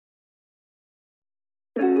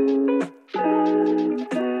Hello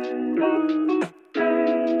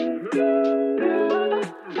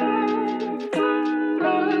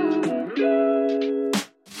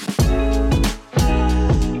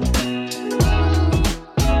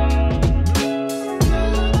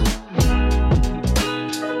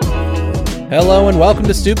and welcome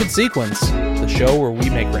to Stupid Sequence, the show where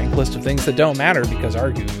we make rank list of things that don't matter because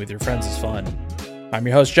arguing with your friends is fun. I'm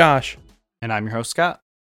your host, Josh. And I'm your host, Scott.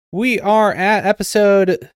 We are at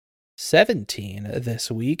episode 17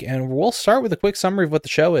 this week, and we'll start with a quick summary of what the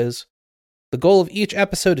show is. The goal of each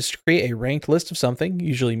episode is to create a ranked list of something,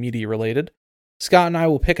 usually media-related. Scott and I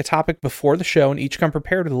will pick a topic before the show and each come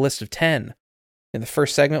prepared with a list of 10. In the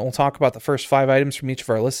first segment, we'll talk about the first 5 items from each of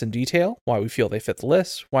our lists in detail, why we feel they fit the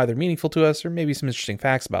list, why they're meaningful to us, or maybe some interesting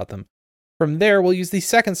facts about them. From there, we'll use the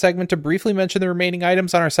second segment to briefly mention the remaining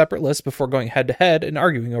items on our separate list before going head-to-head and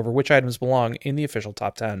arguing over which items belong in the official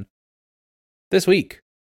top 10. This week,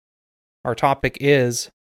 our topic is,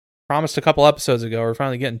 promised a couple episodes ago, we're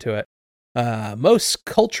finally getting to it, most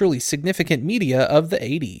culturally significant media of the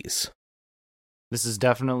 80s. This is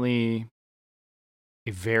definitely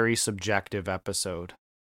a very subjective episode,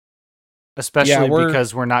 especially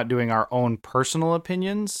because we're not doing our own personal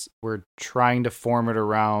opinions. We're trying to form it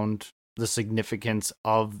around the significance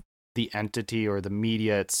of the entity or the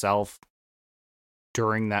media itself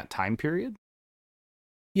during that time period.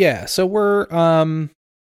 Yeah, so we're kind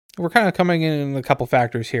of coming in a couple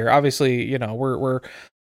factors here. Obviously, you know,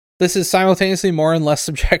 this is simultaneously more and less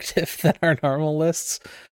subjective than our normal lists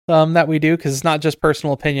that we do, because it's not just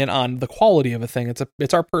personal opinion on the quality of a thing.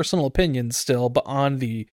 It's our personal opinion still, but on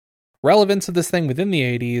the relevance of this thing within the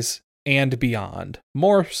 80s and beyond.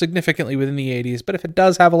 More significantly within the 80s, but if it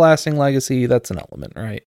does have a lasting legacy, that's an element,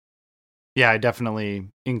 right? Yeah, I definitely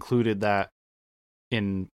included that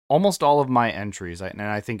in almost all of my entries, and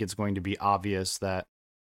I think it's going to be obvious that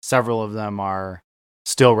several of them are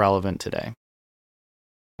still relevant today.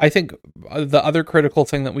 I think the other critical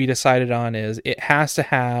thing that we decided on is it has to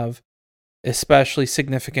have especially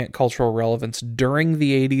significant cultural relevance during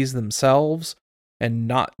the 80s themselves and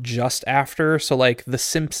not just after. So like The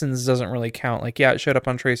Simpsons doesn't really count. Like, yeah, it showed up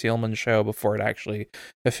on Tracy Ullman's show before it actually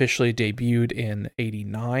officially debuted in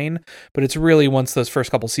 89, but it's really once those first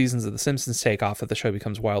couple seasons of The Simpsons take off that the show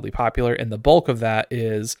becomes wildly popular, and the bulk of that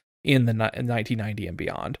is in 1990 and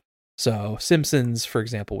beyond. So Simpsons, for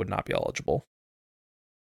example, would not be eligible.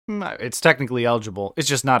 It's technically eligible. It's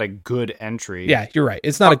just not a good entry. Yeah, you're right.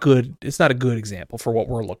 It's not a good example for what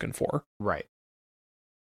we're looking for. Right.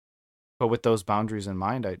 But with those boundaries in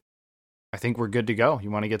mind, I think we're good to go.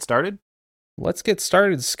 You want to get started? Let's get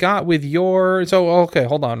started, Scott, with your... So, okay,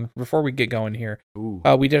 hold on. Before we get going here,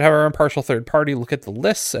 we did have our impartial third party look at the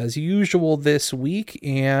lists as usual this week,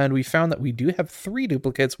 and we found that we do have 3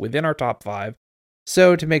 duplicates within our top 5.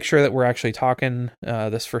 So to make sure that we're actually talking,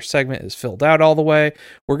 this first segment is filled out all the way,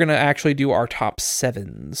 we're going to actually do our top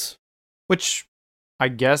 7s. Which, I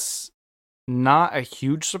guess, not a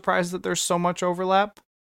huge surprise that there's so much overlap.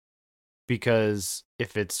 Because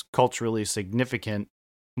if it's culturally significant,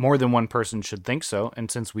 more than one person should think so. And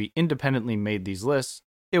since we independently made these lists,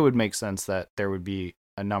 it would make sense that there would be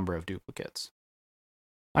a number of duplicates.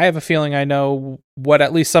 I have a feeling I know what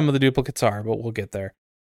at least some of the duplicates are, but we'll get there.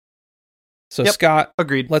 So, yep, Scott,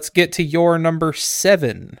 agreed. Let's get to your number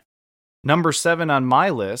 7. Number 7 on my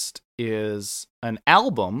list is an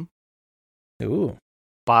album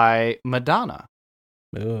by Madonna.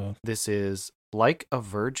 Ooh. This is Like a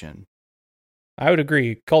Virgin. I would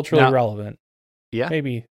agree. Culturally relevant. Yeah.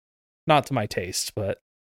 Maybe not to my taste, but...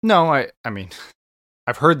 No, I mean,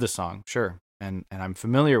 I've heard the song, sure. And I'm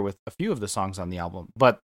familiar with a few of the songs on the album.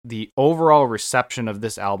 But the overall reception of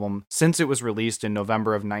this album, since it was released in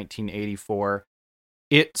November of 1984,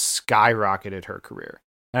 it skyrocketed her career.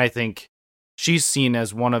 And I think she's seen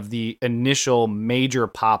as one of the initial major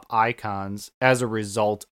pop icons as a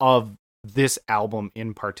result of this album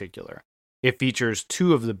in particular. It features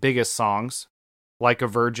 2 of the biggest songs, Like a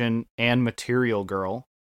Virgin and Material Girl,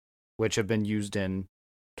 which have been used in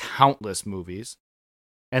countless movies.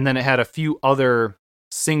 And then it had a few other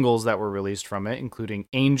singles that were released from it, including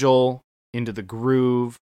Angel, Into the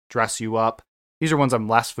Groove, Dress You Up. These are ones I'm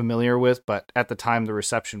less familiar with, but at the time the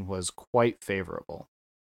reception was quite favorable.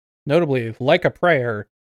 Notably, Like a Prayer,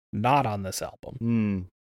 not on this album.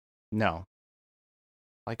 No.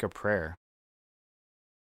 Like a Prayer.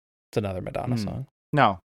 It's another Madonna song.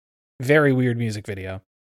 No. Very weird music video.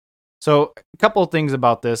 So, a couple of things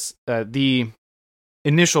about this. The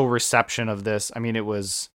initial reception of this, I mean, it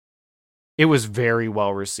was very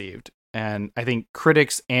well received. And I think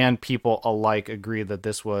critics and people alike agree that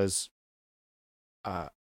this was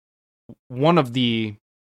one of the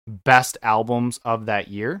best albums of that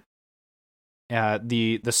year.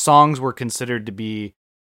 The songs were considered to be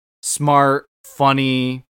smart,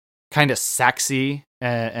 funny, kind of sexy,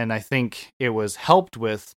 and I think it was helped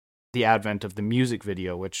with the advent of the music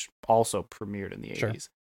video, which also premiered in the 80s.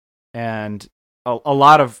 And a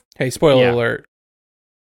lot of... Hey, spoiler alert.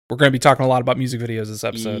 We're going to be talking a lot about music videos this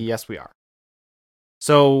episode. Yes, we are.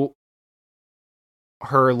 So,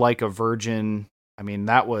 her Like a Virgin, I mean,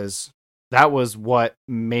 that was what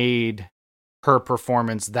made her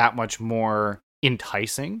performance that much more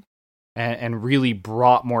enticing and really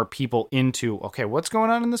brought more people into, okay, what's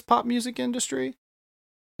going on in this pop music industry?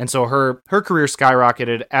 And so her career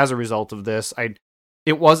skyrocketed as a result of this. I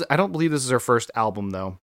don't believe this is her first album,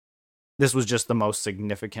 though. This was just the most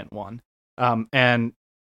significant one. And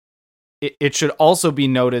it should also be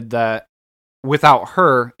noted that without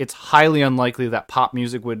her, it's highly unlikely that pop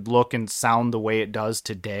music would look and sound the way it does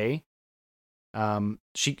today.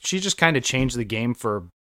 She just kind of changed the game for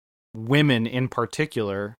women in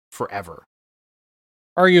particular forever.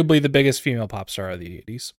 Arguably the biggest female pop star of the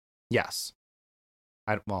 80s. Yes.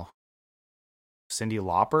 Cyndi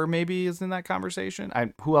Lauper maybe is in that conversation.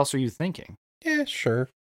 Who else are you thinking? Yeah, sure.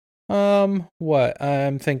 What?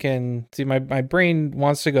 I'm thinking, see, my brain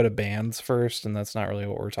wants to go to bands first, and that's not really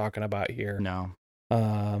what we're talking about here. No.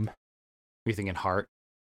 Are you thinking Heart?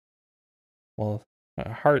 Well,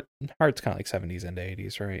 Heart's kind of like 70s into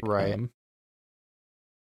 80s, right? Right.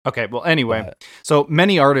 Okay, well, anyway, so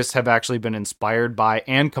many artists have actually been inspired by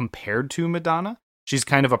and compared to Madonna. She's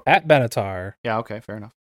kind of Pat Benatar. Yeah, okay, fair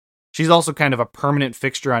enough. She's also kind of a permanent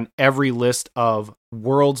fixture on every list of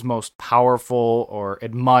world's most powerful or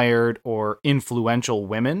admired or influential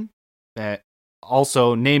women.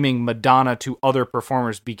 Also, naming Madonna to other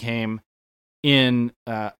performers became in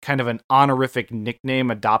kind of an honorific nickname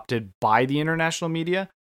adopted by the international media.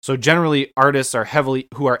 So generally, artists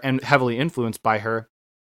who are heavily influenced by her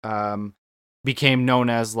became known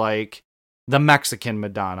as like the Mexican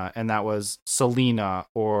Madonna, and that was Selena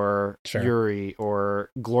or Yuri or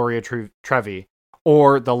Gloria Trevi,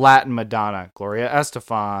 or the Latin Madonna, Gloria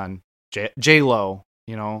Estefan, J-Lo,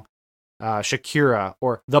 Shakira,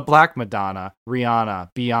 or the Black Madonna, Rihanna,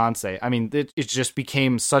 Beyonce. I mean, it just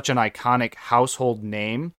became such an iconic household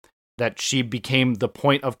name that she became the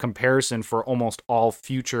point of comparison for almost all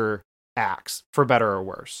future acts, for better or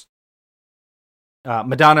worse.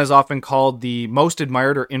 Madonna is often called the most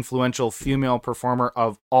admired or influential female performer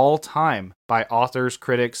of all time by authors,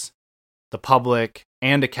 critics, the public,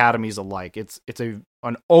 and academies alike. It's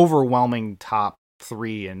an overwhelming top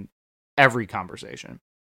 3 in every conversation.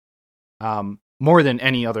 More than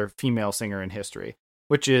any other female singer in history,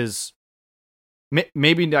 which is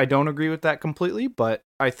maybe I don't agree with that completely, but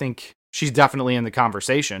I think she's definitely in the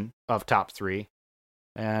conversation of top 3.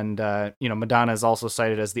 And, Madonna is also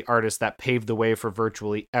cited as the artist that paved the way for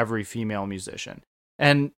virtually every female musician.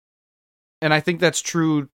 And I think that's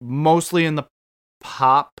true mostly in the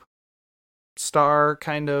pop star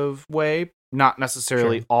kind of way, not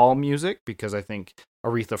necessarily all music, because I think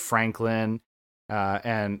Aretha Franklin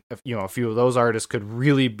and, a few of those artists could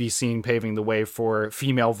really be seen paving the way for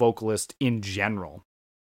female vocalists in general.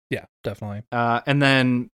 Yeah, definitely. And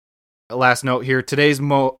then, last note here, today's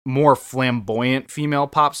more flamboyant female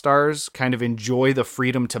pop stars kind of enjoy the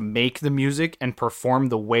freedom to make the music and perform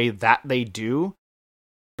the way that they do,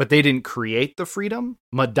 but they didn't create the freedom.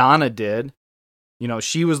 Madonna did.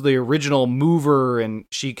 She was the original mover, and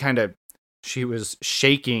she was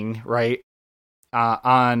shaking, right,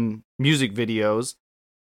 on music videos,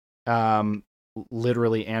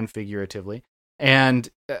 literally and figuratively. And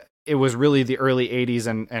it was really the early 80s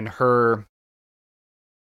and her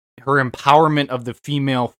empowerment of the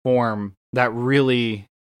female form that really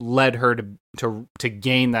led her to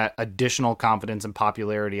gain that additional confidence and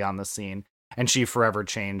popularity on the scene, and she forever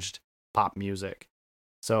changed pop music.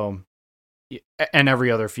 So, and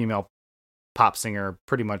every other female pop singer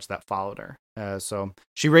pretty much that followed her. So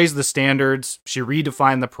she raised the standards, she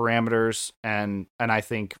redefined the parameters, and I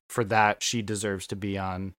think for that she deserves to be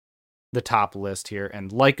on the top list here.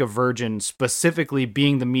 And Like a Virgin specifically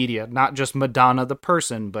being the media, not just Madonna the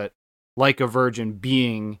person, but Like a Virgin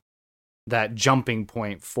being that jumping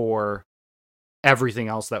point for everything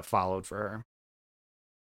else that followed for her.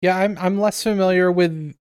 Yeah, I'm less familiar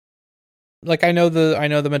with, like, I know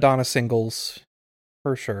the Madonna singles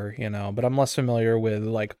for sure, but I'm less familiar with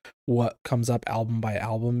like what comes up album by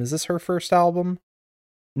album. Is this her first album?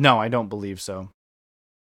 No, I don't believe so.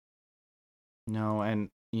 No, and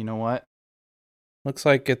you know what? Looks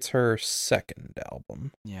like it's her second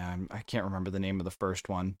album. Yeah, I can't remember the name of the first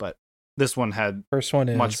one, but this one had first one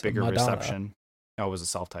is much bigger Madonna. reception. Oh, it was a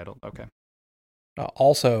self-titled. Okay.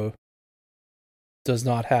 also does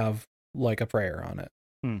not have Like a Prayer on it.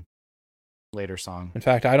 Later song. In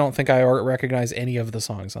fact, I don't think I recognize any of the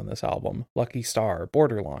songs on this album. Lucky Star,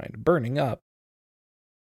 Borderline, Burning Up.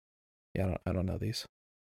 Yeah, I don't know these.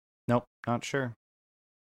 Nope, not sure.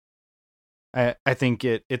 I think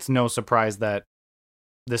it's no surprise that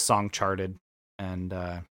this song charted and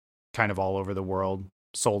kind of all over the world,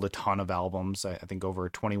 sold a ton of albums. I think over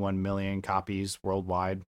 21 million copies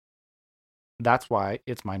worldwide. That's why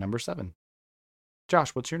it's my number 7. Josh,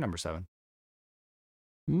 what's your number 7?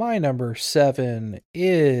 My number 7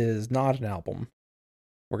 is not an album.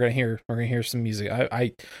 We're gonna hear some music.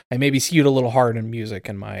 I maybe skewed a little hard in music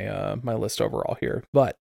in my my list overall here,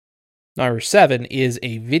 but number 7 is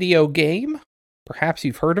a video game. Perhaps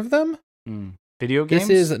you've heard of them. Video games?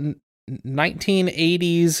 This is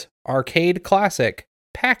 1980s arcade classic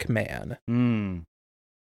Pac-Man.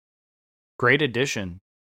 Great addition.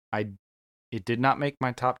 It did not make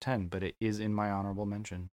my top 10, but it is in my honorable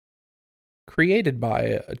mention. Created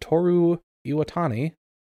by Toru Iwatani,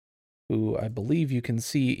 who I believe you can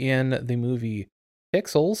see in the movie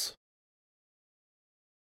Pixels.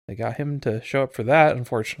 They got him to show up for that,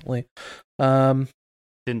 unfortunately. Didn't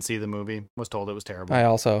see the movie. Was told it was terrible. I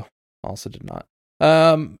also did not.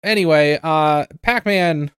 Anyway,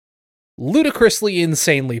 Pac-Man, ludicrously,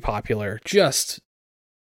 insanely popular. Just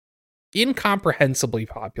incomprehensibly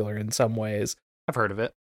popular in some ways. I've heard of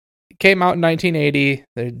it. It came out in 1980.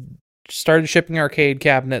 They started shipping arcade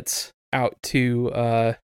cabinets out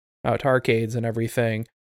to arcades and everything.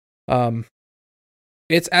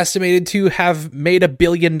 It's estimated to have made $1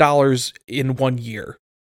 billion in 1 year.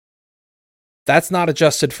 That's not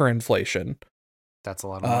adjusted for inflation. That's a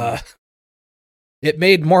lot of money. It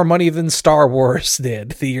made more money than Star Wars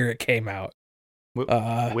did the year it came out.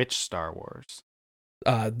 Which Star Wars?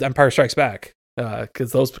 Empire Strikes Back,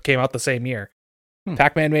 because those came out the same year.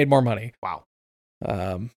 Pac-Man made more money. Wow.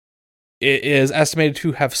 It is estimated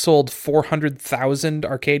to have sold 400,000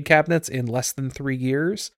 arcade cabinets in less than 3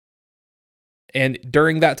 years. And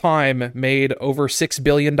during that time, made over $6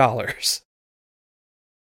 billion. It's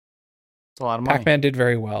a lot of money. Pac-Man did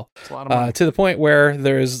very well. It's a lot of money. To the point where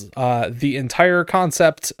there's the entire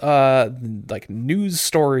concept, like news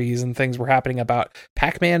stories and things were happening about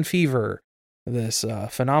Pac-Man fever, this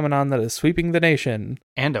phenomenon that is sweeping the nation.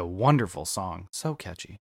 And a wonderful song. So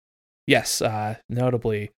catchy. Yes,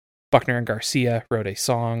 notably, Buckner and Garcia wrote a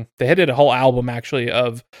song. They did a whole album, actually,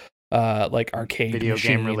 of like arcade video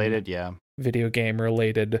machine, game related, yeah. Video game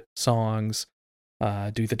related songs.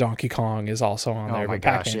 Do the Donkey Kong is also on there, but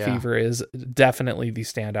Pac-Man Fever is definitely the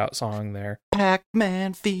standout song there.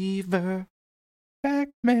 Pac-Man Fever.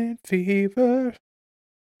 Pac-Man Fever.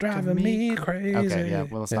 Driving me crazy. Okay, yeah,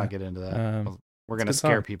 well, let's not get into that. We're going to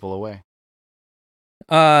scare people away.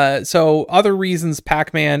 So other reasons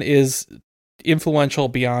Pac-Man is influential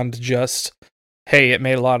beyond just, hey, it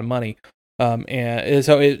made a lot of money. And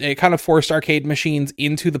so it kind of forced arcade machines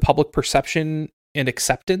into the public perception and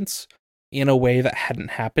acceptance in a way that hadn't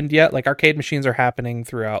happened yet. Like, arcade machines are happening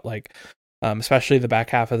throughout, like, especially the back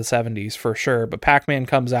half of the 70s for sure. But Pac-Man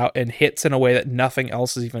comes out and hits in a way that nothing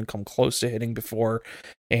else has even come close to hitting before.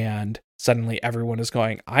 And suddenly everyone is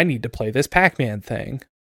going, I need to play this Pac-Man thing.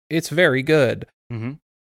 It's very good. Mm-hmm.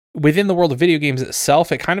 Within the world of video games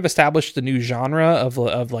itself, it kind of established a new genre of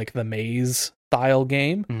like the maze style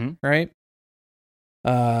game, right?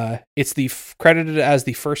 It's credited as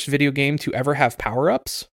the first video game to ever have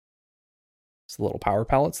power-ups. It's the little power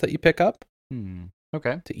pellets that you pick up.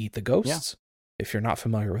 Okay. To eat the ghosts. Yeah. If you're not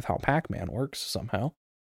familiar with how Pac-Man works somehow.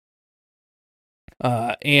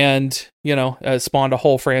 And, spawned a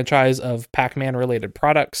whole franchise of Pac-Man related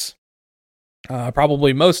products.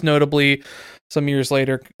 Probably most notably, some years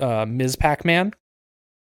later, Ms. Pac-Man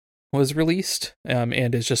was released,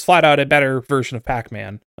 and is just flat out a better version of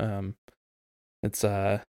Pac-Man. It's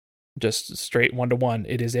just straight 1-to-1.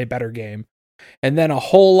 It is a better game. And then a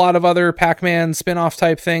whole lot of other Pac-Man spin-off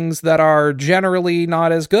type things that are generally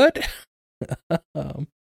not as good.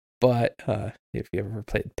 But if you ever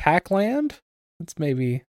played Pac-Land, it's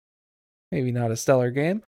maybe not a stellar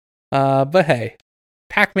game. But hey,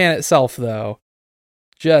 Pac-Man itself, though,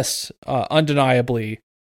 just undeniably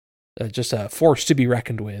just a force to be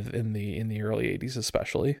reckoned with in the early 80s,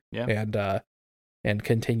 especially. Yeah. And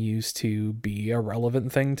continues to be a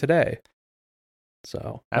relevant thing today.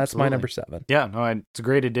 So that's my number 7. Yeah, no, it's a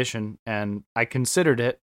great addition, and I considered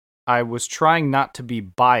it. I was trying not to be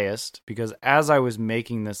biased, because as I was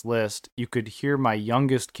making this list, you could hear my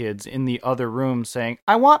youngest kids in the other room saying,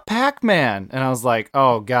 I want Pac-Man. And I was like,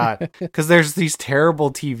 oh, God, because there's these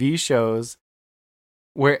terrible TV shows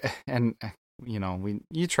where, and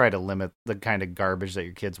you try to limit the kind of garbage that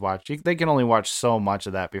your kids watch. They can only watch so much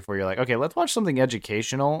of that before you're like, okay, let's watch something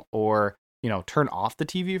educational, or turn off the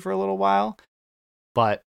TV for a little while.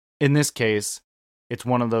 But in this case, it's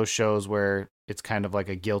one of those shows where it's kind of like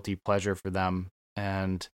a guilty pleasure for them,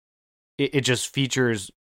 and it just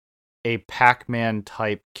features a Pac-Man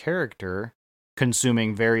type character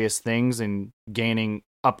consuming various things and gaining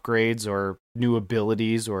upgrades or new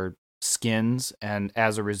abilities or skins, and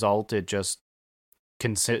as a result, it just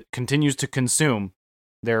continues to consume.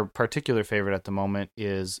 Their particular favorite at the moment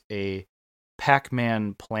is a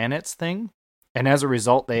Pac-Man planets thing, and as a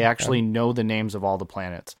result, they actually know the names of all the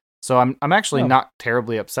planets. So I'm actually not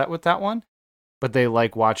terribly upset with that one, but they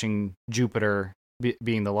like watching Jupiter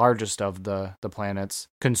being the largest of the planets,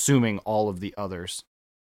 consuming all of the others.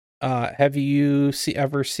 Have you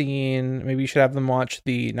ever seen, maybe you should have them watch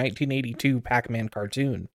the 1982 Pac-Man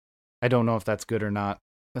cartoon. I don't know if that's good or not.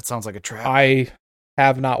 That sounds like a trap. I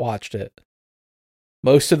have not watched it.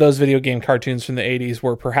 Most of those video game cartoons from the 80s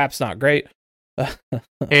were perhaps not great. Hey,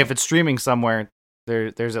 if it's streaming somewhere,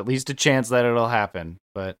 there's at least a chance that it'll happen,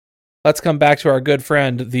 but... Let's come back to our good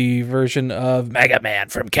friend, the version of Mega Man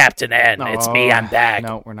from Captain N. It's me, I'm back.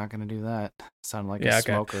 No, we're not going to do that. Sound like a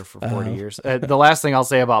smoker for 40 years. The last thing I'll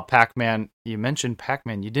say about Pac-Man, you mentioned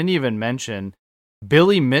Pac-Man. You didn't even mention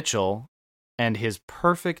Billy Mitchell and his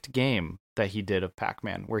perfect game that he did of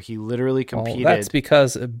Pac-Man, where he literally competed. That's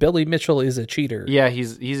because Billy Mitchell is a cheater. Yeah,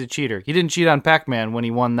 he's a cheater. He didn't cheat on Pac-Man when he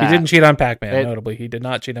won that. He didn't cheat on Pac-Man, notably. He did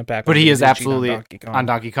not cheat on Pac-Man. But he is absolutely on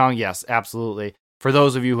Donkey Kong. Yes, absolutely. For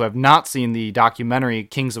those of you who have not seen the documentary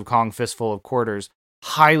Kings of Kong Fistful of Quarters,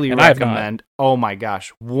 highly recommend. Oh my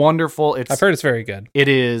gosh, wonderful. I've heard it's very good. It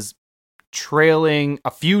is trailing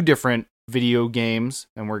a few different video games,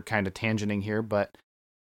 and we're kind of tangenting here, but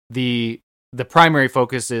the primary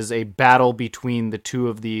focus is a battle between the two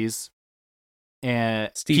of these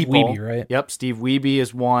and Steve Wiebe, right? Yep, Steve Wiebe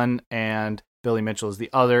is one, and Billy Mitchell is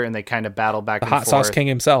the other, and they kind of battle back and forth. The Hot Sauce King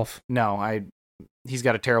himself. No, he's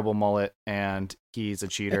got a terrible mullet, and he's a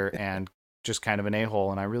cheater and just kind of an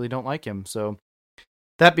a-hole, and I really don't like him. So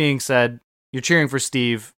that being said, you're cheering for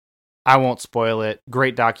Steve. I won't spoil it.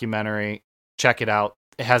 Great documentary. Check it out.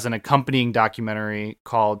 It has an accompanying documentary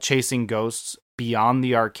called Chasing Ghosts Beyond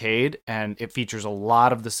the Arcade, and it features a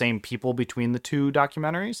lot of the same people between the two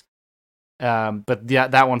documentaries. But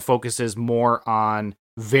that one focuses more on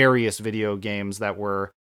various video games that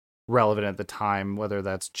were relevant at the time, whether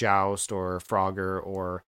that's Joust or Frogger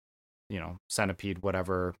or Centipede,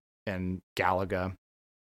 whatever, and Galaga.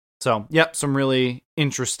 So some really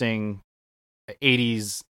interesting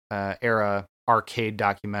 80s era arcade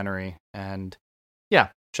documentary, and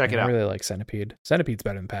check it out. I really like Centipede. Centipede's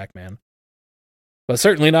better than Pac-Man, but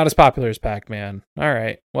certainly not as popular as Pac-Man. All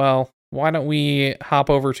right, well, why don't we hop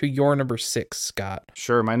over to your number 6, Scott?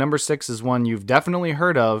 Sure. My number 6 is one you've definitely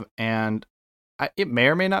heard of, and it may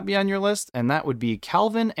or may not be on your list, and that would be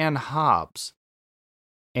Calvin and Hobbes.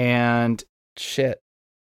 And shit,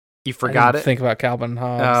 you forgot it? Think about Calvin and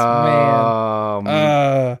Hobbes.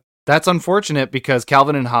 Man. That's unfortunate, because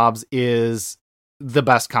Calvin and Hobbes is the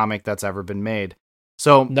best comic that's ever been made.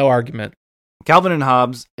 So no argument. Calvin and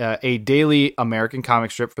Hobbes, a daily American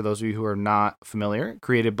comic strip, for those of you who are not familiar,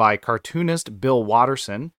 created by cartoonist Bill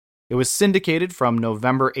Watterson. It was syndicated from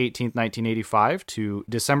November 18th, 1985 to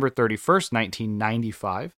December 31st,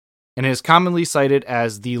 1995, and is commonly cited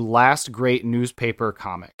as the last great newspaper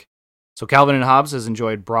comic. So Calvin and Hobbes has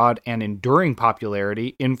enjoyed broad and enduring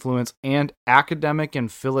popularity, influence, and academic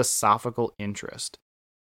and philosophical interest.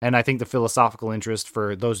 And I think the philosophical interest,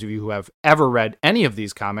 for those of you who have ever read any of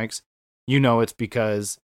these comics, it's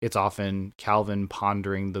because it's often Calvin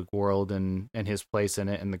pondering the world and his place in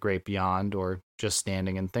it and the great beyond, or just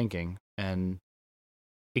standing and thinking. And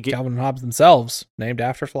Calvin and Hobbes themselves, named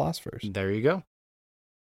after philosophers. There you go.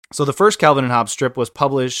 So the first Calvin and Hobbes strip was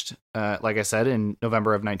published, like I said, in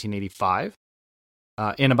November of 1985,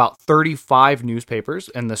 in about 35 newspapers,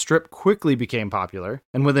 and the strip quickly became popular.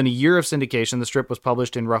 And within a year of syndication, the strip was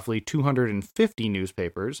published in roughly 250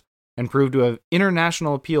 newspapers, and proved to have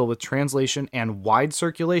international appeal with translation and wide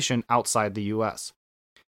circulation outside the U.S.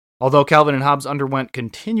 Although Calvin and Hobbes underwent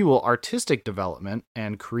continual artistic development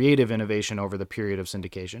and creative innovation over the period of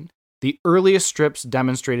syndication, the earliest strips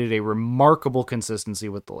demonstrated a remarkable consistency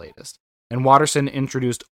with the latest. And Watterson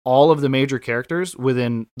introduced all of the major characters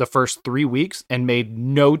within the first 3 weeks and made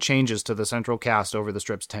no changes to the central cast over the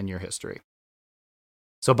strip's 10-year history.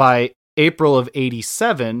 So by April of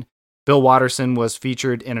 87, Bill Watterson was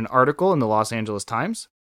featured in an article in the Los Angeles Times.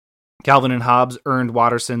 Calvin and Hobbes earned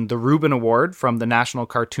Watterson the Reuben Award from the National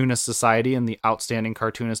Cartoonist Society in the Outstanding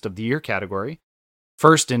Cartoonist of the Year category.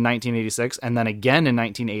 first in 1986 and then again in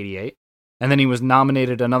 1988. And then he was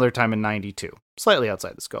nominated another time in 92. Slightly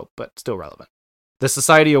outside the scope, but still relevant. The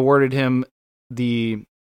Society awarded him the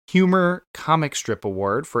Humor Comic Strip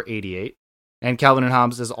Award for 88, and Calvin and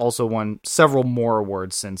Hobbes has also won several more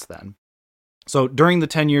awards since then. So during the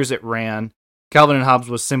 10 years it ran, Calvin and Hobbes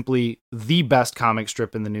was simply the best comic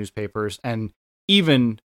strip in the newspapers, and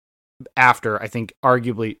even after, I think,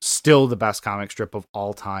 arguably still the best comic strip of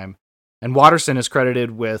all time. And Watterson is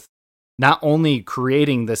credited with not only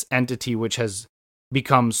creating this entity which has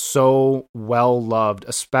become so well loved,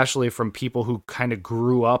 especially from people who kind of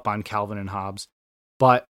grew up on Calvin and Hobbes,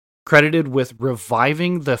 but credited with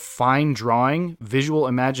reviving the fine drawing, visual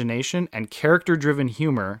imagination, and character-driven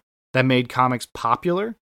humor that made comics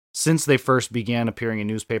popular since they first began appearing in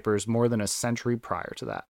newspapers more than a century prior to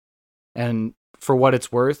that. And for what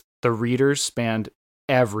it's worth, the readers spanned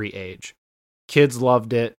every age. Kids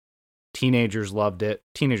loved it. Teenagers loved it.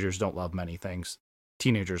 Teenagers don't love many things.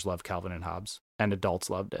 Teenagers love Calvin and Hobbes, and adults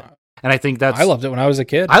loved it. And I think I loved it when I was a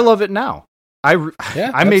kid. I love it now. I made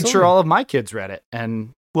sure absolutely. all of my kids read it,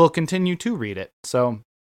 and will continue to read it. So,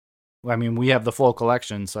 I mean, we have the full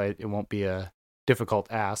collection, so it won't be a difficult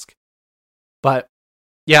ask. But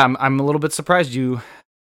yeah, I'm a little bit surprised you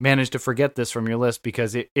managed to forget this from your list,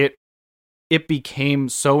 because it became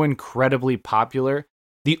so incredibly popular.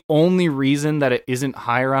 The only reason that it isn't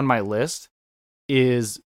higher on my list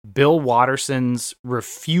is Bill Watterson's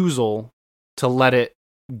refusal to let it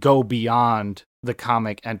go beyond the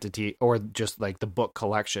comic entity or just like the book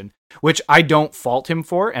collection, which I don't fault him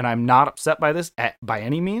for, and I'm not upset by this by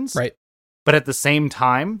any means. Right. But at the same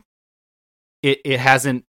time, it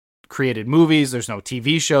hasn't created movies, there's no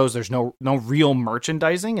TV shows, there's no real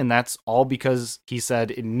merchandising, and that's all because he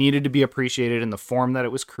said it needed to be appreciated in the form that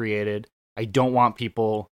it was created. I don't want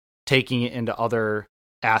people taking it into other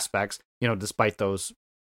aspects, despite those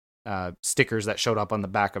stickers that showed up on the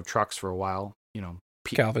back of trucks for a while,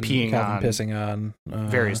 Calvin pissing on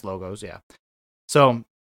various logos. Yeah. So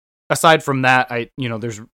aside from that, it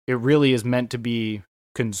really is meant to be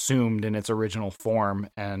consumed in its original form.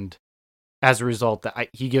 And as a result, I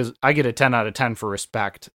get a 10 out of 10 for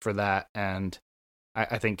respect for that. And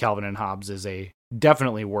I think Calvin and Hobbes is a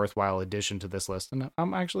definitely worthwhile addition to this list. And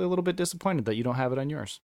I'm actually a little bit disappointed that you don't have it on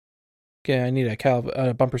yours. Okay, I need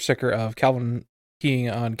a bumper sticker of Calvin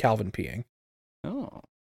peeing on Calvin peeing. Oh.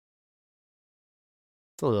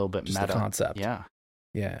 It's a little bit Just meta. the concept. Yeah.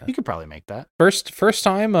 Yeah. You could probably make that. First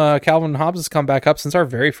time Calvin and Hobbes has come back up since our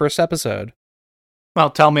very first episode. Well,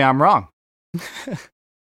 tell me I'm wrong.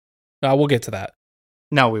 We'll get to that.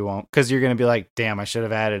 No, we won't, because you're going to be like, damn, I should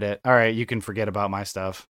have added it. All right, you can forget about my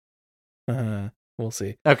stuff. We'll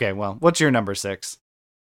see. Okay, well, what's your number 6?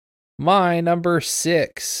 My number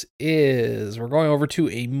 6 is, we're going over to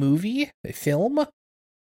a film,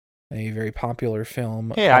 a very popular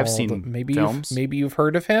film. Hey, I've seen films. Maybe you've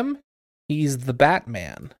heard of him. He's the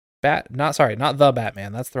Batman. Not the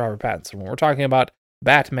Batman. That's the Robert Pattinson one. We're talking about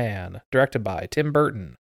Batman, directed by Tim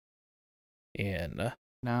Burton. In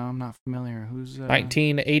No, I'm not familiar. Who's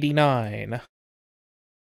 1989.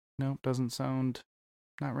 Nope, doesn't sound.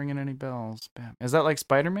 Not ringing any bells. Is that like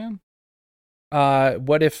Spider-Man?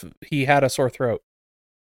 What if he had a sore throat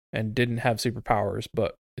and didn't have superpowers,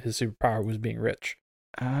 but his superpower was being rich?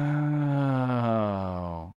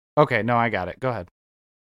 Oh. Okay, no, I got it. Go ahead.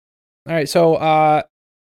 All right, so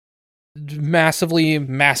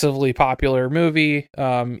massively popular movie.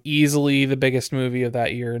 Easily the biggest movie of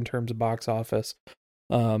that year in terms of box office.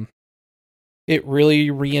 It really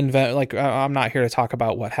I'm not here to talk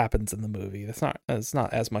about what happens in the movie. That's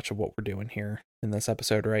not as much of what we're doing here in this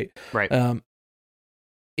episode, right? Right.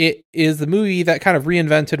 It is the movie that kind of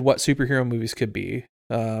reinvented what superhero movies could be.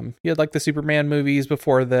 You had like the Superman movies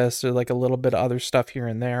before this, or like a little bit of other stuff here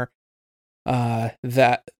and there,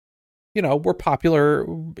 that, were popular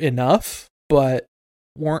enough, but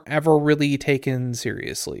weren't ever really taken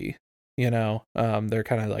seriously. They're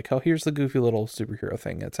kind of like, oh, here's the goofy little superhero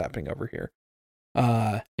thing that's happening over here.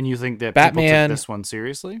 And you think that Batman, people took this one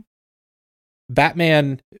seriously?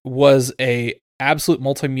 Batman was a absolute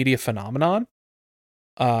multimedia phenomenon.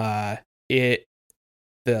 The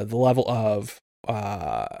level of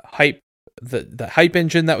hype, the hype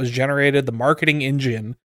engine that was generated, the marketing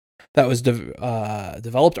engine that was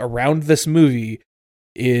developed around this movie,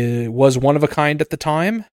 was one of a kind at the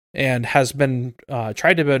time, and has been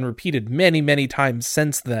tried to been repeated many times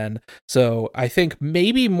since then. So I think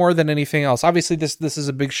maybe more than anything else, obviously this is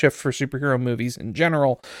a big shift for superhero movies in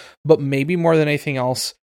general, but maybe more than anything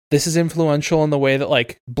else, this is influential in the way that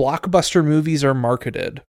like blockbuster movies are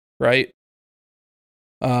marketed, right?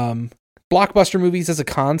 blockbuster movies as a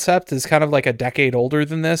concept is kind of like a decade older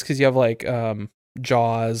than this, because you have like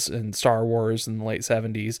Jaws and Star Wars in the late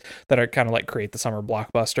 70s that are kind of like create the summer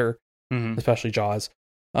blockbuster, especially Jaws.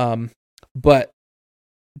 But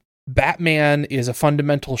Batman is a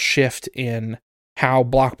fundamental shift in how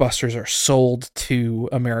blockbusters are sold to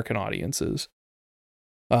American audiences.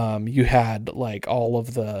 You had like all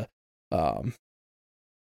of the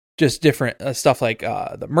just different stuff like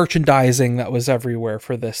the merchandising that was everywhere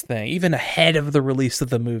for this thing, even ahead of the release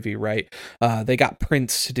of the movie, right? They got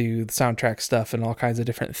Prince to do the soundtrack stuff and all kinds of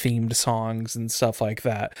different themed songs and stuff like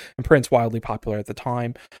that. And Prince, wildly popular at the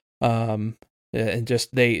time. And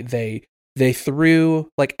just they threw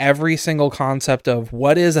like every single concept of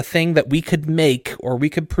what is a thing that we could make or we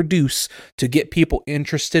could produce to get people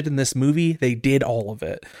interested in this movie. They did all of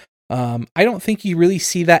it. I don't think you really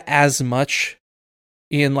see that as much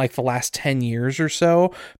in like the last 10 years or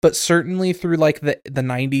so, but certainly through like the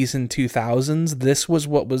 90s and 2000s, this was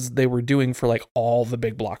what they were doing for like all the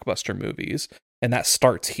big blockbuster movies. And that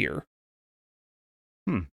starts here.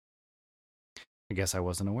 I guess I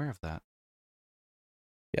wasn't aware of that.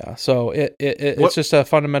 Yeah, so it's just a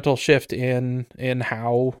fundamental shift in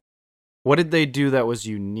how. What did they do that was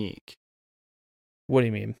unique? What do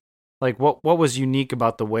you mean? Like what was unique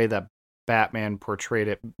about the way that Batman portrayed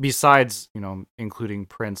it? Besides, including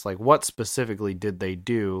Prince, like what specifically did they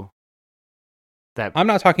do? That I'm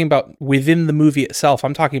not talking about within the movie itself.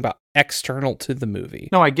 I'm talking about external to the movie.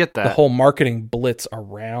 No, I get that. The whole marketing blitz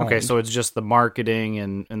around. Okay, so it's just the marketing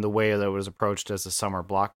and the way that it was approached as a summer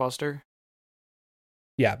blockbuster.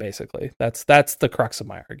 Yeah, basically. That's the crux of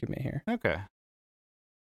my argument here. Okay.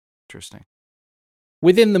 Interesting.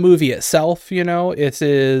 Within the movie itself, it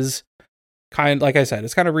is kind, like I said,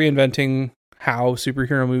 it's kind of reinventing how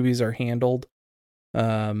superhero movies are handled.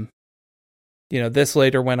 This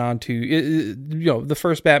later went on to, the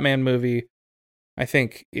first Batman movie, I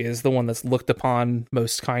think, is the one that's looked upon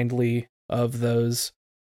most kindly of those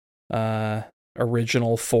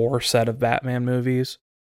original 4 set of Batman movies.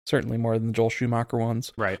 Certainly more than the Joel Schumacher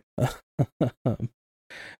ones. Right.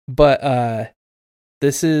 But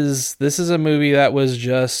this is a movie that was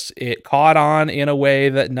just, it caught on in a way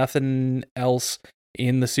that nothing else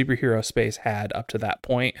in the superhero space had up to that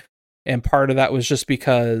point. And part of that was just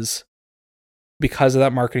because of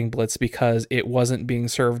that marketing blitz, because it wasn't being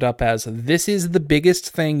served up as, this is the biggest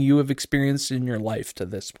thing you have experienced in your life to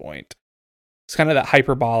this point. It's kind of that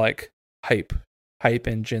hyperbolic hype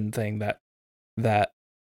engine thing that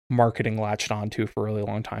marketing latched onto for a really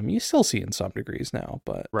long time. You still see in some degrees now,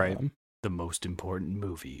 but right. The most important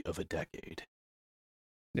movie of a decade.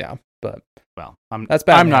 Yeah, but that's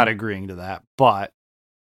bad. I'm not agreeing to that, but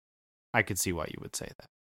I could see why you would say that.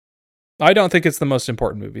 I don't think it's the most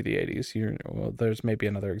important movie of the 80s. There's maybe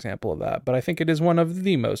another example of that, but I think it is one of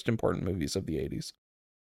the most important movies of the 80s.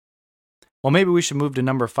 Well, maybe we should move to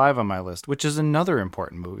number 5 on my list, which is another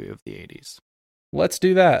important movie of the 80s. Let's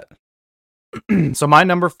do that. So my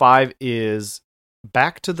number 5 is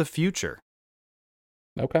Back to the Future.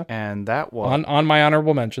 Okay. And that was on my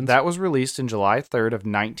honorable mentions. That was released in July 3rd of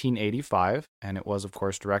 1985, and it was, of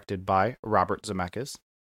course, directed by Robert Zemeckis.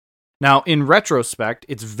 Now, in retrospect,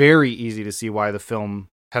 it's very easy to see why the film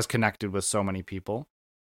has connected with so many people.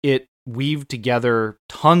 It weaved together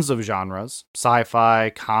tons of genres: sci-fi,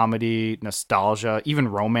 comedy, nostalgia, even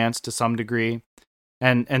romance to some degree.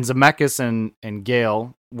 And Zemeckis and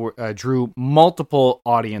Gale drew multiple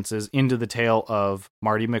audiences into the tale of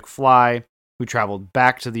Marty McFly, who traveled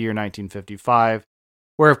back to the year 1955,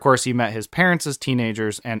 where, of course, he met his parents as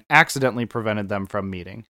teenagers and accidentally prevented them from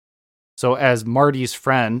meeting. So as Marty's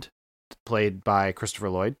friend, played by Christopher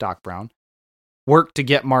Lloyd, Doc Brown, worked to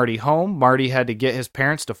get Marty home, Marty had to get his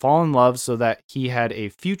parents to fall in love so that he had a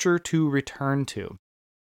future to return to.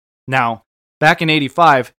 Now, back in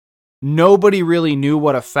 85, nobody really knew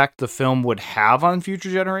what effect the film would have on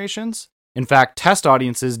future generations. In fact, test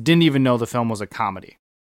audiences didn't even know the film was a comedy,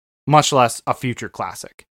 much less a future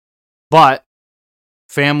classic. But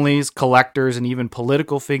families, collectors, and even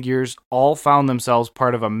political figures all found themselves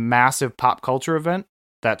part of a massive pop culture event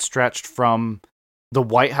that stretched from the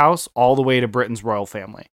White House all the way to Britain's royal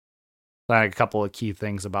family. Like a couple of key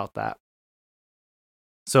things about that.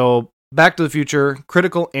 So, Back to the Future,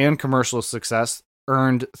 critical and commercial success,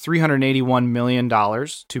 earned $381 million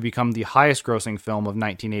to become the highest grossing film of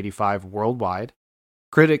 1985 worldwide.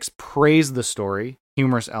 Critics praised the story,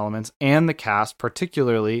 humorous elements, and the cast,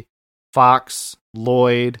 particularly Fox,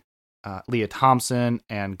 Lloyd, Leah Thompson,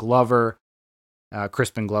 and Glover,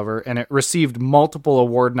 Crispin Glover, and it received multiple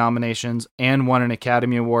award nominations and won an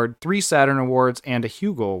Academy Award, 3 Saturn Awards, and a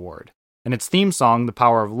Hugo Award. And its theme song, The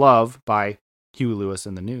Power of Love, by Huey Lewis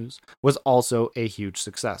in the News, was also a huge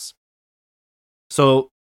success. So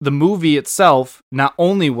the movie itself not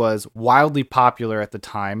only was wildly popular at the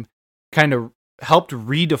time, kind of helped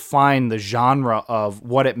redefine the genre of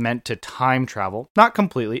what it meant to time travel. Not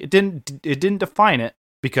completely. It didn't define it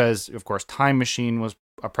because, of course, Time Machine was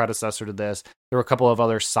a predecessor to this. There were a couple of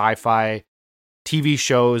other sci-fi TV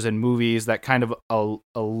shows and movies that kind of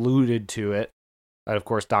alluded to it. And of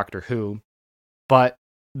course, Doctor Who. But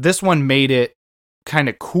this one made it kind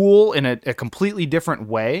of cool in a completely different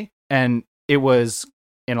way. And it was,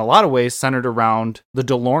 in a lot of ways, centered around the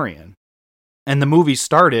DeLorean. And the movie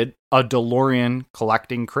started a DeLorean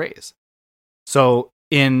collecting craze. So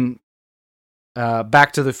in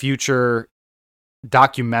Back to the Future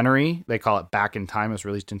documentary, they call it Back in Time, it was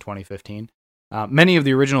released in 2015. Many of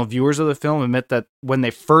the original viewers of the film admit that when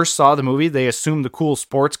they first saw the movie, they assumed the cool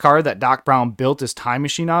sports car that Doc Brown built his time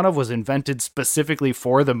machine out of was invented specifically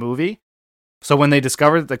for the movie. So when they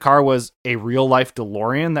discovered that the car was a real-life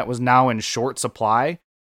DeLorean that was now in short supply,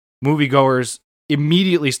 moviegoers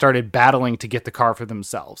immediately started battling to get the car for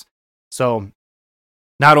themselves. So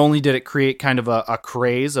not only did it create kind of a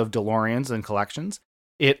craze of DeLoreans and collections,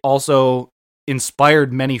 it also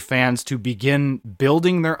inspired many fans to begin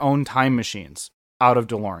building their own time machines out of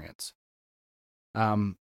DeLoreans.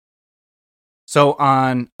 So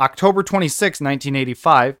on October 26,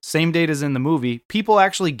 1985, same date as in the movie, people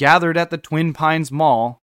actually gathered at the Twin Pines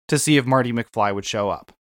Mall to see if Marty McFly would show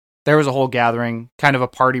up. There was a whole gathering, kind of a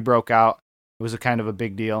party broke out. It was a kind of a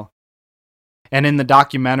big deal. And in the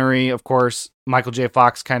documentary, of course, Michael J.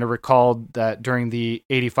 Fox kind of recalled that during the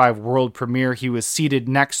 85 world premiere, he was seated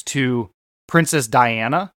next to Princess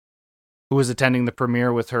Diana, who was attending the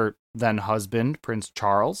premiere with her then husband, Prince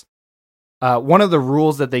Charles. One of the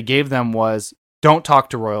rules that they gave them was don't talk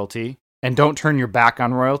to royalty and don't turn your back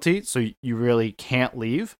on royalty, so you really can't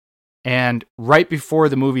leave. And right before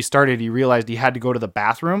the movie started, he realized he had to go to the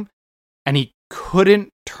bathroom, and he couldn't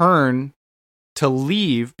turn to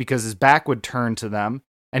leave because his back would turn to them,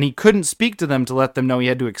 and he couldn't speak to them to let them know he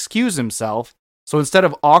had to excuse himself. So instead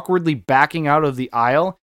of awkwardly backing out of the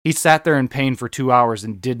aisle, he sat there in pain for 2 hours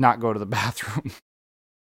and did not go to the bathroom.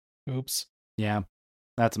 Oops. Yeah,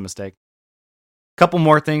 that's a mistake. Couple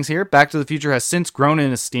more things here. Back to the Future has since grown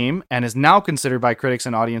in esteem and is now considered by critics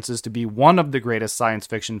and audiences to be one of the greatest science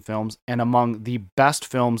fiction films and among the best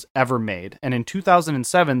films ever made. And in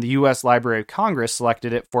 2007, the U.S. Library of Congress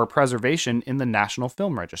selected it for preservation in the National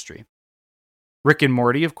Film Registry. Rick and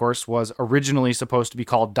Morty, of course, was originally supposed to be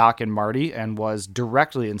called Doc and Marty and was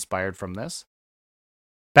directly inspired from this.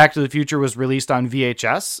 Back to the Future was released on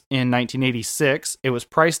VHS in 1986. It was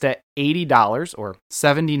priced at $80 or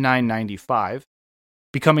 $79.95.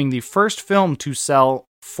 Becoming the first film to sell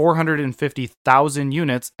 450,000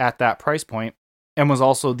 units at that price point, and was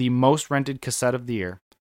also the most rented cassette of the year.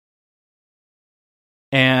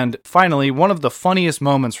 And finally, one of the funniest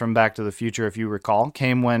moments from Back to the Future, if you recall,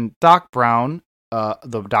 came when Doc Brown,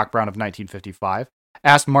 the Doc Brown of 1955,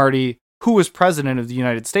 asked Marty who was president of the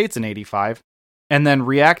United States in 85, and then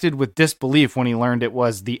reacted with disbelief when he learned it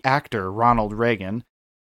was the actor Ronald Reagan.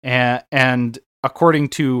 And according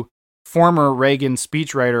to former Reagan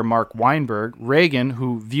speechwriter Mark Weinberg, Reagan,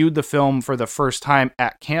 who viewed the film for the first time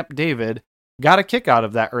at Camp David, got a kick out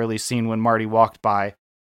of that early scene when Marty walked by,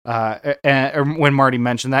 when Marty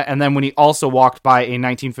mentioned that, and then when he also walked by a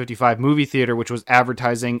 1955 movie theater which was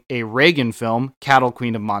advertising a Reagan film, Cattle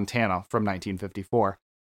Queen of Montana, from 1954.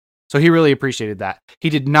 So he really appreciated that. He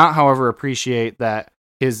did not, however, appreciate that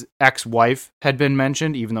his ex-wife had been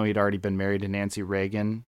mentioned, even though he'd already been married to Nancy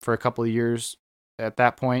Reagan for a couple of years at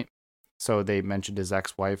that point. So they mentioned his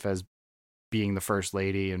ex-wife as being the first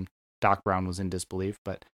lady, and Doc Brown was in disbelief,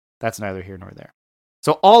 but that's neither here nor there.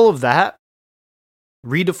 So all of that,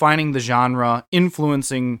 redefining the genre,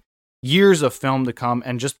 influencing years of film to come,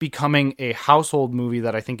 and just becoming a household movie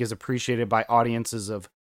that I think is appreciated by audiences of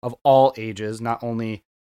all ages, not only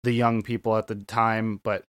the young people at the time,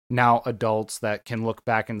 but now adults that can look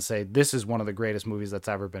back and say, this is one of the greatest movies that's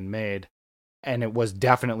ever been made. And it was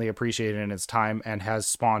definitely appreciated in its time and has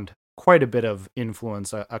spawned quite a bit of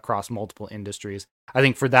influence across multiple industries. I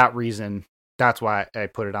think for that reason, that's why I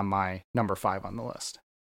put it on my number 5 on the list.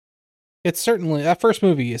 It's certainly, that first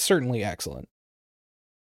movie is certainly excellent.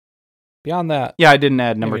 Beyond that, yeah, I didn't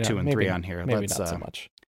add number 2 and 3 on here. Maybe not so much.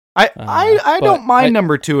 I don't mind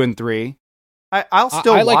number 2 and 3. I'll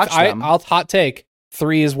still watch them. I'll hot take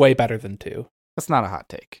 3 is way better than 2. That's not a hot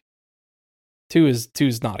take. 2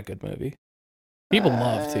 is not a good movie. People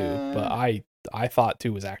love 2, but I thought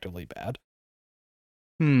 2 was actively bad.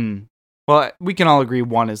 Well, we can all agree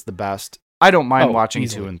 1 is the best. I don't mind watching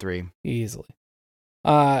easily. 2 and 3. Easily.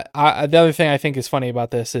 The other thing I think is funny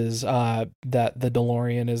about this is that the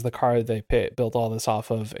DeLorean is the car they built all this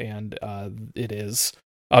off of, and it is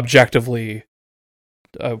objectively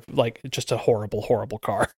like just a horrible, horrible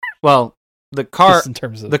car. Well, the car, Just in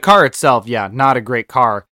terms of the car itself, yeah, not a great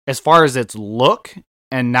car as far as its look,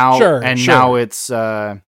 and now now it's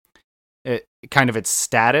kind of its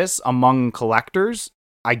status among collectors.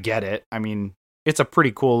 I get it. I mean, it's a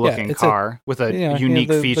pretty cool looking car with a unique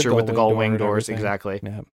feature with the gull wing doors. Exactly.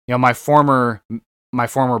 Yeah. You know, my former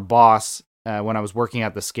boss, when I was working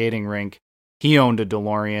at the skating rink, he owned a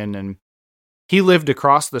DeLorean, and he lived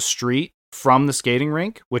across the street from the skating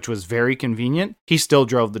rink, which was very convenient. He still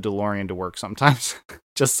drove the DeLorean to work sometimes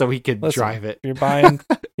just so he could drive it. You're buying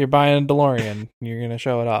a DeLorean, you're going to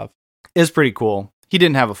show it off. It's pretty cool. He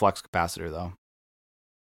didn't have a flux capacitor though.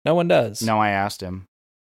 No one does. No, I asked him.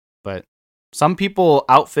 But some people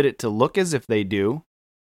outfit it to look as if they do.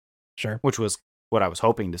 Sure. Which was what I was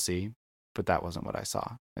hoping to see, but that wasn't what I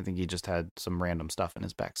saw. I think he just had some random stuff in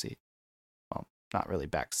his backseat. Well, not really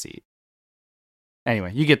backseat.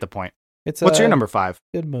 Anyway, you get the point. What's your number 5?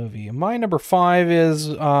 Good movie. My number 5 is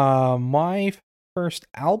my first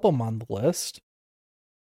album on the list.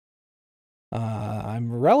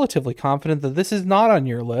 I'm relatively confident that this is not on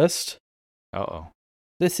your list. Uh-oh.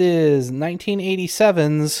 This is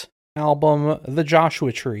 1987's album The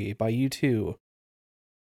Joshua Tree by U2.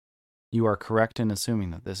 You are correct in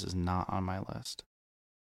assuming that this is not on my list.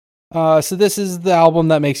 So this is the album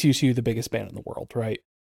that makes U2 the biggest band in the world, right?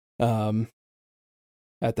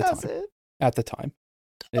 At the Does time. it? At the time.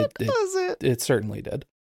 Does it? It certainly did.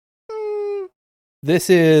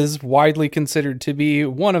 This is widely considered to be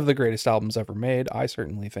one of the greatest albums ever made. I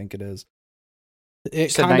certainly think it is. You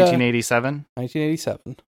said 1987?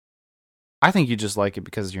 1987. I think you just like it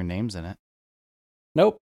because your name's in it.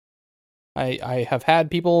 Nope. I have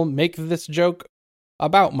had people make this joke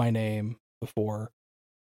about my name before.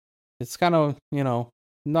 It's kind of,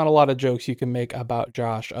 not a lot of jokes you can make about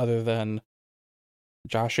Josh other than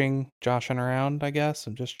joshing around, I guess.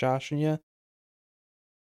 I'm just joshing you.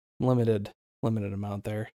 Limited amount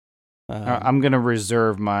there. I'm going to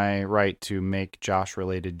reserve my right to make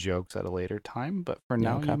Josh-related jokes at a later time, but for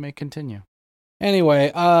now, you may continue.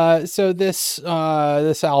 Anyway, so this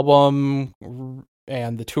album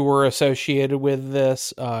and the tour associated with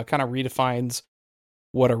this kind of redefines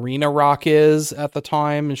what arena rock is at the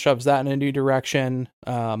time and shoves that in a new direction.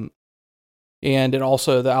 And it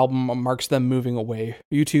also, the album marks them moving away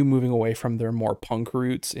from their more punk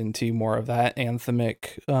roots into more of that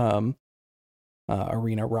anthemic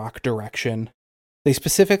arena rock direction. They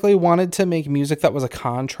specifically wanted to make music that was a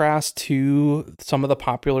contrast to some of the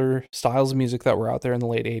popular styles of music that were out there in the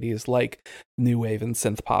late 80s, like new wave and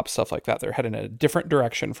synth pop, stuff like that. They're heading in a different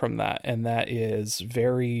direction from that, and that is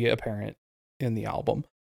very apparent in the album.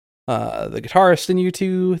 The guitarist in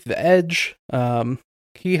U2, The Edge,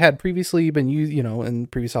 he had previously been used, in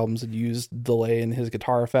previous albums had used delay in his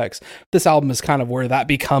guitar effects. This album is kind of where that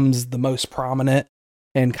becomes the most prominent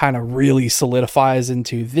and kind of really solidifies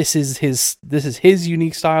into this is his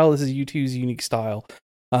unique style. This is U2's unique style,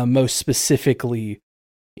 most specifically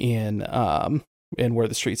in Where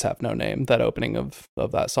the Streets Have No Name. That opening of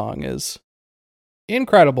that song is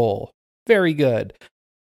incredible, very good.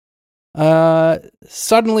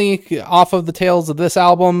 Suddenly, off of the tails of this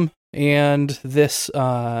album and this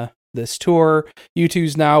tour,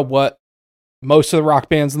 U2's now what most of the rock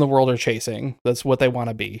bands in the world are chasing. That's what they want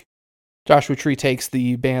to be. Joshua Tree takes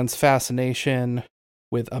the band's fascination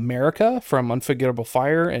with America from Unforgettable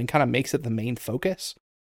Fire and kind of makes it the main focus.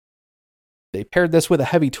 They paired this with a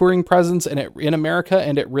heavy touring presence in America,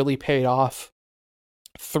 and it really paid off.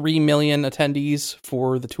 3 million attendees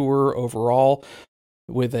for the tour overall,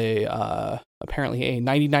 with apparently a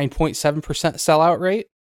 99.7% sellout rate.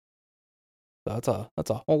 So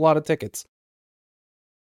that's a whole lot of tickets.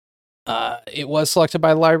 It was selected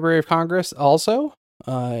by the Library of Congress also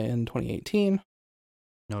in 2018.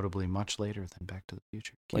 Notably much later than Back to the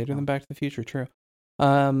Future. Than Back to the Future, true.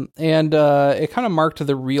 And it kind of marked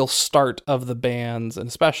the real start of the band's, and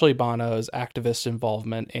especially Bono's, activist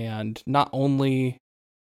involvement. And not only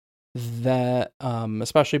that,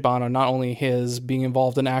 especially Bono, not only his being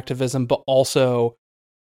involved in activism, but also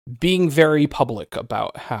being very public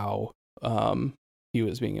about how he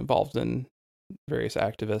was being involved in various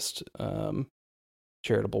activist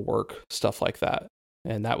charitable work, stuff like that.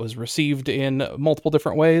 And that was received in multiple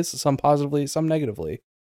different ways, some positively, some negatively.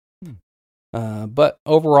 But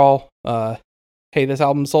overall, hey, this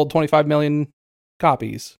album sold 25 million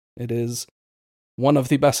copies. It is one of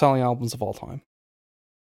the best-selling albums of all time.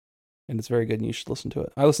 And it's very good, and you should listen to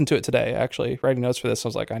it. I listened to it today, actually. Writing notes for this, I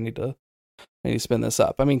was like, I need to and you spin this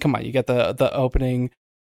up. I mean, come on, you get the opening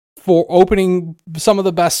some of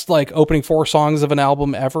the best like opening 4 songs of an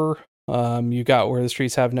album ever. You got Where the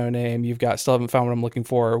Streets Have No Name. You've got Still Haven't Found What I'm Looking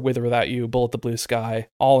For, With or Without You, Bullet the Blue Sky,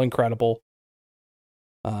 all incredible.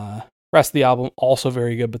 Rest of the album also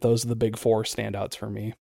very good, but those are the big 4 standouts for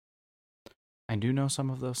me. I do know some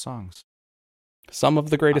of those songs. Some of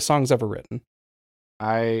the greatest songs ever written.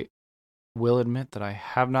 I will admit that I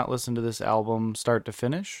have not listened to this album start to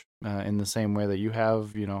finish in the same way that you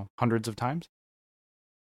have, hundreds of times.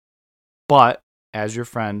 But as your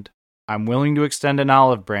friend, I'm willing to extend an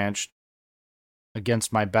olive branch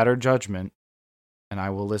against my better judgment, and I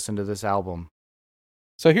will listen to this album.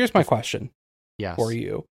 So here's my question for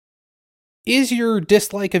you. Is your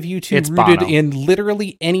dislike of U2 rooted Bono. in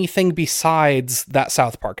literally anything besides that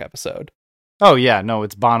South Park episode? Oh, yeah. No,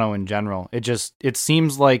 it's Bono in general. It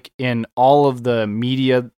seems like in all of the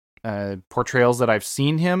media portrayals that I've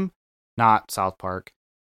seen him, not South Park,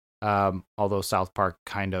 although South Park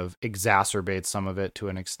kind of exacerbates some of it to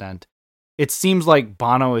an extent. It seems like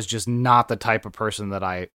Bono is just not the type of person that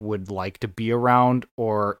I would like to be around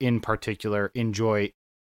or in particular enjoy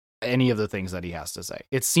any of the things that he has to say.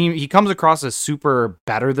 He comes across as super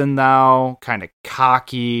better than thou, kind of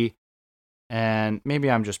cocky, and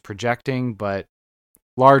maybe I'm just projecting, but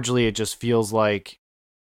largely it just feels like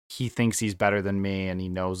he thinks he's better than me and he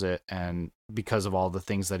knows it, and because of all the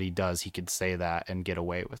things that he does, he could say that and get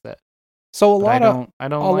away with it. So a lot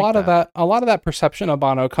of that perception of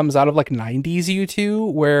Bono comes out of like 90s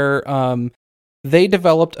U2, where they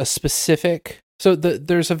developed a specific,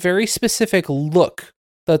 there's a very specific look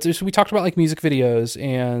we talked about, like music videos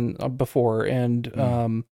and before,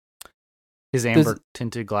 and his amber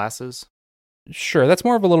tinted glasses. Sure, that's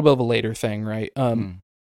more of a little bit of a later thing, right?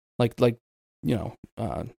 Like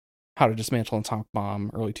How to Dismantle an Atomic Bomb,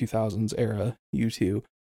 early 2000s era U2.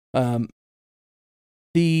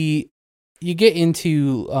 You get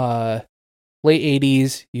into late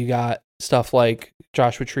 80s, you got stuff like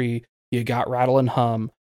Joshua Tree, you got Rattle and Hum,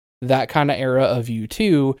 that kind of era of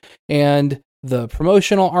U2, and the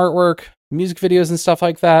promotional artwork, music videos and stuff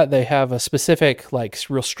like that, they have a specific, like,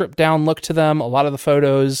 real stripped down look to them. A lot of the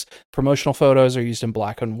photos, promotional photos, are used in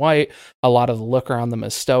black and white. A lot of the look around them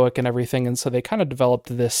is stoic and everything, and so they kind of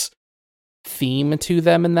developed this theme to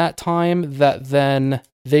them in that time that then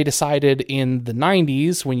they decided in the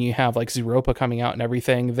 90s, when you have like Zeropa coming out and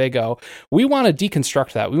everything, they go, we want to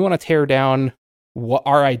deconstruct that. We want to tear down what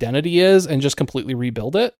our identity is and just completely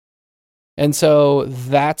rebuild it. And so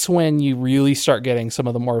that's when you really start getting some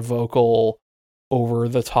of the more vocal, over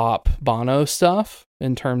the top Bono stuff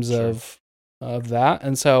in terms of that.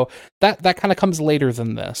 And so that kind of comes later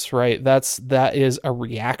than this, right? That is a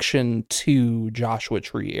reaction to Joshua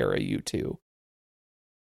Tree era U2.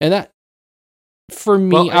 And that, for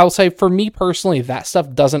me, I'll say for me personally, that stuff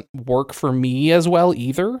doesn't work for me as well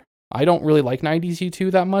either. I don't really like 90s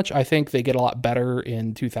U2 that much. I think they get a lot better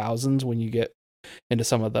in 2000s when you get into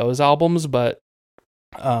some of those albums, but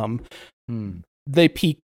their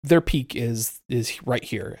peak is right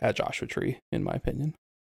here at Joshua Tree, in my opinion.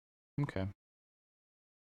 Okay.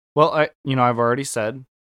 Well, I've already said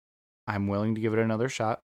I'm willing to give it another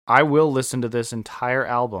shot. I will listen to this entire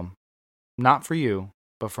album, not for you,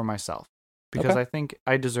 but for myself, because I think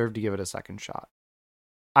I deserve to give it a second shot.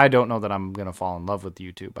 I don't know that I'm going to fall in love with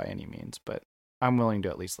U2 by any means, but I'm willing to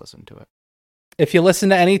at least listen to it. If you listen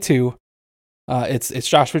to any two, it's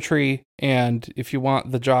Joshua Tree, and if you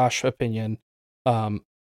want the Josh opinion,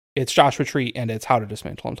 it's Joshua Tree and it's How to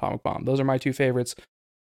Dismantle an Atomic Bomb. Those are my two favorites.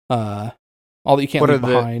 All That You Can't Leave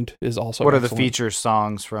Behind is also What excellent. are the feature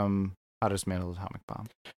songs from How to Dismantle an Atomic Bomb?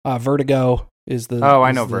 Vertigo is the...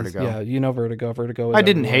 I know Vertigo. Yeah, you know Vertigo. Vertigo is I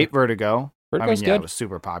didn't hate Vertigo. Vertigo's good. It was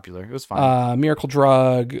super popular. It was fun. Miracle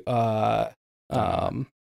Drug. I'm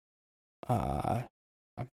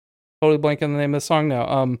totally blanking on the name of the song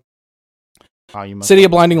now. City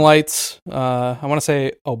of Blinding Lights. I want to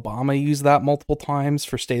say Obama used that multiple times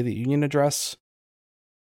for State of the Union address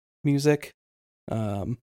music.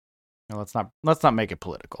 No, let's not make it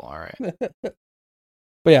political. All right.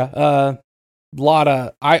 But yeah,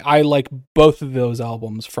 I like both of those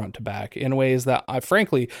albums front to back in ways that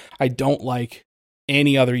I don't like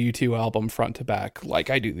any other U2 album front to back like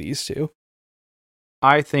I do these two.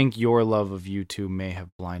 I think your love of U2 may have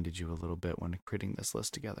blinded you a little bit when creating this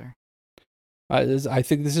list together. I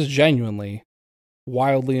think this is genuinely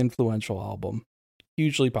wildly influential album,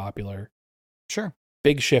 hugely popular. Sure.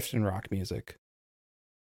 Big shift in rock music.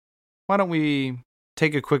 Why don't we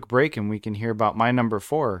take a quick break and we can hear about my number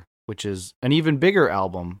 4, which is an even bigger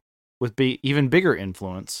album with even bigger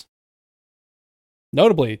influence.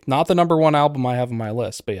 Notably, not the number one album I have on my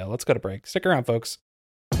list, but yeah, let's go to break. Stick around, folks.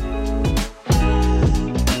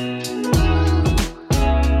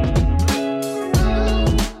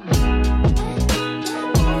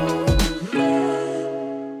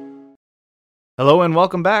 Hello and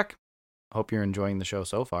welcome back. Hope you're enjoying the show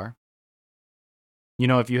so far. You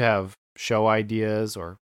know, if you have show ideas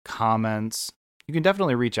or comments, you can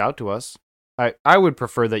definitely reach out to us. I would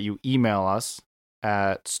prefer that you email us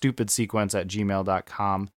at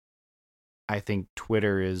stupidsequence@gmail.com. I think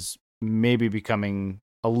Twitter is maybe becoming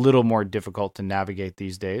a little more difficult to navigate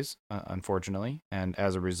these days, unfortunately. And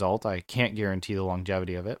as a result, I can't guarantee the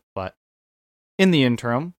longevity of it. But in the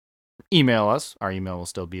interim, email us. Our email will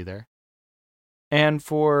still be there. And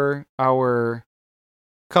for our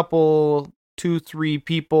couple, 2-3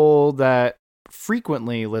 people that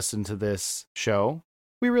frequently listen to this show,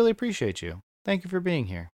 we really appreciate you. Thank you for being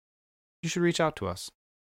here. You should reach out to us.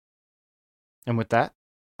 And with that,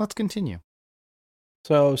 let's continue.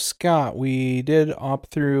 So, Scott, we did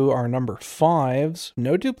opt through our number 5s.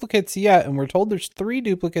 No duplicates yet, and we're told there's 3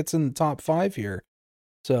 duplicates in the top 5 here.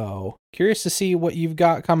 So, curious to see what you've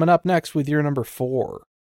got coming up next with your number 4.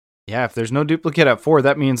 Yeah, if there's no duplicate at 4,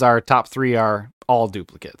 that means our top 3 are all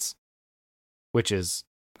duplicates, that's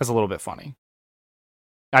a little bit funny.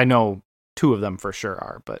 I know 2 of them for sure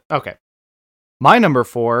are, but okay. My number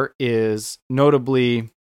 4 is notably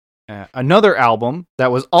another album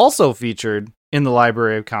that was also featured in the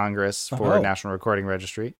Library of Congress for National Recording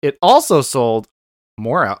Registry. It also sold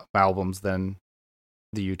more albums than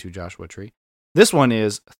the U2 Joshua Tree. This one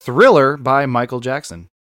is Thriller by Michael Jackson.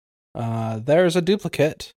 There's a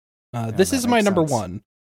duplicate. This is my number 1.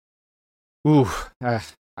 Ooh, I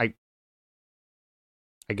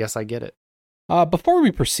guess I get it. Before we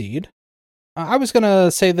proceed, I was going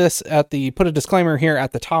to say this put a disclaimer here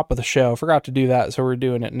at the top of the show. Forgot to do that, so we're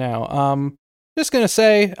doing it now. Just going to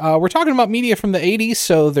say, we're talking about media from the 80s,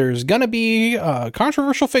 so there's going to be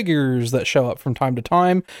controversial figures that show up from time to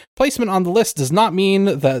time. Placement on the list does not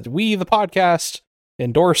mean that we, the podcast,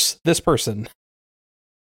 endorse this person.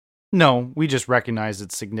 No, we just recognize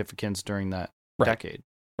its significance during that decade.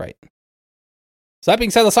 Right. So that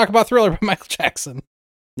being said, let's talk about Thriller by Michael Jackson.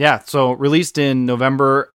 Yeah, so released in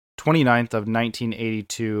November 29th of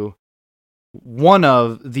 1982, one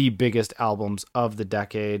of the biggest albums of the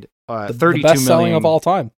decade. The best selling of all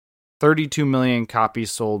time. 32 million copies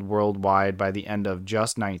sold worldwide by the end of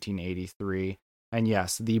just 1983. And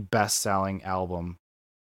yes, the best-selling album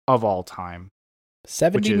of all time.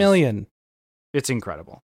 70 million. It's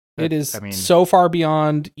incredible. It is so far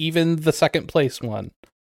beyond even the second place one.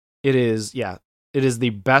 It is, yeah. It is the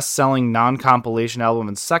best-selling non-compilation album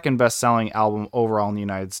and second best-selling album overall in the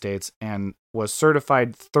United States, and was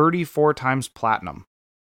certified 34 times platinum.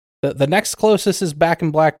 The next closest is Back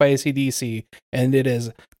in Black by AC/DC, and it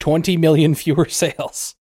is 20 million fewer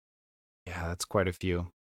sales. Yeah, that's quite a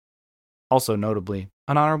few. Also, notably,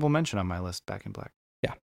 an honorable mention on my list, Back in Black.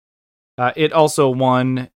 Yeah. It also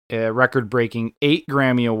won a record-breaking 8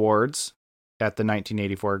 Grammy Awards at the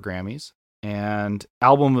 1984 Grammys. And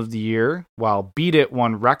Album of the Year, while Beat It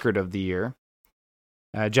won Record of the Year.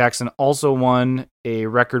 Jackson also won a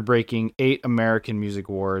record-breaking 8 American Music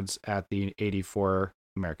Awards at the 84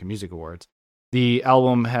 American Music Awards. The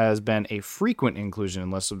album has been a frequent inclusion in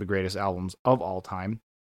lists of the greatest albums of all time.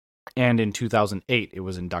 And in 2008, it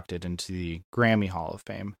was inducted into the Grammy Hall of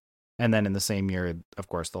Fame. And then in the same year, of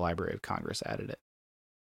course, the Library of Congress added it.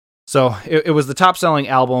 So it was the top-selling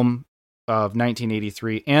album of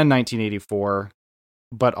 1983 and 1984,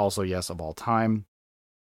 but also, yes, of all time.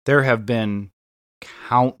 There have been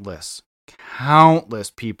countless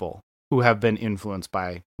people who have been influenced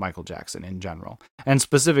by Michael Jackson in general, and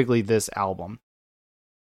specifically this album.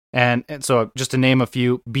 And so just to name a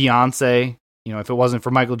few, Beyonce, if it wasn't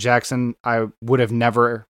for Michael Jackson, I would have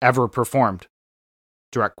never, ever performed.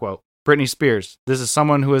 Direct quote. Britney Spears, this is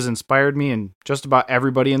someone who has inspired me and just about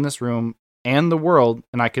everybody in this room and the world,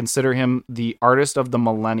 and I consider him the artist of the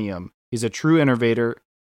millennium. He's a true innovator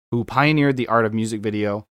who pioneered the art of music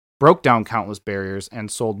video, broke down countless barriers, and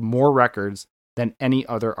sold more records than any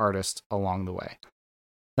other artist along the way.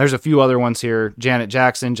 There's a few other ones here. Janet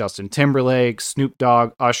Jackson, Justin Timberlake, Snoop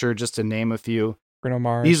Dogg, Usher, just to name a few. Bruno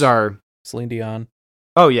Mars. These are... Celine Dion.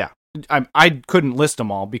 Oh, yeah. I couldn't list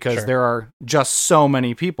them all because there are just so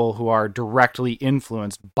many people who are directly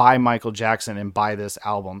influenced by Michael Jackson and by this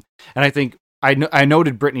album. And I think I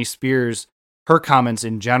noted Britney Spears, her comments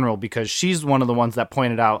in general, because she's one of the ones that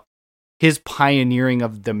pointed out his pioneering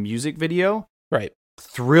of the music video. Right.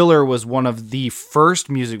 Thriller was one of the first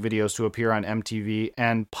music videos to appear on MTV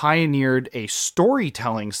and pioneered a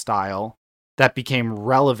storytelling style that became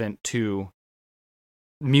relevant to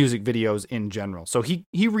music videos in general. So he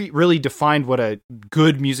really defined what a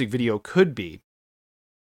good music video could be.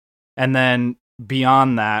 And then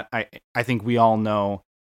beyond that, I think we all know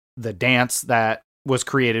the dance that was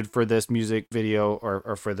created for this music video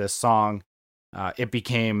or for this song. It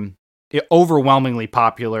became overwhelmingly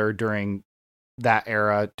popular during that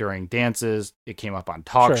era, during dances. It came up on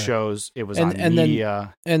talk shows. It was on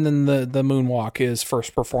media. Then the moonwalk is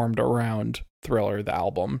first performed around Thriller, the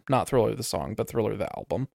album. Not Thriller, the song, but Thriller, the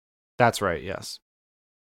album. That's right, yes.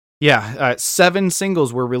 Yeah, 7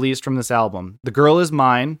 singles were released from this album. The Girl Is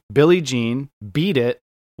Mine, Billie Jean, Beat It,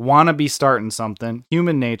 Wanna Be Startin' Something,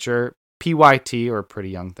 Human Nature, PYT, or Pretty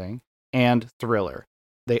Young Thing, and Thriller.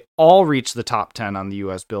 They all reached the top 10 on the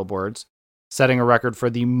US Billboards, setting a record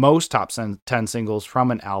for the most top 10 singles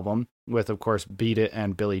from an album, with, of course, Beat It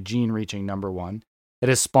and Billie Jean reaching number 1. It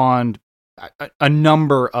has spawned a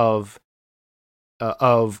number of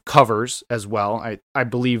covers as well. I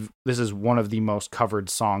believe this is one of the most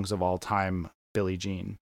covered songs of all time, Billie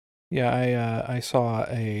Jean. Yeah, I saw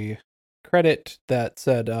a credit that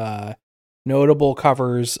said notable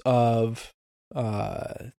covers of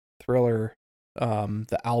Thriller,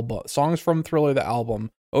 the album, songs from Thriller, the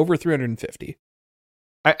album, over 350.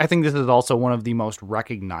 I think this is also one of the most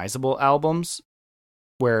recognizable albums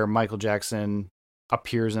where Michael Jackson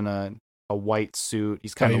appears in a white suit.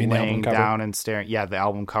 He's kind of laying down and staring. Yeah, the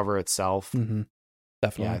album cover itself. Mm-hmm.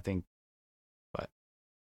 Definitely. Yeah, I think. But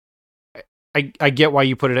I get why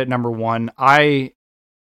you put it at number 1. I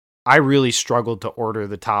really struggled to order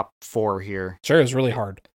the top 4 here. Sure, it was really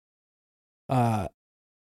hard. I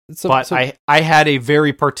had a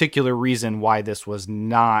very particular reason why this was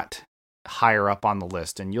not higher up on the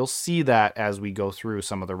list, and you'll see that as we go through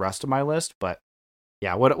some of the rest of my list. But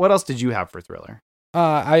yeah, what else did you have for Thriller?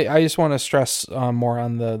 I just want to stress more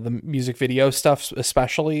on the music video stuff,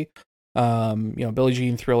 especially. Billie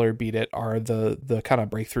Jean, Thriller, Beat It are the kind of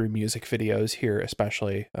breakthrough music videos here,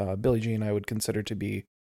 especially. Billie Jean I would consider to be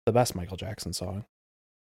the best Michael Jackson song.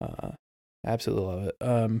 Absolutely love it.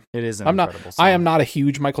 It is an incredible song. I am not a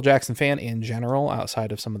huge Michael Jackson fan in general,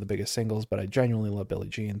 outside of some of the biggest singles, but I genuinely love Billie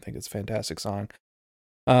Jean. Think it's a fantastic song.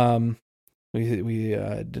 We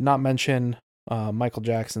did not mention Michael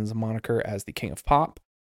Jackson's moniker as the King of Pop,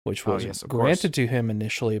 which was granted to him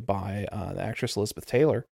initially by the actress Elizabeth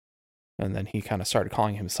Taylor, and then he kind of started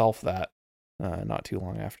calling himself that not too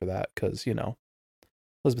long after that, because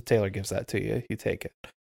Elizabeth Taylor gives that to you, you take it.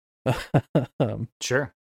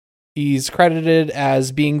 Sure. He's credited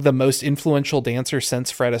as being the most influential dancer since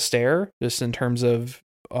Fred Astaire, just in terms of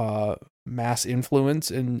mass influence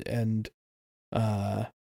and kind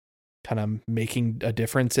of making a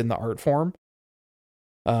difference in the art form.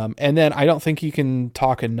 And then I don't think you can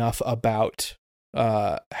talk enough about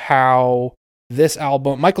how this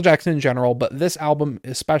album, Michael Jackson in general, but this album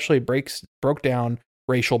especially broke down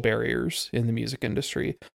racial barriers in the music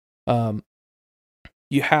industry.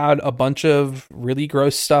 You had a bunch of really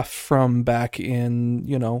gross stuff from back in,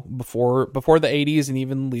 before the 80s and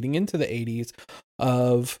even leading into the 80s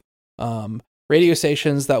of radio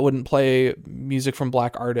stations that wouldn't play music from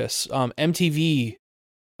black artists. MTV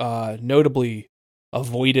notably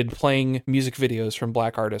avoided playing music videos from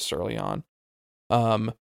black artists early on.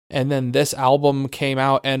 And then this album came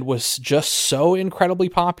out and was just so incredibly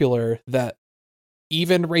popular that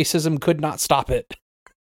even racism could not stop it.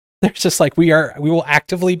 They're just like, we will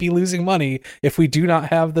actively be losing money if we do not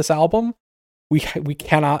have this album. We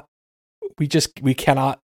cannot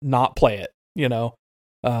not play it,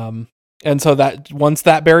 And so that once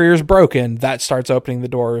that barrier is broken, that starts opening the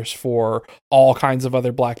doors for all kinds of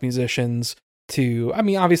other black musicians to,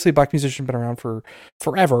 obviously black musicians have been around for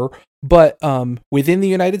forever, but within the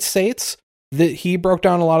United States, that he broke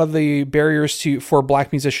down a lot of the barriers for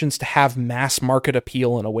black musicians to have mass market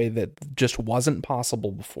appeal in a way that just wasn't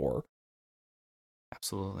possible before.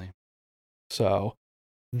 Absolutely. So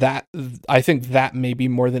that, I think that maybe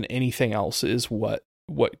more than anything else is what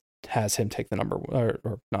has him take the number,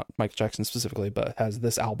 or not Michael Jackson specifically, but has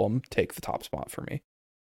this album take the top spot for me.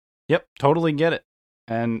 Yep, totally get it.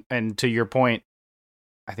 And to your point,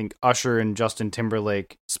 I think Usher and Justin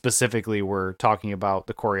Timberlake specifically were talking about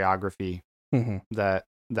the choreography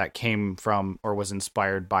that came from or was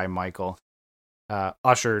inspired by Michael.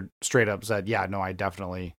 Usher straight up said, "Yeah, no, I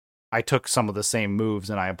took some of the same moves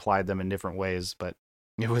and I applied them in different ways, but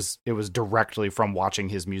it was directly from watching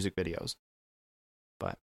his music videos."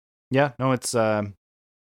 But yeah, no, it's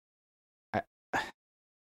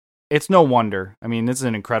no wonder. This is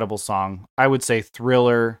an incredible song. I would say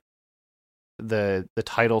Thriller, the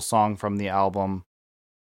title song from the album.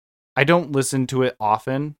 I don't listen to it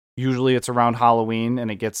often. Usually it's around Halloween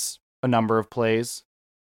and it gets a number of plays.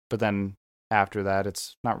 but then after that,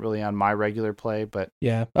 it's not really on my regular play. But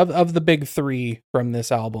yeah, of the big three from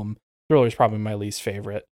this album, Thriller is probably my least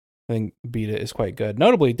favorite. I think Beat It is quite good.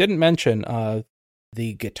 Notably, didn't mention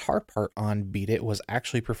the guitar part on Beat It was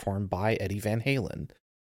actually performed by Eddie Van Halen.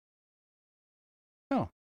 Oh.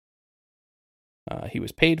 He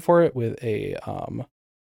was paid for it with a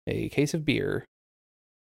case of beer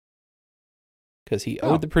because he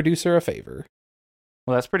owed the producer a favor.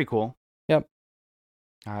 Well, that's pretty cool. Yep.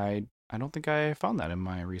 I don't think I found that in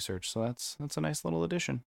my research, so that's a nice little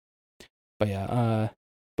addition. But yeah,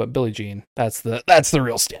 but Billie Jean, that's the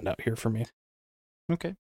real standout here for me.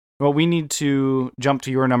 Okay. Well, we need to jump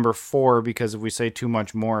to your number 4 because if we say too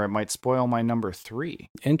much more, it might spoil my number 3.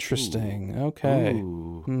 Interesting. Ooh. Okay.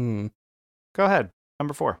 Ooh. Go ahead.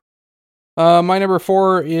 Number 4. My number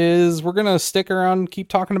 4 is we're gonna stick around and keep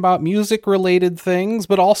talking about music-related things,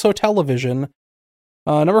 but also television.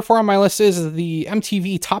 Number 4 on my list is the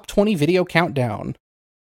MTV Top 20 Video Countdown.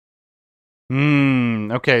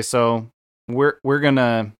 Okay, so we're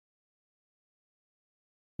gonna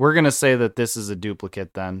say that this is a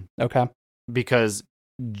duplicate then. Okay. Because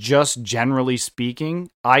just generally speaking,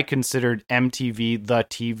 I considered MTV the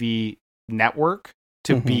TV network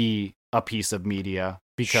to be a piece of media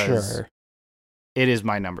because it is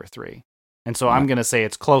my number 3. And so I'm going to say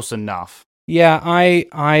it's close enough. Yeah,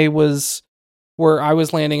 I was where I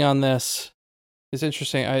was landing on this. It's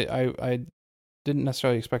interesting. I didn't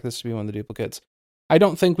necessarily expect this to be one of the duplicates. I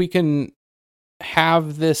don't think we can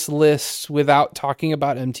have this list without talking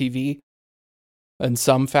about MTV in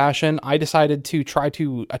some fashion. I decided to try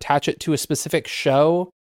to attach it to a specific show,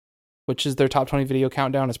 which is their Top 20 Video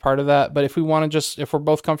Countdown as part of that. But if we want to if we're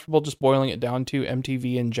both comfortable just boiling it down to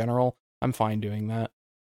MTV in general, I'm fine doing that.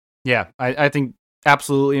 Yeah, I think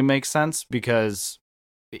absolutely it makes sense because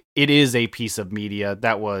it is a piece of media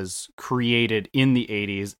that was created in the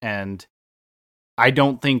 80s, and I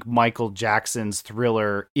don't think Michael Jackson's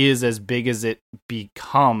Thriller is as big as it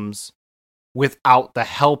becomes without the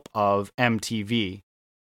help of MTV.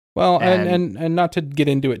 Well, and not to get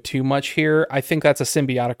into it too much here, I think that's a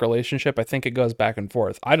symbiotic relationship. I think it goes back and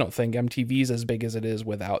forth. I don't think MTV's as big as it is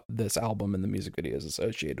without this album and the music videos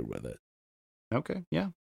associated with it. Okay, yeah.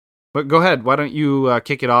 But go ahead. Why don't you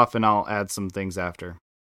kick it off and I'll add some things after.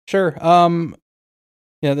 Sure.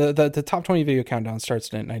 Yeah, the Top 20 Video Countdown starts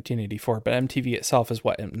in 1984, but MTV itself is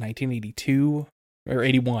what, in 1982 or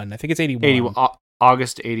 81? I think it's 81.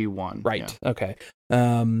 August 81. Right. Yeah. Okay.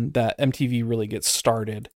 That MTV really gets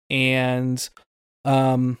started. And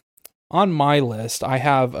on my list, I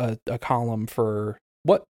have a column for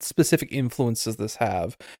what specific influences this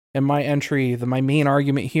have. And my entry, my main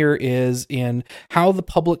argument here is in how the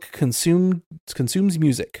public consumes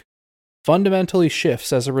music fundamentally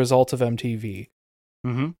shifts as a result of MTV.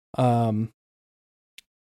 Mm-hmm.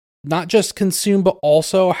 Not just consume, but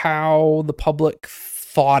also how the public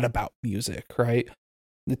thought about music, right?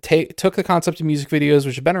 Took the concept of music videos,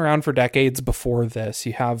 which have been around for decades before this.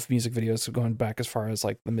 You have music videos going back as far as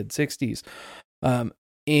like the mid 60s.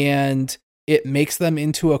 And it makes them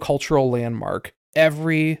into a cultural landmark.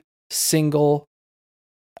 Every single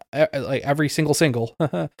single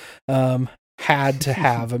had to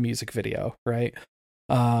have a music video, right?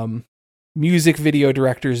 Music video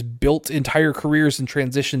directors built entire careers and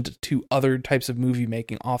transitioned to other types of movie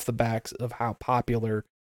making off the backs of how popular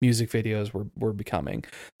music videos were becoming.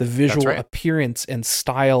 The visual appearance and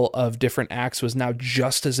style of different acts was now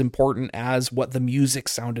just as important as what the music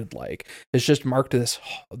sounded like. It's just marked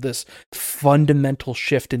this fundamental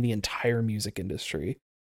shift in the entire music industry.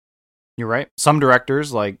 You're right. Some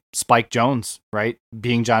directors like Spike Jonze, right?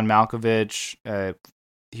 Being John Malkovich,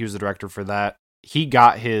 he was the director for that. He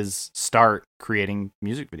got his start creating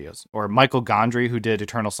music videos. Or Michael Gondry, who did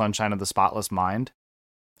Eternal Sunshine of the Spotless Mind,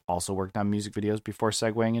 also worked on music videos before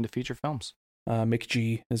segueing into feature films. Mick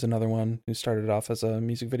G is another one who started off as a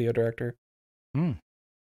music video director. But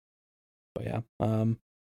yeah.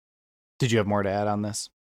 Did you have more to add on this?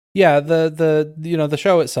 Yeah, the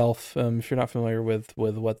show itself. If you're not familiar with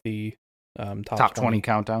what the top 20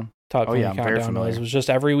 countdown. Top 20 countdown was just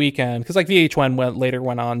every weekend, because like VH1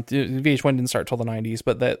 went on. VH1 didn't start till the 90s,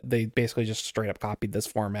 but that they basically just straight up copied this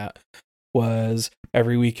format. Was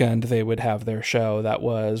every weekend they would have their show that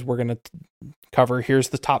was, we're gonna cover here's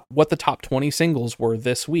the top 20 singles were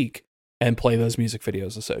this week and play those music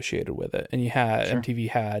videos associated with it. And you had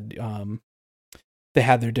MTV had they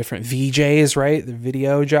had their different VJs, right? The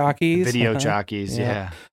video jockeys.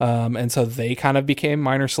 Yeah. And so they kind of became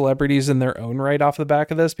minor celebrities in their own right off the back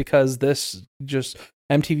of this, because this just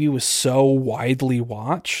MTV was so widely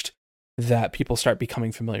watched that people start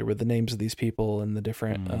becoming familiar with the names of these people and the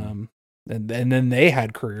different And then they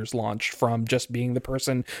had careers launched from just being the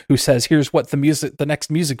person who says, here's what the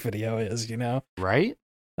next music video is, you know? Right?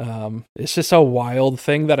 It's just a wild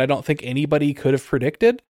thing that I don't think anybody could have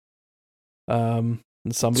predicted. And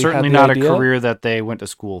somebody certainly had the not idea. a career that they went to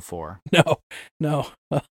school for. No.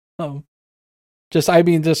 Just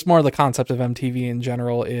more the concept of MTV in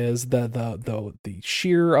general is the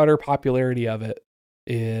sheer utter popularity of it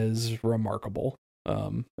is remarkable.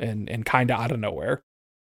 And kind of out of nowhere.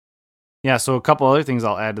 Yeah, so a couple other things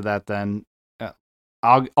I'll add to that then.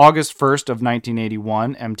 August 1st of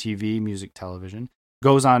 1981, MTV Music Television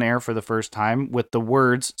goes on air for the first time with the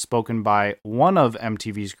words spoken by one of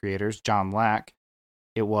MTV's creators, John Lack.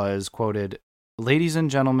 It was quoted, "Ladies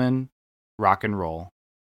and gentlemen, rock and roll."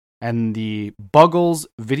 And the Buggles'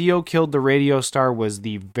 Video Killed the Radio Star was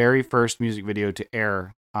the very first music video to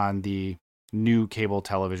air on the new cable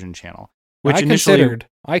television channel. Which I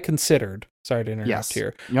considered, sorry to interrupt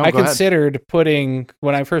here. No, I go ahead. considered putting,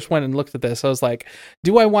 when I first went and looked at this, I was like,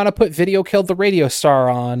 do I want to put Video Killed the Radio Star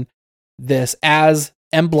on this as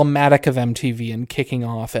emblematic of MTV and kicking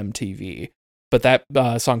off MTV? But that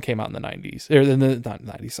song came out in the 90s. Not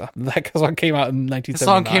 90s. That song came out in 1979. The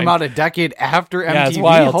song came out a decade after MTV? Yeah, it's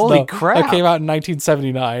wild. Holy crap. It came out in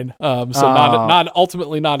 1979. Not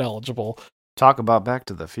ultimately not eligible. Talk about Back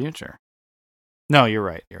to the Future. No, you're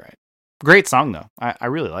right. Great song, though. I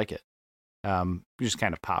really like it. Just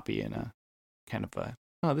kind of poppy in a kind of a,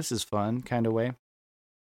 oh, this is fun kind of way.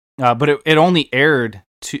 But it only aired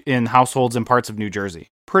in households in parts of New Jersey.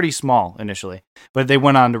 Pretty small initially. But they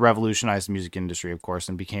went on to revolutionize the music industry, of course,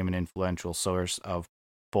 and became an influential source of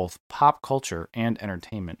both pop culture and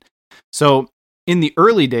entertainment. So in the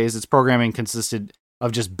early days, its programming consisted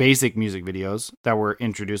of just basic music videos that were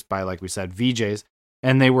introduced by, like we said, VJs,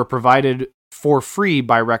 and they were provided for free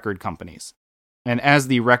by record companies. And as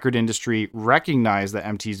the record industry recognized that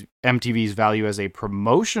MTV's value as a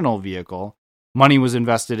promotional vehicle, money was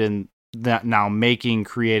invested in that now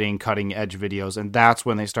creating cutting edge videos. And that's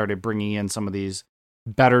when they started bringing in some of these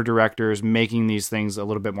better directors, making these things a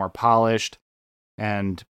little bit more polished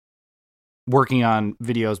and working on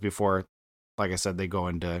videos before, like I said, they go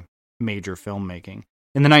into major filmmaking.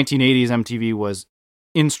 In the 1980s, MTV was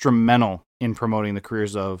instrumental in promoting the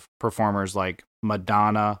careers of performers like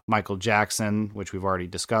Madonna, Michael Jackson, which we've already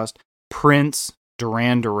discussed, Prince,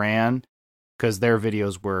 Duran Duran, because their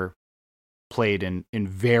videos were played in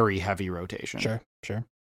very heavy rotation. Sure.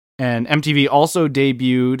 And MTV also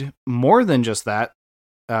debuted, more than just that,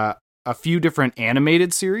 a few different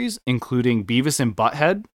animated series, including Beavis and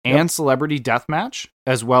Butthead and Celebrity Deathmatch,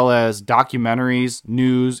 as well as documentaries,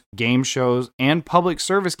 news, game shows, and public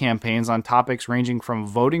service campaigns on topics ranging from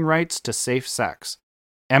voting rights to safe sex.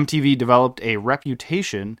 MTV developed a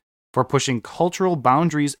reputation for pushing cultural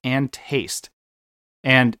boundaries and taste.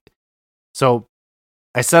 And so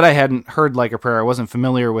I said I hadn't heard Like a Prayer. I wasn't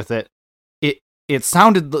familiar with it. It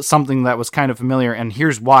sounded something that was kind of familiar, and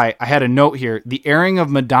here's why. I had a note here. The airing of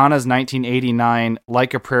Madonna's 1989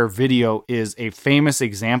 Like a Prayer video is a famous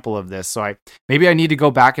example of this. So maybe I need to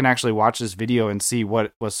go back and actually watch this video and see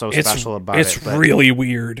what was so special about it. It's really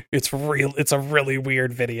weird. It's a really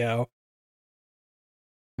weird video.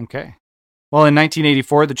 Okay. Well, in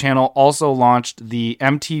 1984, the channel also launched the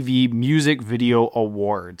MTV Music Video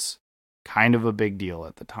Awards. Kind of a big deal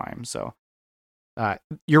at the time. So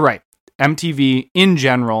you're right. MTV, in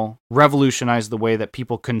general, revolutionized the way that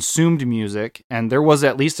people consumed music. And there was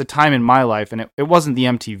at least a time in my life, and it wasn't the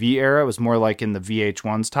MTV era. It was more like in the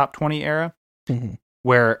VH1's Top 20 era,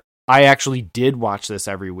 where I actually did watch this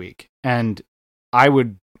every week. And I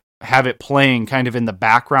would have it playing kind of in the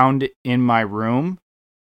background in my room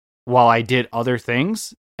while I did other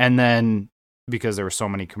things. And then because there were so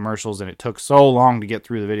many commercials and it took so long to get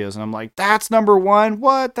through the videos, and I'm like, that's number one.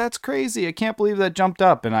 What? That's crazy. I can't believe that jumped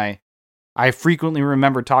up. And I frequently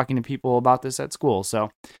remember talking to people about this at school.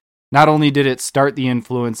 So not only did it start the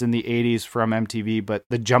influence in the 80s from MTV, but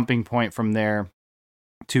the jumping point from there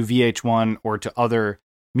to VH1 or to other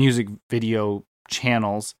music video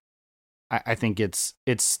channels, I think it's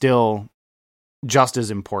still just as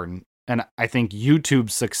important. And I think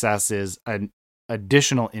YouTube's success is an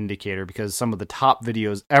additional indicator, because some of the top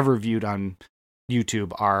videos ever viewed on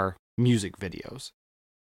YouTube are music videos.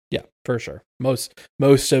 Yeah, for sure. Most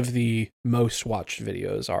of the most watched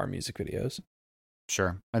videos are music videos.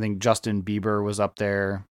 Sure. I think Justin Bieber was up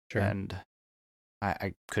there. Sure. And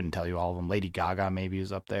I couldn't tell you all of them. Lady Gaga maybe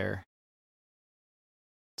was up there.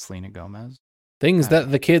 Selena Gomez. Things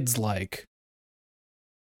that the kids like.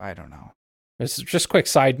 I don't know. It's just a quick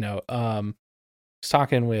side note. I was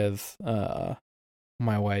talking with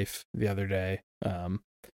my wife the other day.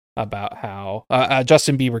 about how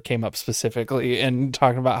Justin Bieber came up specifically and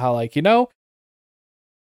talking about how, like,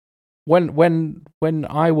 when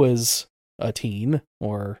I was a teen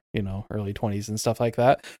or, early 20s and stuff like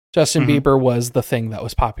that, Justin Bieber was the thing that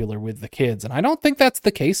was popular with the kids. And I don't think that's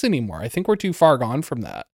the case anymore. I think we're too far gone from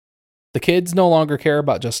that. The kids no longer care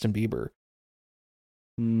about Justin Bieber.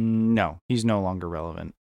 No, he's no longer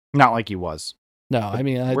relevant. Not like he was. No, I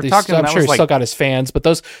mean, I'm sure he's still got his fans, but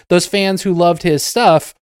those fans who loved his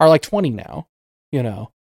stuff are like 20 now,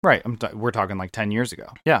 Right. We're talking like 10 years ago.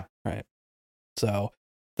 Yeah. Right. So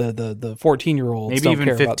the 14-year-olds maybe don't even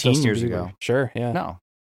care 15 about Justin years Bieber. ago. Sure. Yeah.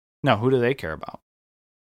 No. Who do they care about?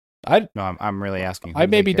 I'm really asking. I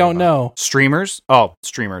maybe don't know. Streamers? Oh,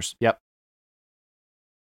 streamers. Yep.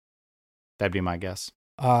 That'd be my guess.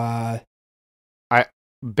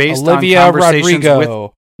 Based Olivia on conversations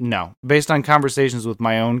Rodrigo. Based on conversations with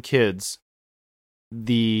my own kids,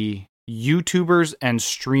 the YouTubers and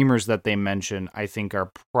streamers that they mention, I think,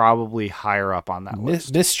 are probably higher up on that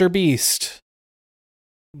list. Mr. Beast.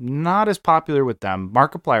 Not as popular with them.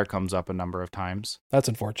 Markiplier comes up a number of times. That's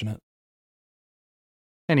unfortunate.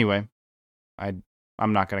 Anyway, I'm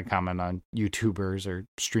not going to comment on YouTubers or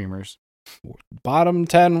streamers. Bottom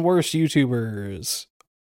 10 worst YouTubers.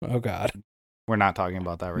 Oh, God. We're not talking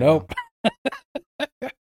about that right now.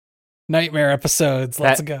 Nightmare episodes.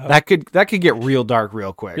 Let's go. That could get real dark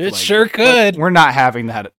real quick. It sure could. We're not having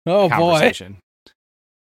that conversation.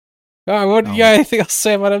 Boy. Oh, what do you got anything else to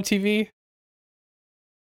say about MTV?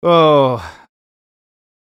 Oh,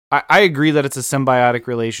 I agree that it's a symbiotic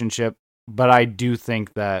relationship, but I do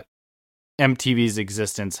think that MTV's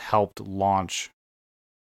existence helped launch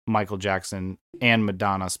Michael Jackson and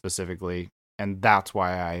Madonna specifically, and that's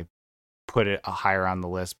why I put it higher on the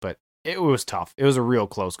list, but it was tough. It was a real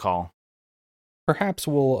close call. Perhaps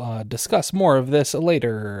we'll discuss more of this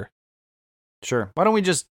later. Sure. Why don't we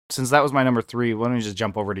just, since that was my number 3, why don't we just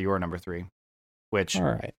jump over to your number 3, which, all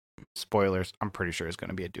right, spoilers, I'm pretty sure is going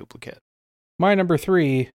to be a duplicate. My number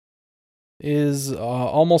 3 is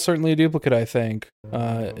almost certainly a duplicate, I think.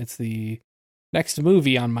 It's the next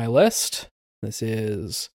movie on my list. This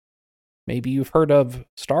is, maybe you've heard of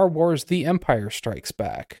Star Wars The Empire Strikes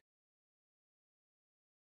Back.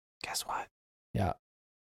 Guess what? Yeah.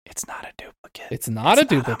 It's not a duplicate. It's not a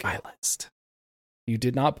duplicate. Not on my list. You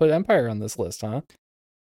did not put Empire on this list, huh?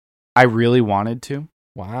 I really wanted to.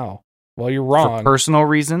 Wow. Well, you're wrong. For personal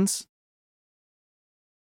reasons.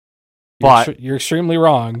 But you're extremely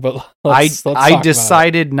wrong, but let's I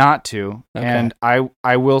decided not to. Okay. And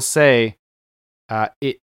I will say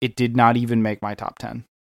it did not even make my top 10.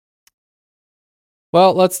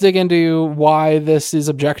 Well, let's dig into why this is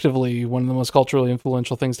objectively one of the most culturally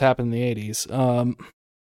influential things to happen in the 80s.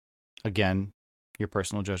 Again, your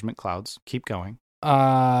personal judgment clouds. Keep going.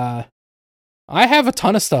 I have a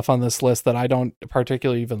ton of stuff on this list that I don't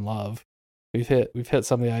particularly even love. We've hit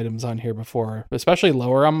some of the items on here before, especially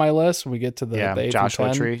lower on my list when we get to the 8 Joshua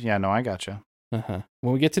through 10. Tree. Yeah, no, I gotcha. When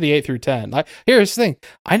we get to the 8 through 10, here's the thing.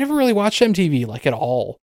 I never really watched MTV like at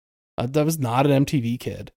all. I was not an MTV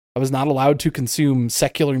kid. I was not allowed to consume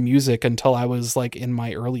secular music until I was like in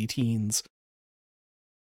my early teens.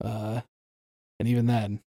 And even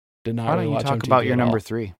then, did not really watch MTV. Why don't you talk about your number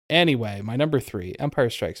 3? Anyway, my number 3, Empire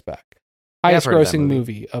Strikes Back. Highest grossing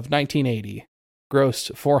movie of 1980.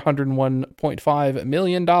 Grossed $401.5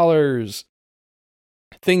 million.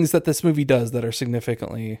 Things that this movie does that are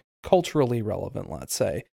significantly culturally relevant, let's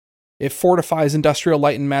say. It fortifies Industrial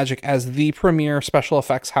Light and Magic as the premier special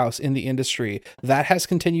effects house in the industry. That has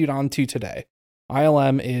continued on to today.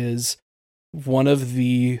 ILM is one of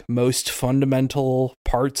the most fundamental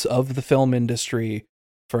parts of the film industry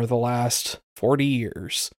for the last 40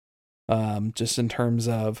 years, just in terms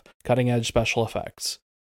of cutting-edge special effects.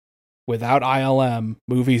 Without ILM,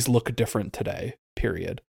 movies look different today,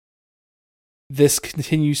 period. This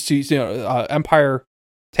continues to, Empire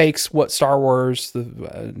takes what Star Wars,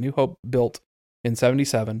 the New Hope, built in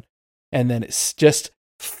 1977, and then it's just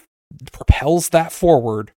propels that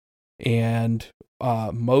forward. And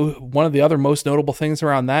one of the other most notable things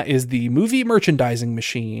around that is the movie merchandising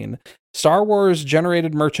machine. Star Wars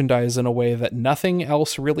generated merchandise in a way that nothing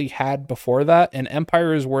else really had before that, and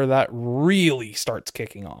Empire is where that really starts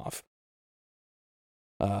kicking off.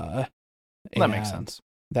 That makes sense.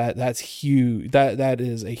 That's huge. That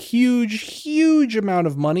is a huge amount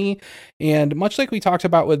of money, and much like we talked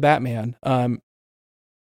about with Batman,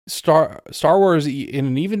 Star Wars, in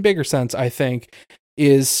an even bigger sense, I think,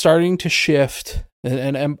 is starting to shift,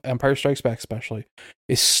 and Empire Strikes Back especially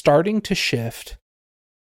is starting to shift.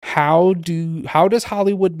 How does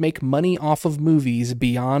Hollywood make money off of movies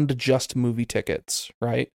beyond just movie tickets,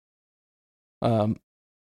 right?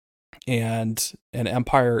 and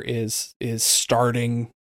Empire is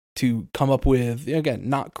starting to come up with, again,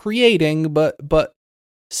 not creating, but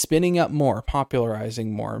spinning up more,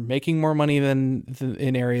 popularizing more, making more money than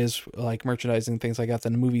in areas like merchandising, things like that,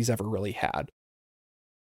 than movies ever really had.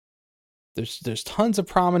 There's tons of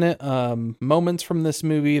prominent moments from this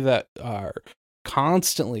movie that are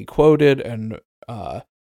constantly quoted and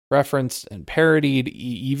referenced and parodied,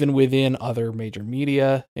 even within other major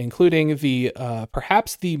media, including the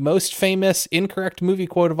perhaps the most famous incorrect movie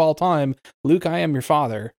quote of all time, "Luke, I am your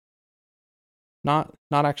father." Not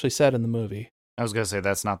actually said in the movie. I was gonna say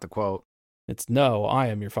that's not the quote. It's "No, I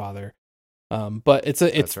am your father." But it's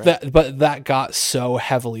right. that got so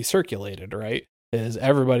heavily circulated, right? Is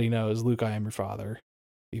everybody knows "Luke, I am your father,"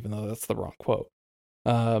 even though that's the wrong quote.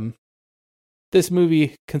 This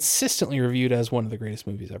movie consistently reviewed as one of the greatest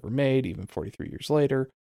movies ever made, even 43 years later.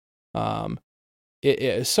 It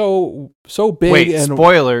is so big. Wait, and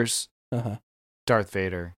spoilers. Darth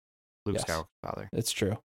Vader, Luke Skywalker's father. It's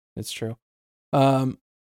true. The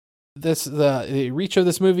reach of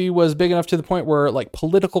this movie was big enough to the point where like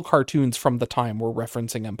political cartoons from the time were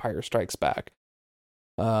referencing Empire Strikes Back.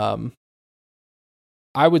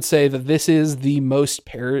 I would say that this is the most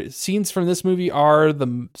scenes from this movie are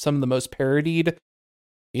some of the most parodied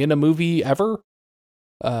in a movie ever.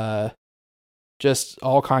 Just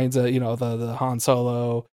all kinds of, the Han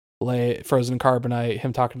Solo, Leia, frozen carbonite,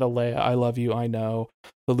 him talking to Leia, "I love you, I know,"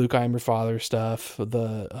 the "Luke, I am your father" stuff,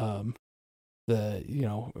 the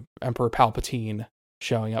Emperor Palpatine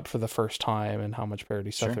showing up for the first time, and how much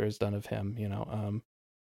parody stuff there is done of him.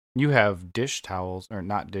 You have dish towels, or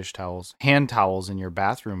not dish towels, hand towels in your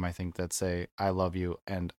bathroom, I think, that say "I love you"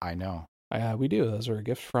 and "I know." We do. Those are a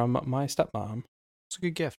gift from my stepmom. It's a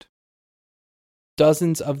good gift.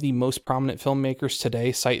 Dozens of the most prominent filmmakers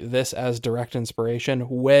today cite this as direct inspiration.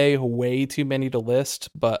 Way too many to list,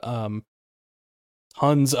 but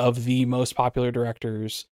tons of the most popular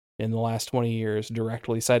directors in the last 20 years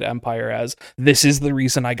directly cite Empire as, "This is the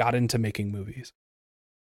reason I got into making movies."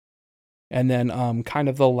 And then kind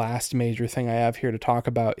of the last major thing I have here to talk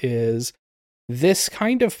about is this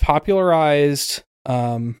kind of popularized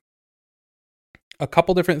a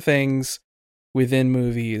couple different things within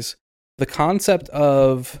movies. The concept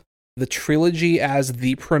of the trilogy as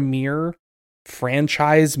the premier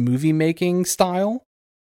franchise movie making style,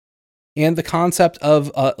 and the concept of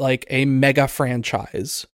like a mega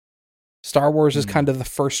franchise. Star Wars is kind of the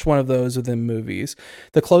first one of those within movies.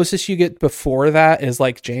 The closest you get before that is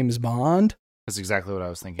like James Bond. That's exactly what I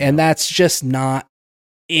was thinking. And that's just not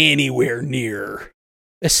anywhere near,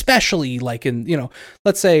 especially like in,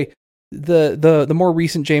 let's say the more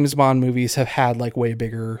recent James Bond movies have had like way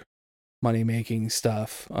bigger money making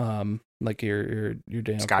stuff. Like your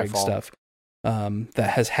Daniel Craig stuff.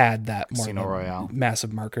 That has had that Casino Royale.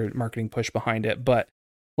 Massive marketing push behind it. But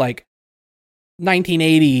like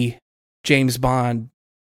 1980 James Bond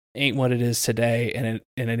ain't what it is today, and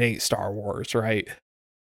it ain't Star Wars, right?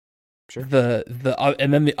 Sure.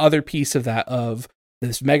 And then the other piece of that, of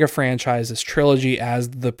this mega franchise, this trilogy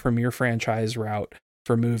as the premier franchise route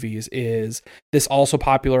for movies, is this also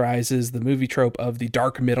popularizes the movie trope of the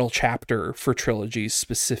dark middle chapter for trilogies,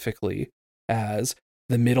 specifically, as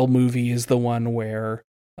the middle movie is the one where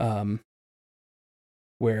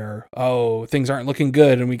things aren't looking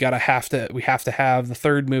good, and we have to have the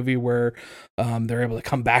third movie where they're able to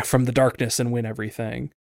come back from the darkness and win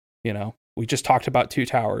everything. We just talked about Two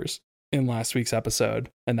Towers in last week's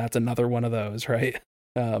episode, and that's another one of those, right?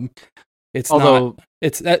 That's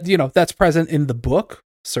present in the book,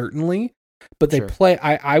 certainly, but they play,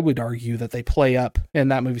 I would argue that they play up, in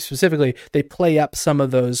that movie specifically, they play up some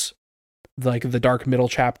of those, like the dark middle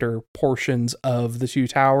chapter portions of the Two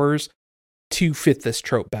Towers to fit this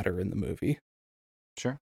trope better in the movie.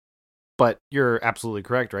 Sure. But you're absolutely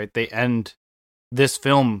correct, right? They end this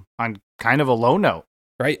film on kind of a low note.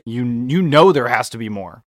 Right. You know there has to be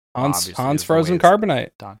more. Han's frozen carbonite.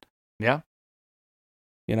 Done. Yeah.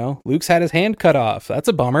 Luke's had his hand cut off. That's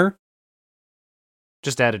a bummer.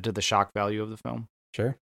 Just added to the shock value of the film.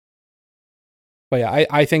 Sure. But yeah,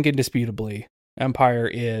 I think indisputably Empire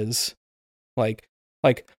is like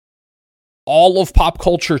all of pop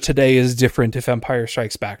culture today is different if Empire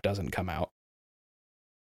Strikes Back doesn't come out.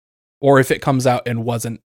 Or if it comes out and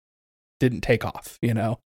didn't take off,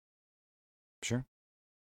 Sure.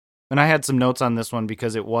 And I had some notes on this one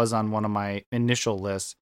because it was on one of my initial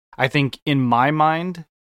lists. I think in my mind,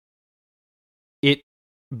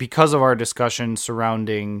 because of our discussion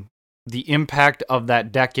surrounding the impact of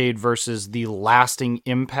that decade versus the lasting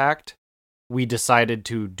impact we decided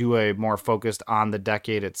to do a more focused on the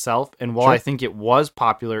decade itself. And while Sure. I think it was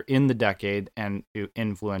popular in the decade and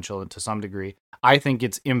influential to some degree, I think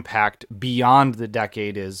its impact beyond the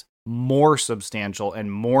decade is more substantial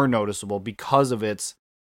and more noticeable because of its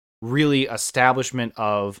really establishment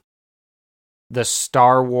of the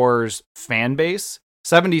Star Wars fan base.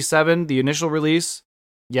 77, the initial release,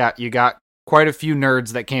 yeah, you got quite a few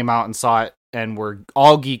nerds that came out and saw it and were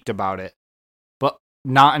all geeked about it. But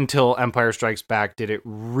not until Empire Strikes Back did it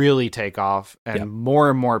really take off, and more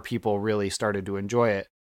and more people really started to enjoy it.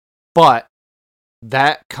 But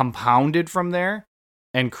that compounded from there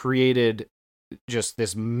and created just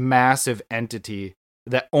this massive entity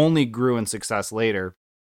that only grew in success later.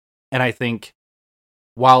 And I think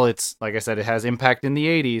while it's, like I said, it has impact in the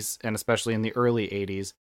 80s and especially in the early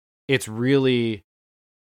 80s, it's really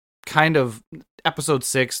kind of episode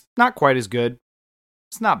 6, not quite as good.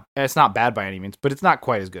 It's not bad by any means, but it's not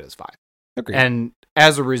quite as good as 5. Agreed. And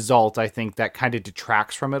as a result, I think that kind of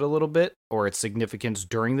detracts from it a little bit, or its significance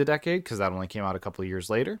during the decade, because that only came out a couple of years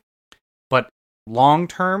later. But long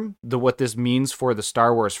term, what this means for the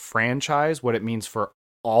Star Wars franchise, what it means for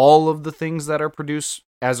all of the things that are produced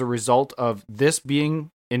as a result of this being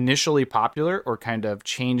initially popular or kind of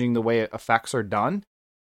changing the way effects are done,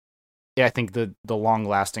 I think the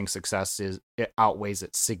long-lasting success it outweighs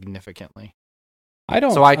it significently.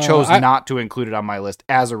 So I chose not to include it on my list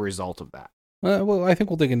as a result of that. Well, I think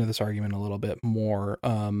we'll dig into this argument a little bit more,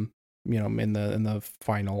 in the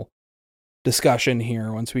final discussion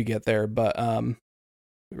here once we get there. But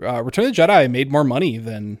Return of the Jedi made more money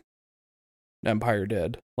than Empire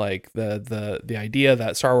did. Like the idea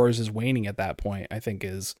that Star Wars is waning at that point, I think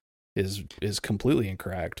is completely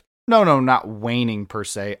incorrect. No, not waning per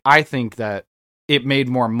se. I think that it made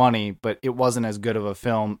more money, but it wasn't as good of a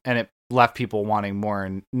film, and it left people wanting more.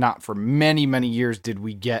 And not for many, many years did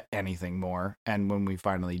we get anything more. And when we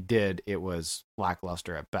finally did, it was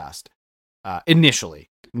lackluster at best. Initially,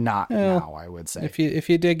 not now, I would say. If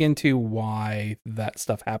you dig into why that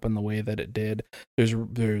stuff happened the way that it did,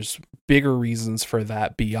 there's bigger reasons for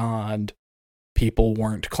that beyond people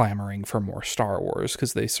weren't clamoring for more Star Wars,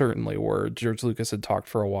 because they certainly were. George Lucas had talked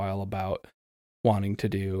for a while about wanting to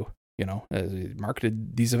do,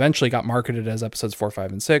 these eventually got marketed as episodes 4,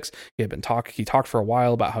 5, and 6. He talked for a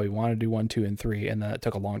while about how he wanted to do 1, 2, and 3, and then it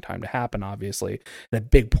took a long time to happen, obviously. And a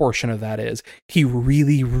big portion of that is he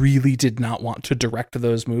really, really did not want to direct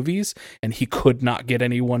those movies, and he could not get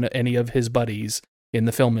any of his buddies in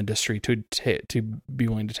the film industry to be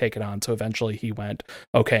willing to take it on. So eventually he went,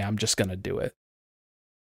 okay, I'm just going to do it.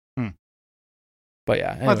 But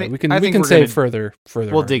yeah, anyway, we can say further.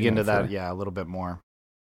 We'll dig into that, a little bit more.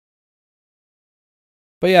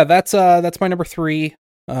 But yeah, that's my number 3,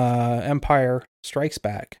 Empire Strikes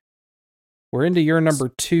Back. We're into your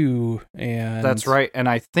number 2, and that's right. And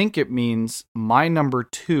I think it means my number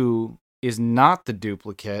 2 is not the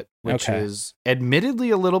duplicate, which is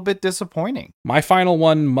admittedly a little bit disappointing. My final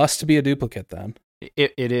one must be a duplicate then.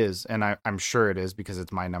 It is, and I'm sure it is because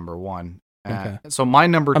it's my number 1. Okay. So my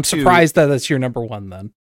number 2... I'm surprised that that's your number 1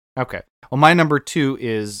 then. Okay. Well, my number 2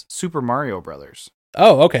 is Super Mario Brothers.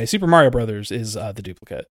 Oh, okay. Super Mario Brothers is the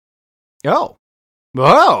duplicate. Oh.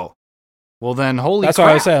 Well then, holy That's crap.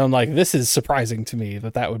 why I was saying, I'm like, this is surprising to me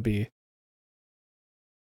that would be...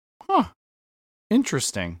 Huh.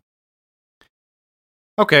 Interesting.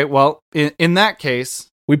 Okay, well, in that case...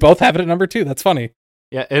 We both have it at number 2. That's funny.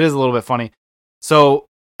 Yeah, it is a little bit funny. So,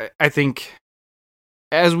 I think,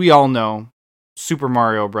 as we all know, Super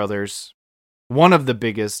Mario Brothers, one of the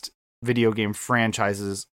biggest video game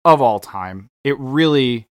franchises of all time. It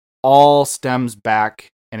really all stems back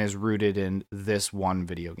and is rooted in this one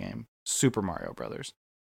video game, Super Mario Brothers.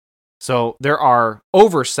 So there are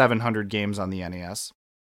over 700 games on the NES,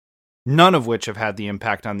 none of which have had the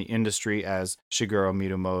impact on the industry as Shigeru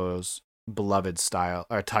Miyamoto's beloved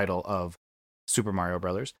title of Super Mario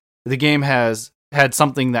Brothers. The game has had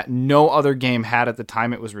something that no other game had at the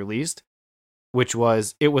time it was released, which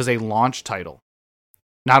was it was a launch title.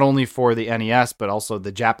 Not only for the NES, but also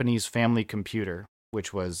the Japanese Family Computer,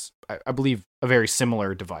 which was, I believe, a very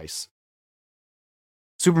similar device.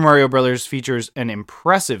 Super Mario Bros. Features an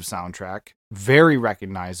impressive soundtrack, very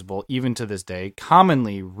recognizable even to this day,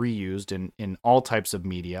 commonly reused in all types of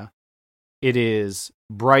media. It is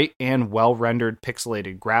bright and well-rendered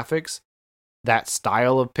pixelated graphics. That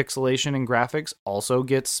style of pixelation and graphics also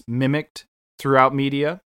gets mimicked throughout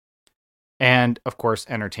media. And, of course,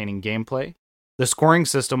 entertaining gameplay. The scoring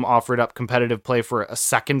system offered up competitive play for a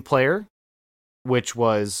second player, which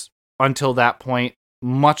was, until that point,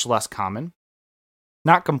 much less common.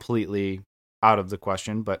 Not completely out of the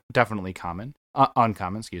question, but definitely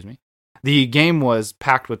uncommon, excuse me. The game was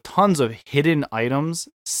packed with tons of hidden items,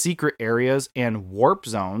 secret areas, and warp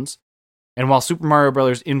zones. And while Super Mario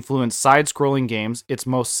Bros. Influenced side-scrolling games, its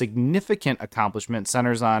most significant accomplishment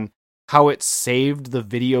centers on how it saved the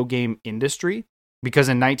video game industry, because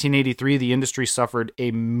in 1983, the industry suffered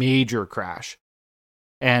a major crash.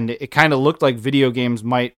 And it kind of looked like video games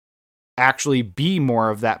might actually be more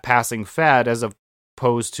of that passing fad as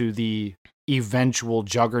opposed to the eventual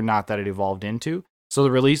juggernaut that it evolved into. So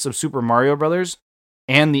the release of Super Mario Bros.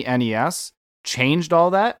 And the NES changed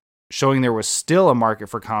all that, showing there was still a market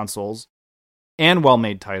for consoles and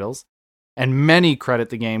well-made titles, and many credit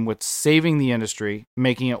the game with saving the industry,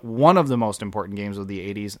 making it one of the most important games of the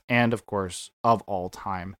 80s, and of course, of all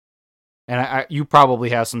time. And you probably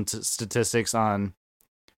have some statistics on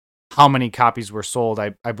how many copies were sold.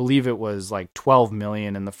 I believe it was like 12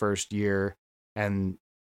 million in the first year, and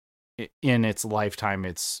in its lifetime,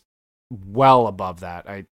 it's well above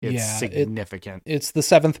that. It's significant. It's the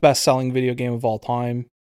 7th best-selling video game of all time,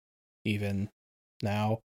 even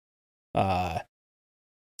now.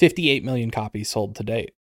 58 million copies sold to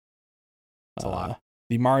date. That's a lot.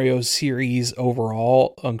 The Mario series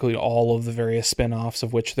overall, including all of the various spin-offs,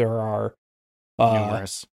 of which there are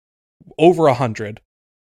numerous, over 100.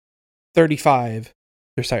 36.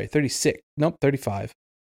 Nope, 35.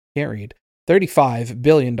 Can't read. $35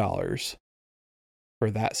 billion for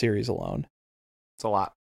that series alone. It's a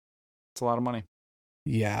lot. It's a lot of money.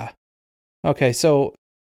 Yeah. Okay, so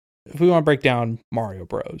if we want to break down Mario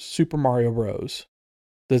Bros., Super Mario Bros.,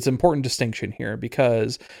 there's an important distinction here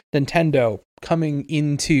because Nintendo, coming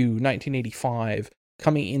into 1985,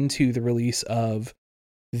 coming into the release of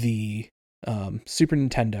the Super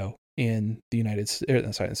Nintendo in the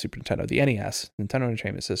the NES, Nintendo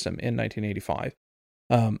Entertainment System, in 1985,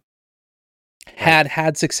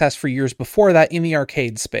 had success for years before that in the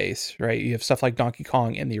arcade space, right? You have stuff like Donkey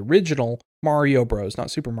Kong and the original Mario Bros., not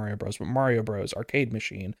Super Mario Bros., but Mario Bros. Arcade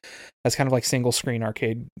machine. That's kind of like single screen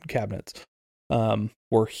arcade cabinets.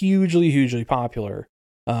 Were hugely popular.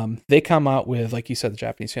 They come out with, like you said, the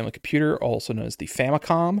Japanese Family Computer, also known as the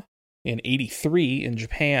Famicom, in 83 in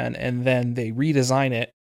Japan, and then they redesign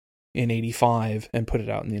it in 85 and put it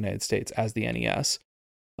out in the United States as the NES.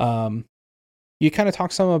 You kind of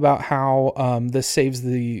talk some about how this saves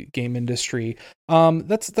the game industry.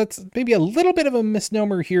 That's maybe a little bit of a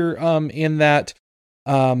misnomer here, in that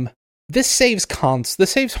this saves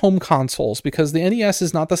home consoles, because the NES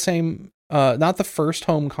is not the same. Not the first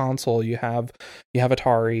home console. You have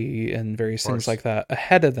Atari and various things like that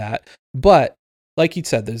ahead of that. But like you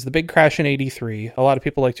said, there's the big crash in 83. A lot of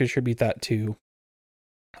people like to attribute that to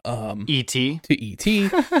E.T.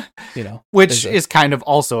 Which is kind of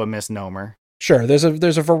also a misnomer. Sure, there's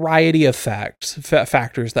a variety of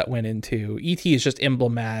factors that went into. E.T. is just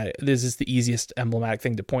emblematic. This is the easiest emblematic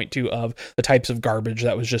thing to point to of the types of garbage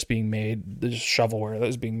that was just being made, the shovelware that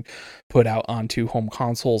was being put out onto home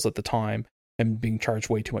consoles at the time and being charged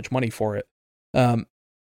way too much money for it.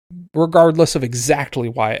 Regardless of exactly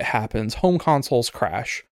why it happens, home consoles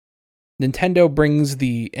crash. Nintendo brings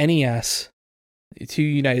the NES to the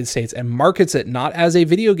United States and markets it not as a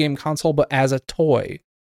video game console, but as a toy.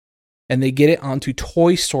 And they get it onto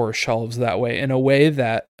toy store shelves that way, in a way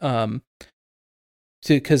that,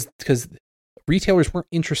 because retailers weren't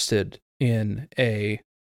interested in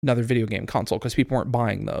another video game console because people weren't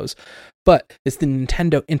buying those. But it's the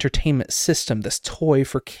Nintendo Entertainment System, this toy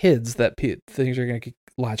for kids that things are going to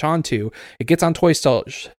latch onto. It gets on toy store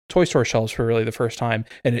shelves for really the first time,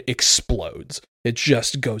 and it explodes. It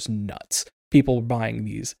just goes nuts. People are buying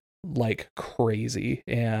these like crazy,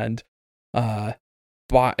 and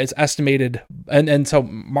it's estimated, and so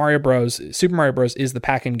Super Mario Bros. Is the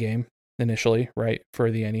pack-in game initially, right,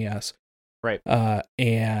 for the NES, right?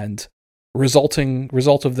 And result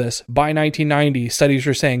of this, by 1990, studies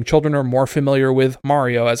are saying children are more familiar with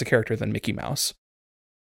Mario as a character than Mickey Mouse.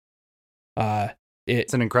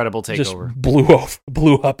 It's an incredible takeover. Just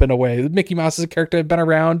blew up in a way. Mickey Mouse is a character that had been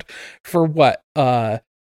around for what,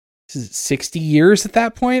 60 years at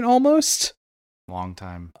that point, almost. Long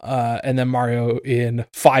time. And then Mario in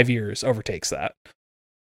 5 years overtakes that.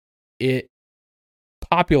 It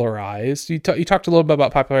popularized. You talked a little bit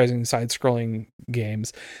about popularizing side-scrolling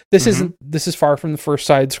games. This is far from the first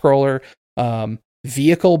side-scroller.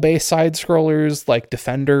 Vehicle-based side-scrollers like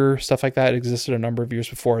Defender, stuff like that, existed a number of years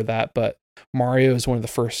before that, but Mario is one of the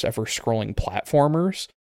first ever scrolling platformers,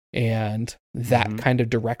 and that kind of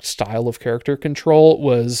direct style of character control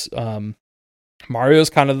was Mario's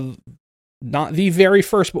kind of not the very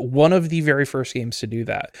first, but one of the very first games to do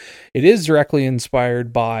that. It is directly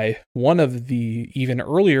inspired by one of the even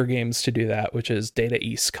earlier games to do that, which is Data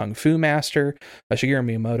East Kung Fu Master. Shigeru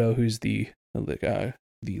Miyamoto, who's the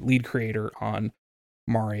lead creator on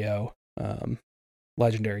Mario,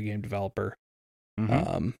 legendary game developer,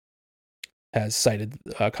 has cited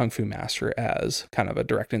Kung Fu Master as kind of a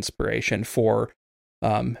direct inspiration for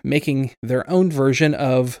making their own version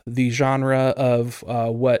of the genre of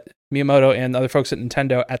what Miyamoto and other folks at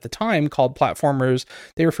Nintendo at the time called platformers.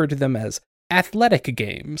 They referred to them as athletic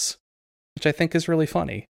games, which I think is really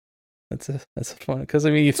funny. That's fun because,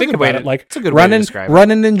 I mean, you think about it, like, it's a good way to describe it.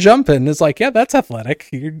 Running and jumping is like, yeah, that's athletic.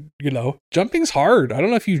 You know, jumping's hard. I don't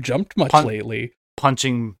know if you've jumped much lately.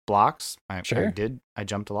 Punching blocks. Sure. I did. I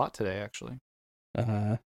jumped a lot today, actually.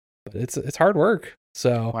 But it's hard work.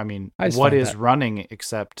 So I mean, what is running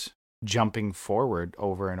except jumping forward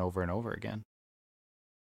over and over and over again?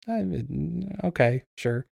 I mean, okay,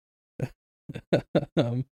 sure.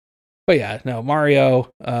 But yeah, no, Mario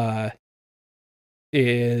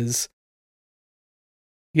is,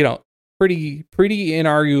 you know, pretty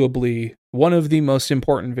inarguably one of the most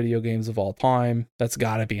important video games of all time. That's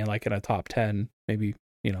got to be in a top 10, maybe,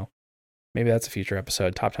 you know, maybe that's a future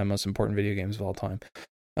episode, top 10 most important video games of all time.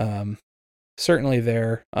 Certainly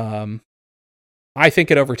there. I think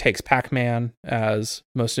it overtakes Pac-Man as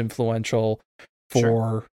most influential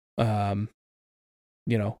for,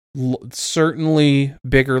 you know, certainly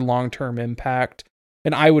bigger long-term impact.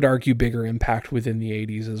 And I would argue bigger impact within the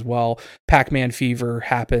 80s as well. Pac-Man fever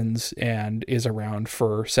happens and is around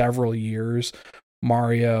for several years.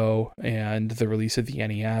 Mario and the release of the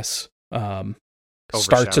NES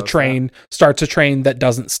starts a train that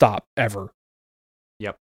doesn't stop ever.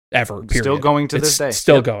 Yep. Ever. Period. Still going to this day.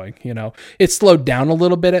 Still going, you know. It slowed down a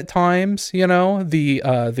little bit at times, you know. The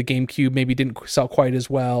GameCube maybe didn't sell quite as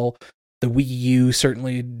well. The Wii U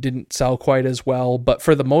certainly didn't sell quite as well, but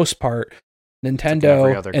for the most part,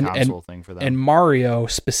 Nintendo and Mario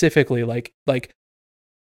specifically, like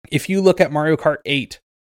if you look at Mario Kart 8,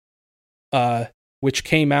 which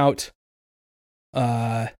came out,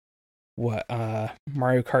 Mario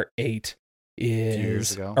Kart 8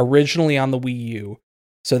 is originally on the Wii U.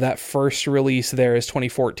 So that first release there is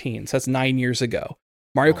 2014. So that's 9 years ago.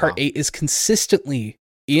 Mario Kart 8 is consistently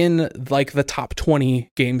in like the top 20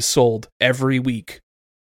 games sold every week.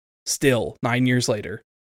 Still 9 years later.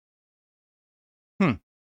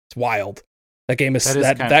 It's wild. That game is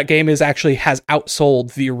that game is actually has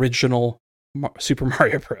outsold the original Super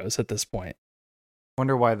Mario Bros. At this point.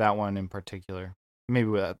 Wonder why that one in particular.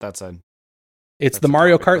 Maybe that's It's the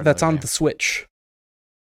Mario Kart that's on the Switch.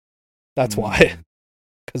 That's why.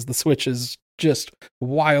 Because the Switch is just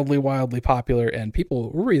wildly popular and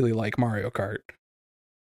people really like Mario Kart.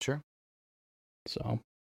 Sure. So,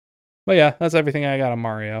 but yeah, that's everything I got on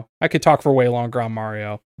Mario. I could talk for way longer on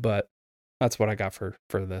Mario, but that's what I got for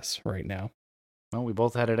this right now. Well, we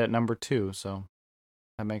both had it at number 2, so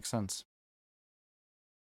that makes sense.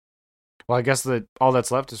 Well, I guess that all that's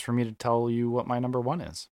left is for me to tell you what my number 1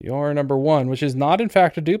 is. Your number 1, which is not in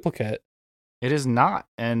fact a duplicate. It is not,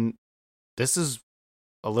 and this is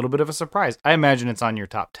a little bit of a surprise. I imagine it's on your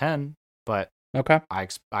top 10, but okay, I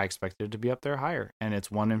expected it to be up there higher, and it's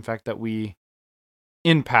one, in fact, that we,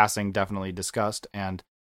 in passing, definitely discussed. And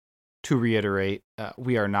to reiterate,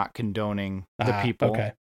 we are not condoning the people.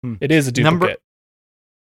 Okay, it is a duplicate.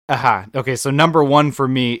 Okay, so number 1 for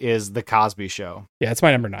me is The Cosby Show. Yeah, it's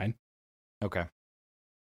my number 9. Okay.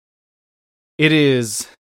 It is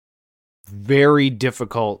very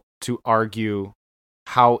difficult to argue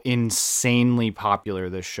how insanely popular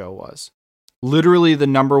this show was. Literally the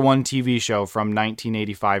number 1 TV show from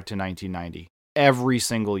 1985 to 1990. Every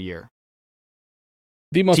single year.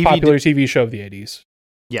 The most popular TV show of the 80s.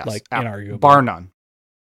 Yes. Like, inarguably. Bar none.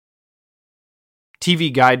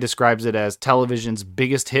 TV Guide describes it as television's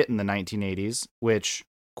biggest hit in the 1980s, which,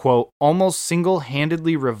 quote, almost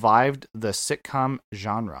single-handedly revived the sitcom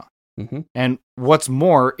genre. Mm-hmm. And what's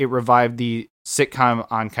more, it revived the sitcom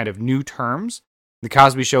on kind of new terms. The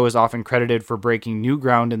Cosby Show is often credited for breaking new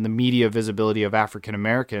ground in the media visibility of African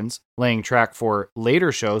Americans, laying track for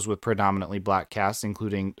later shows with predominantly black casts,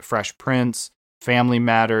 including Fresh Prince, Family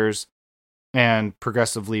Matters, and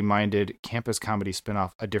progressively minded campus comedy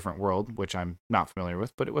spinoff A Different World, which I'm not familiar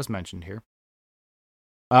with, but it was mentioned here.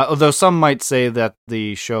 Although some might say that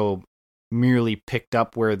the show merely picked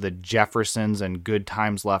up where the Jeffersons and Good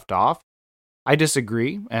Times left off, I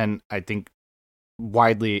disagree, and I think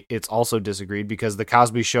widely it's also disagreed, because The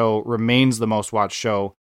Cosby Show remains the most watched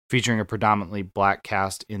show featuring a predominantly black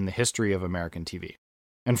cast in the history of American TV.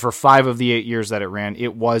 And for 5 of the 8 years that it ran,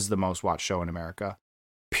 it was the most watched show in America,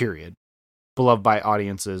 period. beloved by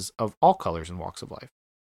audiences of all colors and walks of life.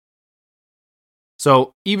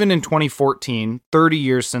 So even in 2014, 30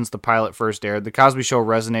 years since the pilot first aired, The Cosby Show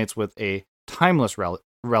resonates with a timeless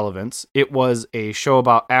relevance. It was a show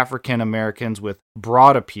about African Americans with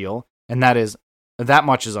broad appeal, and that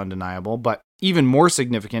much is undeniable. But even more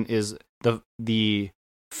significant is the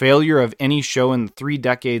failure of any show in the 3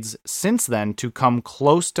 decades since then to come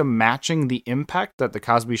close to matching the impact that The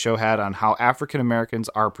Cosby Show had on how African Americans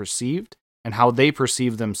are perceived and how they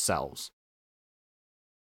perceive themselves.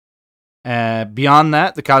 Beyond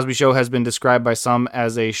that, The Cosby Show has been described by some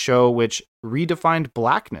as a show which redefined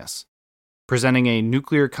blackness, presenting a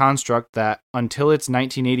nuclear construct that, until its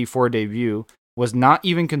 1984 debut, was not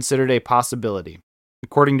even considered a possibility.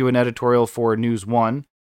 According to an editorial for News One,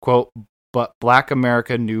 quote, "But Black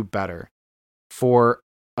America knew better." For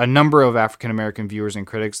a number of African American viewers and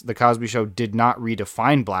critics, The Cosby Show did not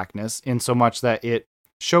redefine blackness in so much that it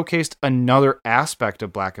showcased another aspect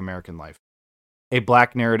of Black American life. A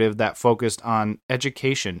Black narrative that focused on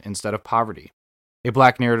education instead of poverty. A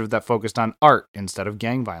Black narrative that focused on art instead of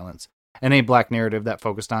gang violence. And a Black narrative that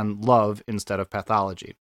focused on love instead of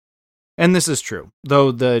pathology. And this is true.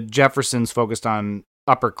 Though the Jeffersons focused on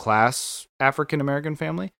upper-class African-American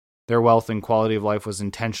family, their wealth and quality of life was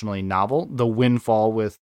intentionally novel. The windfall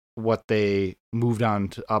with what they moved on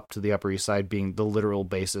to, up to the Upper East Side, being the literal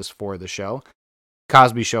basis for the show.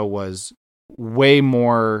 Cosby Show was way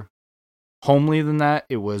more homely than that.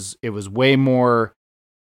 It was way more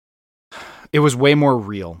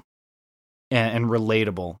real and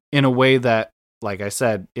relatable in a way that, like I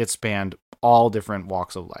said, it spanned all different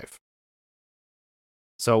walks of life.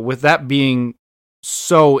 So with that being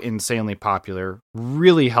so insanely popular,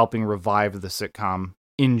 really helping revive the sitcom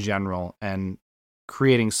in general and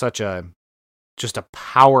creating just a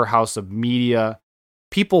powerhouse of media,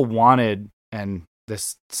 people wanted, and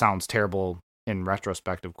this sounds terrible in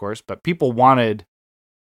retrospect, of course, but people wanted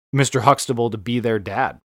Mr. Huxtable to be their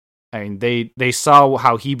dad. I mean, they saw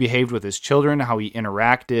how he behaved with his children, how he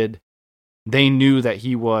interacted. They knew that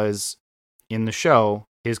he was, in the show,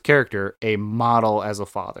 his character, a model as a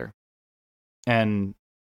father. And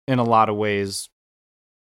in a lot of ways,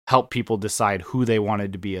 helped people decide who they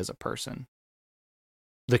wanted to be as a person.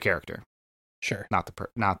 The character. Sure. Not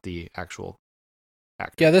the actual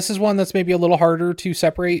actor. Yeah, this is one that's maybe a little harder to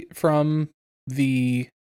separate from the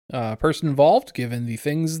person involved, given the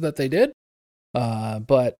things that they did.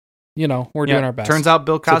 But, we're doing our best. Turns out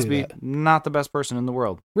Bill Cosby, not the best person in the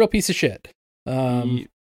world. Real piece of shit.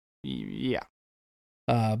 Yeah.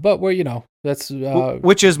 But that's...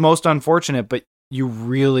 which is most unfortunate, but you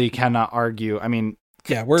really cannot argue. I mean...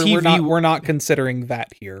 Yeah, we're not considering that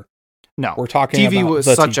here. No. We're talking TV about was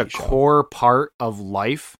the such TV a show. core part of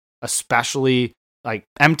life, especially... Like,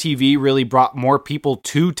 MTV really brought more people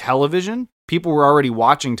to television. People were already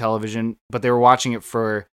watching television, but they were watching it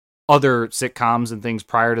for other sitcoms and things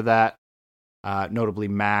prior to that, notably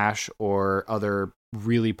MASH or other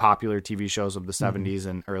really popular TV shows of the 70s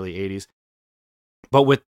and early 80s. But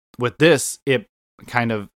with this, it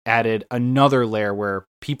kind of added another layer where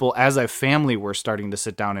people as a family were starting to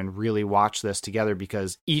sit down and really watch this together,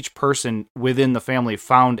 because each person within the family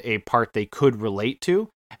found a part they could relate to.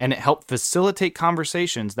 And it helped facilitate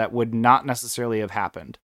conversations that would not necessarily have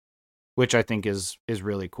happened, which I think is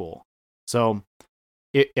really cool. So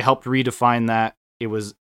it helped redefine that. It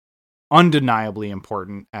was undeniably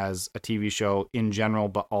important as a TV show in general,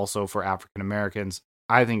 but also for African Americans.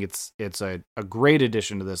 I think it's a great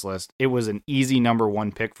addition to this list. It was an easy number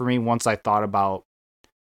one pick for me once I thought about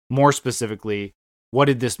more specifically, what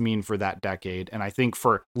did this mean for that decade? And I think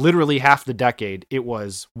for literally half the decade, it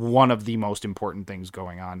was one of the most important things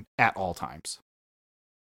going on at all times.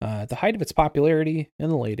 At the height of its popularity in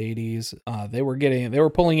the late 80s, they were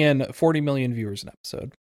pulling in 40 million viewers an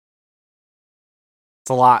episode. It's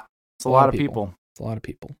a lot. It's a lot of people. It's a lot of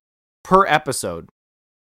people per episode.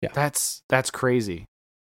 Yeah. That's crazy.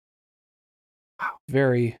 Wow.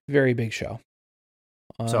 Very, very big show.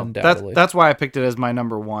 So that's why I picked it as my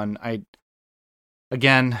number one.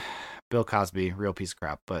 Again, Bill Cosby, real piece of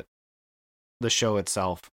crap, but the show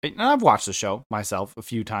itself, and I've watched the show myself a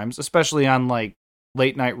few times, especially on like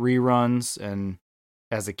late night reruns and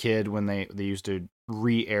as a kid when they used to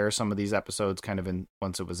re-air some of these episodes kind of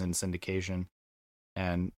once it was in syndication.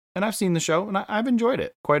 And I've seen the show and I've enjoyed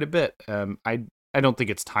it quite a bit. I don't think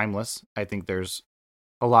it's timeless. I think there's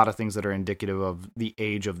a lot of things that are indicative of the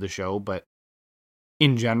age of the show, but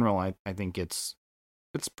in general, I think it's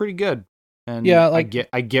pretty good. And yeah,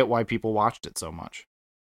 I get why people watched it so much.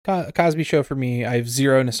 Cosby Show for me, I have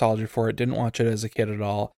zero nostalgia for it. Didn't watch it as a kid at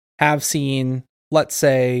all. Have seen, let's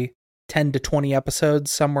say, 10 to 20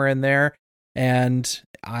 episodes somewhere in there. and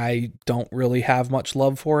I don't really have much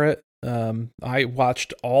love for it. I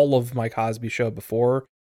watched all of My Cosby Show before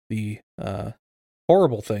the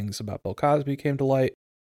horrible things about Bill Cosby came to light.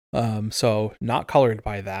 So not colored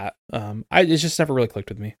by that. It just never really clicked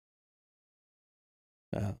with me.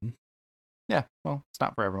 Yeah, well, it's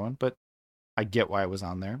not for everyone, but I get why it was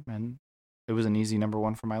on there, and it was an easy number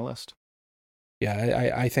one for my list.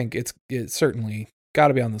 Yeah, I think it's certainly got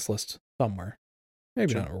to be on this list somewhere.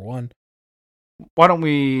 Maybe Sure. not number one. Why don't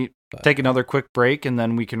we take another quick break, and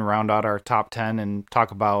then we can round out our top 10 and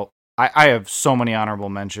talk about... I have so many honorable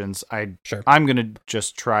mentions. Sure. I'm going to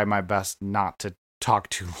just try my best not to talk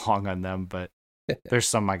too long on them, but there's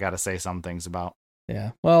some I got to say some things about.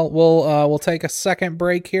 Yeah. Well, we'll take a second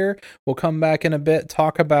break here. We'll come back in a bit,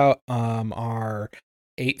 talk about our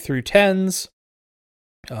 8 through 10s,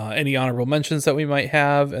 any honorable mentions that we might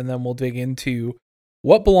have, and then we'll dig into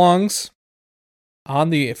what belongs on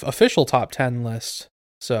the official top 10 list.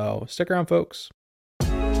 So stick around, folks.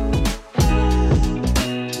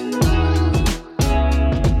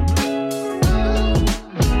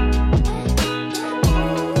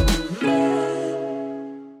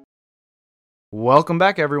 Welcome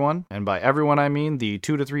back, everyone. And by everyone, I mean the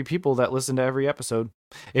 2 to 3 people that listen to every episode.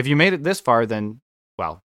 If you made it this far, then,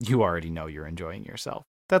 well, you already know you're enjoying yourself.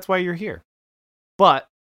 That's why you're here. But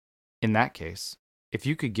in that case, if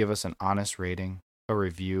you could give us an honest rating, a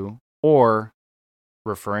review, or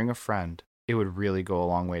referring a friend, it would really go a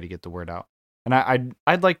long way to get the word out. And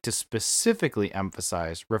I'd like to specifically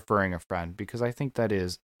emphasize referring a friend, because I think that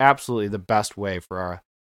is absolutely the best way for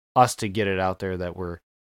us to get it out there that we're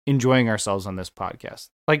enjoying ourselves on this podcast.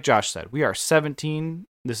 Like Josh said, we are 17.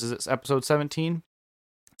 This is episode 17.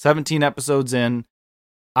 17 episodes in.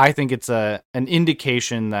 I think it's an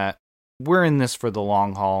indication that we're in this for the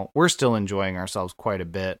long haul. We're still enjoying ourselves quite a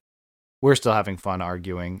bit. We're still having fun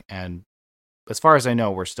arguing. And as far as I know,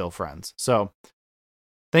 we're still friends. So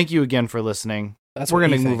thank you again for listening. We're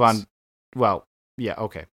going to move on. Well, yeah,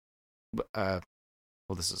 okay. Well,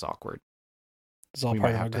 this is awkward. It's all We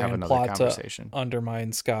part might of have to a have grand another plot conversation. to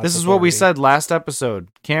undermine Scott. This is what we said last episode.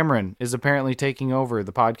 Cameron is apparently taking over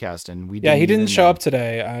the podcast, and he didn't show up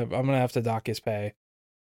today. I'm gonna have to dock his pay.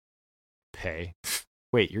 Pay?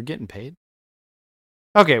 Wait, you're getting paid?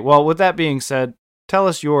 Okay, well, with that being said, tell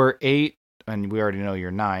us your 8, and we already know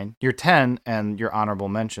your 9, your 10, and your honorable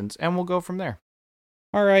mentions, and we'll go from there.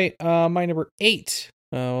 All right, my number 8.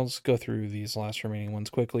 Let's go through these last remaining ones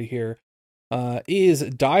quickly here. Is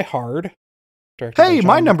Die Hard. Hey,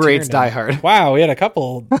 my number 8's Die Hard. Wow, we had a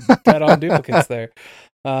couple dead-on duplicates there.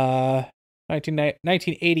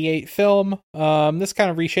 1988 film. This kind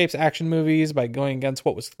of reshapes action movies by going against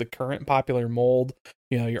what was the current popular mold.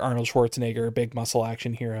 You know, your Arnold Schwarzenegger, big muscle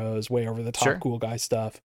action heroes, way over the top, cool guy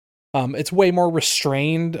stuff. It's way more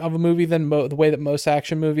restrained of a movie than the way that most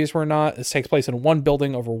action movies were not. This takes place in one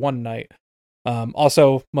building over one night.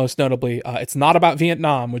 Also, most notably, it's not about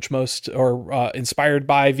Vietnam, which inspired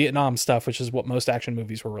by Vietnam stuff, which is what most action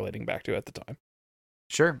movies were relating back to at the time.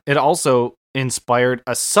 Sure. It also inspired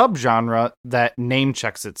a subgenre that name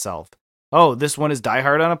checks itself. Oh, this one is Die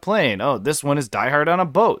Hard on a plane. Oh, this one is Die Hard on a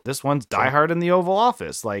boat. This one's Die Hard in the Oval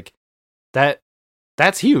Office. Like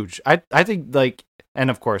that's huge. I think, like,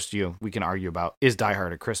 and of course, we can argue about, is Die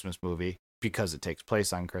Hard a Christmas movie because it takes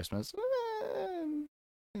place on Christmas?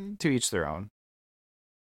 To each their own.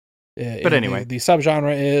 But anyway, the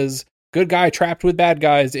subgenre is good guy trapped with bad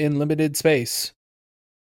guys in limited space.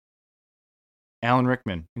 Alan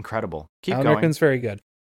Rickman, incredible. Keep Alan going. Rickman's very good.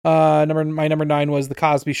 My number 9 was The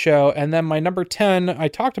Cosby Show, and then my number 10. I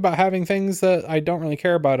talked about having things that I don't really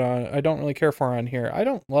care about I don't really care for on here. I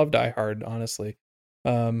don't love Die Hard, honestly.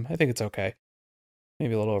 I think it's okay.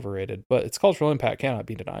 Maybe a little overrated, but its cultural impact cannot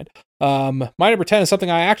be denied. My number 10 is something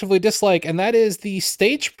I actively dislike, and that is the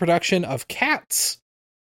stage production of Cats,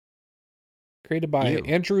 created by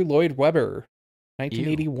Andrew Lloyd Webber,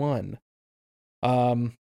 1981.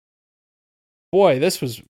 Boy, this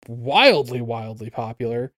was wildly, wildly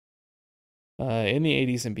popular in the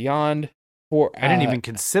 80s and beyond. I didn't even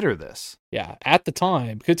consider this. Yeah, at the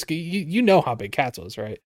time, because you know how big Cats was,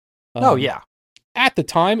 right? Oh, yeah. At the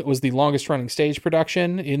time, it was the longest running stage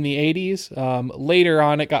production in the 80s. Later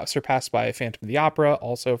on, it got surpassed by Phantom of the Opera,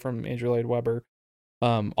 also from Andrew Lloyd Webber,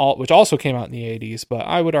 which also came out in the 80s. But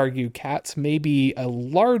I would argue Cats may be a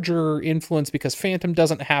larger influence because Phantom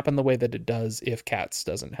doesn't happen the way that it does if Cats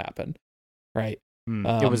doesn't happen, right?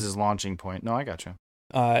 It was his launching point. No, I gotcha.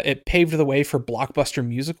 It paved the way for blockbuster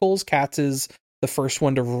musicals. Cats is the first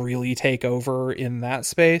one to really take over in that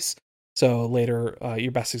space. So later,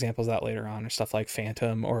 your best examples of that later on are stuff like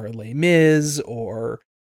Phantom or Les Mis or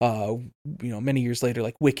many years later,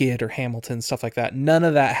 like Wicked or Hamilton, stuff like that. None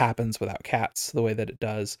of that happens without Cats the way that it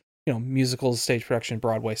does. Musicals, stage production,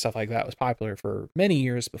 Broadway, stuff like that was popular for many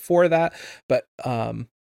years before that. But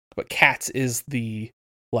Cats is the,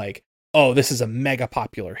 like, oh, this is a mega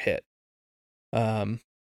popular hit.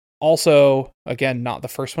 Also, again, not the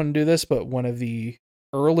first one to do this, but one of the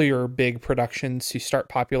earlier big productions to start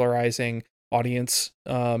popularizing audience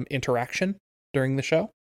interaction during the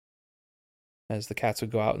show, as the cats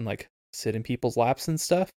would go out and like sit in people's laps and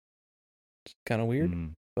stuff. It's kind of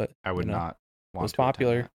weird, but I would not want was to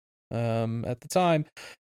popular at the time.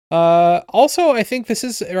 Also, I think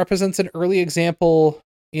this represents an early example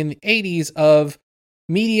in the 80s of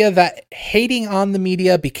media that hating on the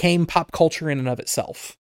media became pop culture in and of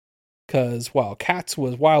itself. Because while Cats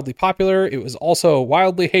was wildly popular, it was also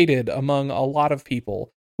wildly hated among a lot of people,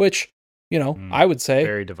 which, I would say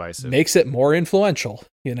very divisive, makes it more influential,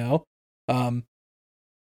 hating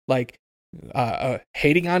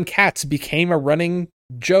on Cats became a running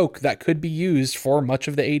joke that could be used for much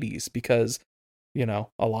of the 80s because, a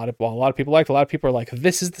lot of people liked, a lot of people are like,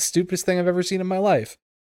 this is the stupidest thing I've ever seen in my life.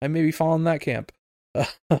 I maybe fall in that camp.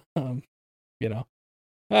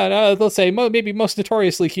 Let's say maybe most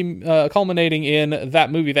notoriously culminating in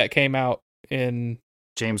that movie that came out in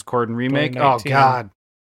James Corden remake. Oh God,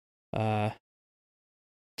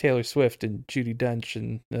 Taylor Swift and Judi Dench,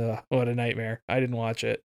 and what a nightmare! I didn't watch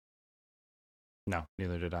it. No,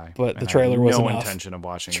 neither did I. But the trailer was enough. No intention of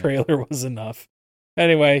watching. Trailer was enough.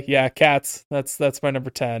 Anyway, yeah, Cats. That's my number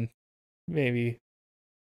 10. Maybe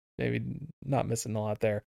not missing a lot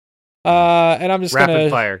there. And I'm just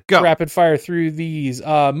gonna rapid fire through these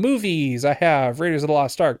movies. I have Raiders of the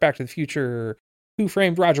Lost Ark, Back to the Future, Who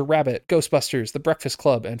Framed Roger Rabbit, Ghostbusters, The Breakfast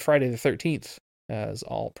Club, and Friday the 13th as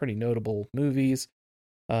all pretty notable movies.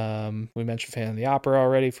 We mentioned Phantom of the Opera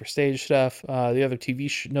already for stage stuff. The other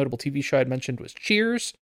notable TV show I'd mentioned was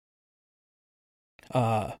Cheers.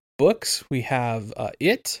 Books, we have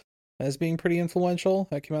It as being pretty influential.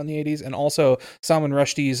 That came out in the 80s. And also Salman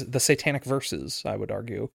Rushdie's The Satanic Verses, I would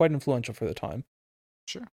argue. Quite influential for the time.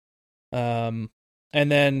 Sure. And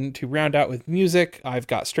then to round out with music, I've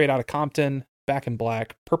got Straight Outta Compton, Back in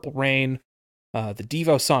Black, Purple Rain, the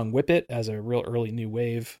Devo song Whip It as a real early new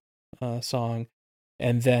wave song.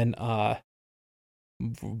 And then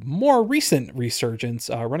more recent resurgence,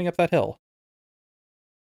 Running Up That Hill.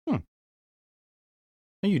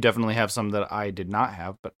 You definitely have some that I did not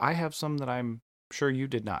have, but I have some that I'm sure you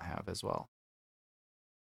did not have as well.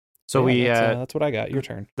 So that's what I got. Your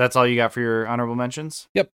turn. That's all you got for your honorable mentions?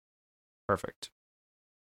 Yep. Perfect.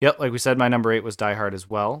 Yep, like we said, my number 8 was Die Hard as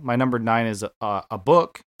well. My number 9 is a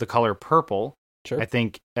book, The Color Purple. Sure. I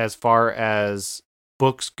think as far as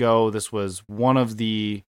books go, this was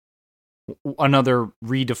another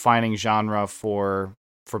redefining genre for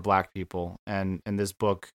Black people, and this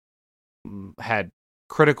book had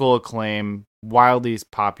critical acclaim, wildly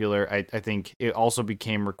popular. I think it also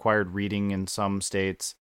became required reading in some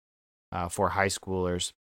states for high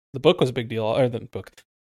schoolers. The book was a big deal, or the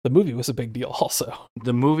movie was a big deal also.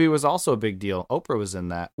 The movie was also a big deal. Oprah was in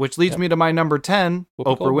that, which leads me to my number 10,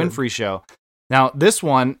 Oprah Winfrey Show. Now, this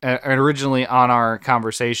one, originally on our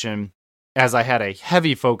conversation, as I had a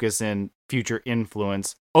heavy focus in future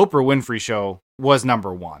influence, Oprah Winfrey Show was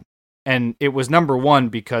number 1. And it was number 1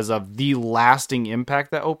 because of the lasting impact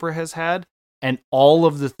that Oprah has had and all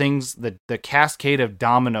of the things, the cascade of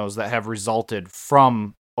dominoes that have resulted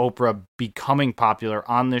from Oprah becoming popular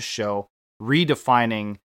on this show,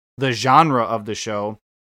 redefining the genre of the show.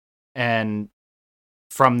 And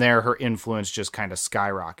from there, her influence just kind of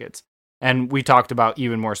skyrockets. And we talked about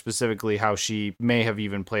even more specifically how she may have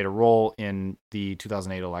even played a role in the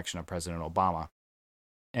 2008 election of President Obama.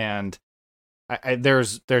 And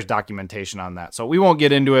there's documentation on that. So we won't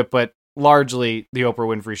get into it, but largely the Oprah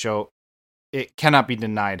Winfrey Show, it cannot be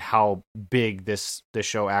denied how big this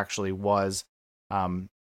show actually was.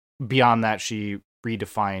 Beyond that, she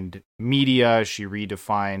redefined media. She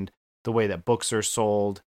redefined the way that books are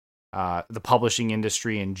sold. The publishing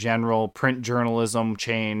industry in general, print journalism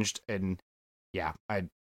changed. And yeah,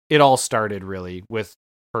 it all started really with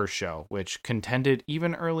her show, which contended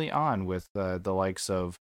even early on with the likes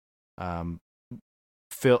of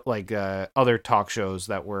other talk shows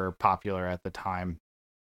that were popular at the time.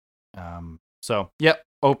 So yep,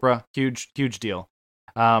 Oprah, huge deal.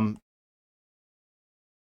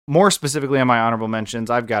 More specifically on my honorable mentions,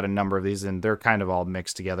 I've got a number of these and they're kind of all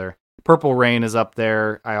mixed together. Purple Rain is up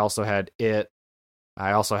there. I also had It.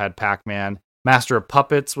 I also had Pac-Man. Master of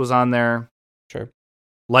Puppets was on there. Sure.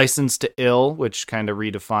 License to Ill, which kind of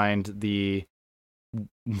redefined the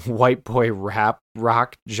white boy rap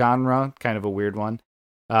rock genre, kind of a weird one.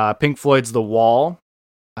 Pink Floyd's The Wall.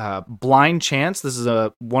 Blind Chance. This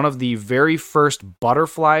is one of the very first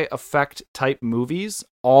butterfly effect type movies.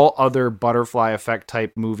 All other butterfly effect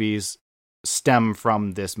type movies stem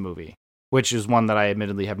from this movie, which is one that I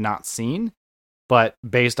admittedly have not seen. But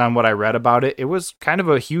based on what I read about it, it was kind of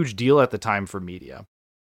a huge deal at the time for media.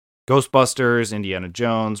 Ghostbusters, Indiana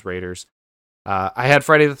Jones, Raiders. I had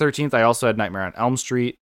Friday the 13th. I also had Nightmare on Elm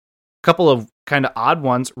Street. A couple of kind of odd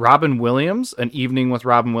ones. Robin Williams, An Evening with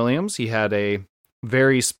Robin Williams. He had a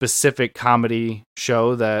very specific comedy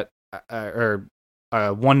show that, or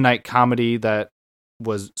a one-night comedy that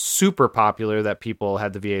was super popular that people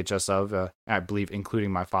had the VHS of, I believe,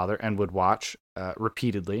 including my father, and would watch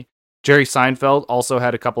repeatedly. Jerry Seinfeld also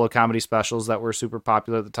had a couple of comedy specials that were super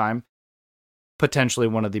popular at the time. Potentially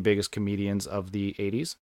one of the biggest comedians of the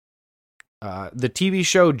 80s. The TV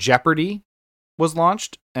show Jeopardy was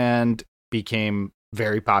launched and became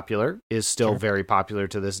very popular, is still very popular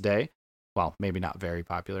to this day. Well, maybe not very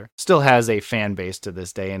popular. Still has a fan base to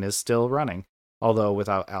this day and is still running. Although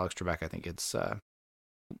without Alex Trebek, I think it's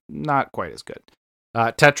not quite as good.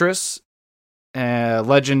 Tetris,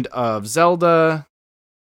 Legend of Zelda,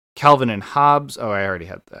 Calvin and Hobbes. Oh, I already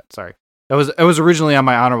had that. Sorry. It was originally on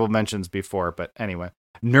my honorable mentions before, but anyway.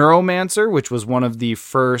 Neuromancer, which was one of the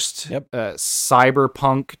first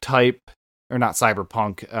cyberpunk type, or not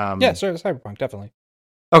cyberpunk. Cyberpunk, definitely.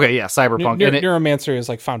 Okay, yeah, cyberpunk. Neuromancer is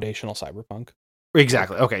like foundational cyberpunk.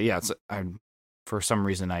 Exactly. Okay, yeah. For some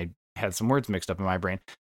reason, I had some words mixed up in my brain.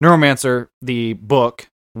 Neuromancer, the book,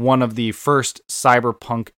 one of the first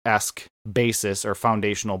cyberpunk-esque basis or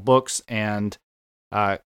foundational books, and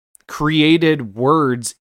created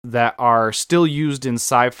words that are still used in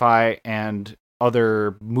sci-fi and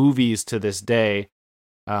other movies to this day.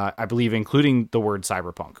 I believe, including the word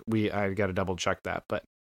cyberpunk. I got to double check that, but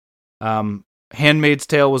Handmaid's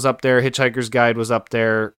Tale was up there. Hitchhiker's Guide was up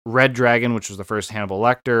there. Red Dragon, which was the first Hannibal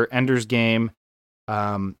Lecter. Ender's Game.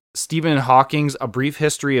 Stephen Hawking's A Brief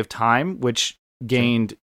History of Time, which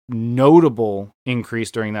gained notable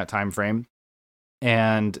increase during that time frame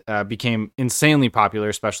and became insanely popular,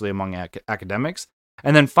 especially among academics.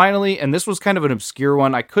 And then finally, and this was kind of an obscure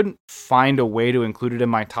one, I couldn't find a way to include it in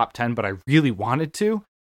my top 10, but I really wanted to,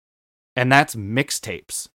 and that's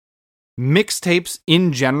mixtapes. Mixtapes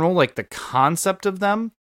in general, like the concept of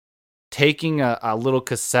them, taking a little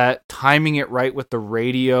cassette, timing it right with the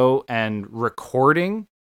radio and recording,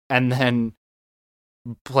 and then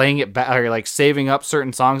playing it back, or like saving up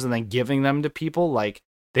certain songs and then giving them to people, like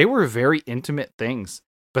they were very intimate things.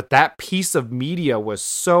 But that piece of media was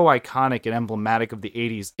so iconic and emblematic of the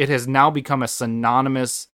 80s. It has now become a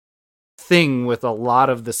synonymous thing with a lot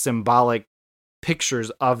of the symbolic pictures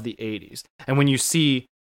of the 80s. And when you see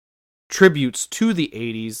tributes to the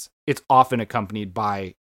 80s, it's often accompanied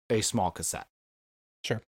by a small cassette.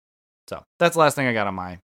 Sure. So that's the last thing I got on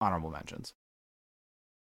my honorable mentions.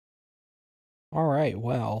 All right,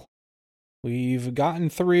 well, we've gotten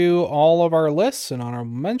through all of our lists and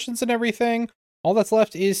honorable mentions and everything. All that's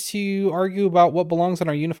left is to argue about what belongs on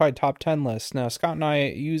our unified top 10 list. Now, Scott and I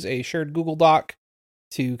use a shared Google Doc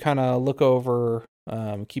to kind of look over,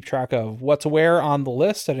 keep track of what's where on the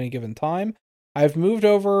list at any given time. I've moved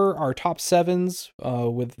over our top 7s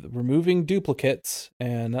with removing duplicates,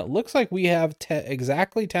 and it looks like we have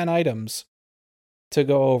exactly 10 items to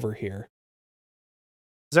go over here.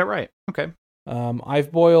 Is that right? Okay.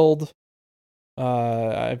 I've boiled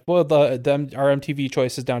our MTV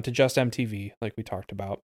choices down to just MTV, like we talked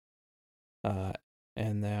about.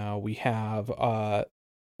 And now we have,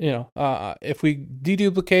 if we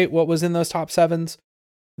deduplicate what was in those top 7s,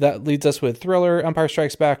 that leads us with Thriller, Empire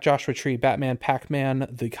Strikes Back, Joshua Tree, Batman, Pac-Man,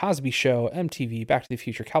 The Cosby Show, MTV, Back to the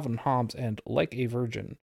Future, Calvin and Hobbes, and Like a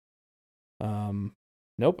Virgin.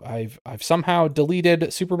 Nope, I've somehow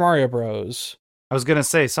deleted Super Mario Bros. I was gonna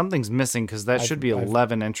say something's missing because that should be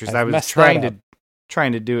 11 entries. I've I was trying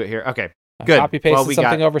to do it here. Okay, good. Copy pasted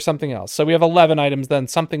something over something else. So we have 11 items. Then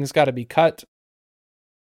something's got to be cut.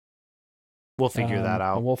 We'll figure that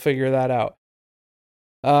out. We'll figure that out.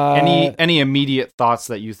 Any immediate thoughts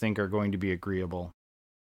that you think are going to be agreeable?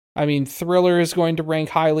 I mean, Thriller is going to rank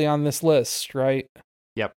highly on this list, right?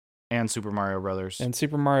 Yep, and Super Mario Brothers. And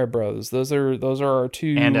Super Mario Bros. Those are our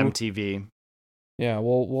two. And MTV. Yeah,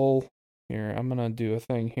 we'll here. I'm gonna do a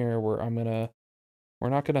thing here where we're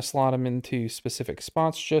not gonna slot them into specific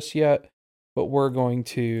spots just yet, but we're going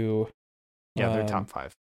to. Yeah, they're top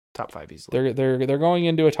five easily. They're going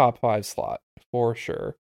into a top 5 slot for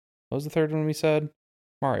sure. What was the third one we said?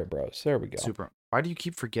 Mario Bros. There we go. Why do you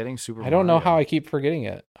keep forgetting Super Mario? I don't know how I keep forgetting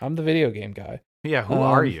it. I'm the video game guy. Yeah, who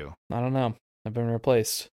are you? I don't know. I've been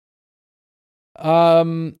replaced.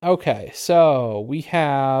 Okay, so we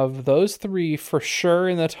have those three for sure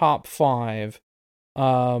in the top 5.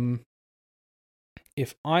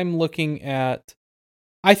 If I'm looking at,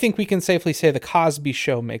 I think we can safely say the Cosby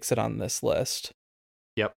Show makes it on this list.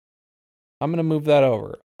 Yep. I'm going to move that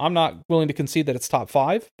over. I'm not willing to concede that it's top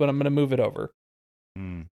 5, but I'm going to move it over.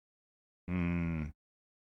 That's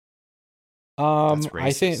racist.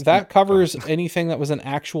 I think that covers anything that was an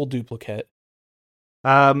actual duplicate.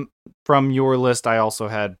 From your list, I also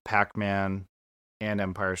had Pac-Man and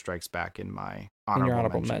Empire Strikes Back in my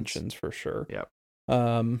honorable mentions for sure. Yep.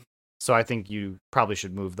 So I think you probably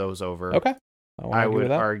should move those over. Okay. I would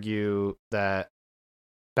argue that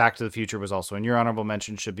Back to the Future was also in your honorable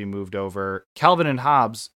mention, should be moved over. Calvin and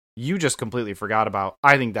Hobbes, you just completely forgot about.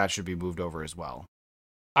 I think that should be moved over as well.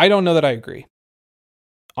 I don't know that I agree.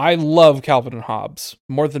 I love Calvin and Hobbes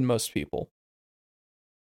more than most people.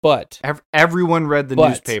 But everyone read the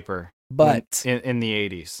newspaper in the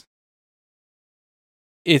 80s.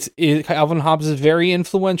 Calvin and Hobbes is very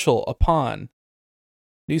influential upon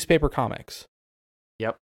newspaper comics.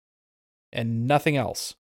 Yep. And nothing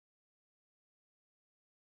else.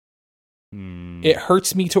 It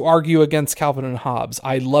hurts me to argue against Calvin and Hobbes.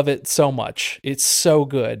 I love it so much. It's so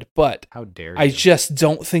good, but how dare you? I just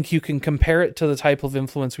don't think you can compare it to the type of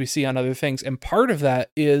influence we see on other things. And part of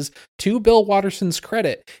that is, to Bill Watterson's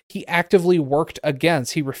credit, he actively worked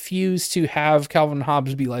against. He refused to have Calvin and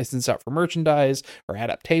Hobbes be licensed out for merchandise or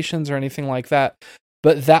adaptations or anything like that.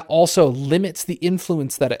 But that also limits the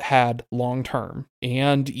influence that it had long term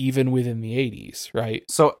and even within the 80s, right?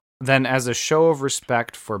 So then, as a show of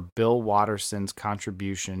respect for Bill Watterson's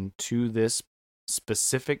contribution to this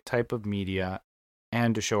specific type of media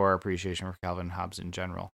and to show our appreciation for Calvin and Hobbes in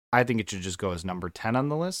general, I think it should just go as number 10 on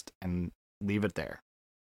the list and leave it there.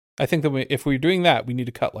 I think that if we're doing that, we need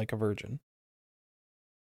to cut Like a Virgin.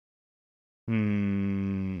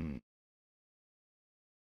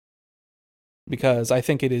 Because I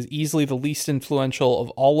think it is easily the least influential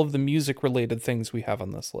of all of the music-related things we have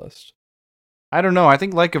on this list. I don't know. I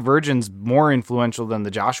think Like a Virgin's more influential than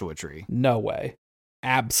the Joshua Tree. No way.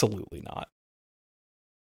 Absolutely not.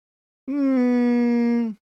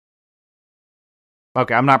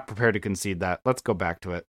 Okay, I'm not prepared to concede that. Let's go back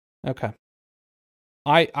to it. Okay.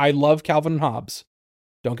 I love Calvin and Hobbes.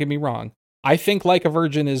 Don't get me wrong. I think Like a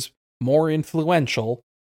Virgin is more influential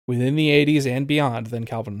within the 80s and beyond than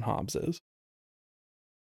Calvin and Hobbes is.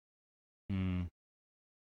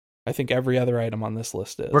 I think every other item on this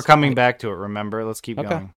list is. We're coming back to it, remember? Let's keep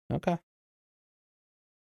going. Okay.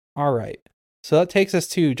 All right. So that takes us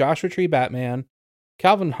to Joshua Tree Batman,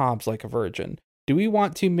 Calvin Hobbes Like a Virgin. Do we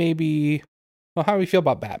want to maybe... Well, how do we feel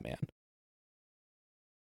about Batman?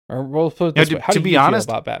 Or we'll put it this way. How do you feel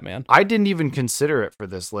about Batman? I didn't even consider it for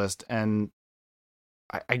this list, and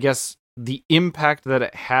I guess the impact that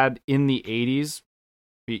it had in the 80s,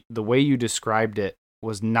 the way you described it,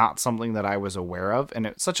 was not something that I was aware of, and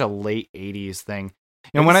it's such a late 80s thing.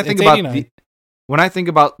 And when I think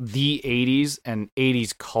about the 80s and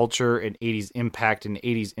 80s culture and 80s impact and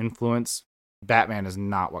 80s influence, Batman is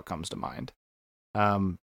not what comes to mind.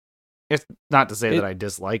 It's not to say that I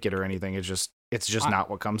dislike it or anything. It's just not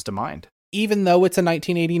what comes to mind. Even though it's a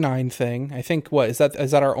 1989 thing, I think is that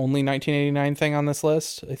our only 1989 thing on this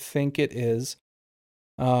list? I think it is.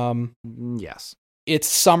 Yes. It's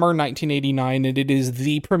summer 1989, and it is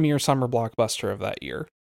the premier summer blockbuster of that year.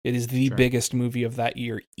 It is the biggest movie of that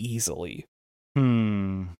year easily.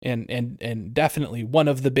 And definitely one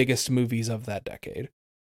of the biggest movies of that decade.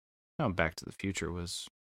 Oh, Back to the Future was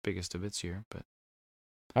biggest of its year, but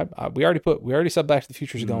we already said Back to the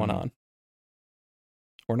Future is going on.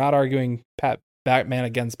 We're not arguing Batman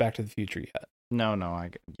against Back to the Future yet. No,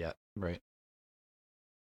 right.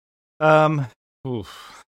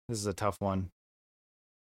 This is a tough one.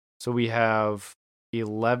 So we have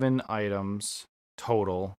 11 items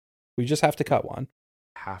total. We just have to cut one.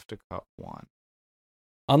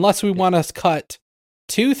 Unless we want to cut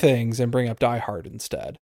 2 things and bring up Die Hard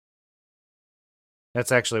instead.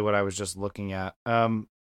 That's actually what I was just looking at. That's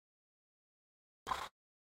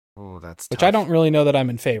which tough. I don't really know that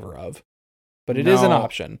I'm in favor of, but it is an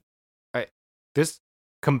option.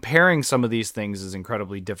 Comparing some of these things is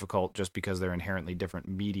incredibly difficult just because they're inherently different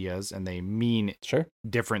medias and they mean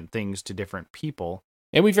different things to different people.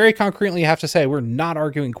 And we very concretely have to say we're not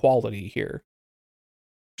arguing quality here.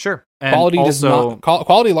 Sure. And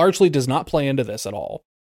quality largely does not play into this at all.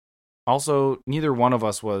 Also, neither one of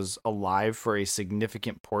us was alive for a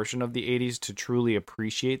significant portion of the 80s to truly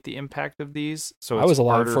appreciate the impact of these. So I was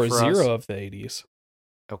alive for zero of the 80s.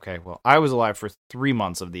 Okay, well, I was alive for 3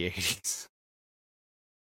 months of the 80s.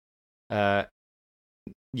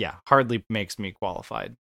 yeah, hardly makes me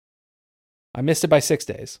qualified. I missed it by 6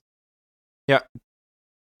 days. Yeah.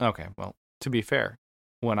 Okay, well, to be fair,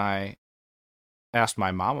 when I asked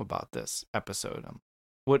my mom about this episode,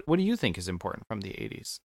 what do you think is important from the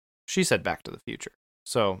 80s? She said Back to the Future.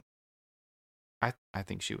 So I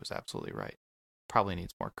think she was absolutely right. Probably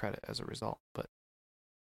needs more credit as a result, but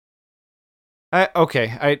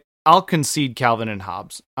I'll concede Calvin and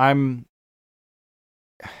Hobbes.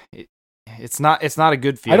 It's not a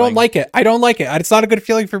good feeling. I don't like it. It's not a good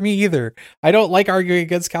feeling for me either. I don't like arguing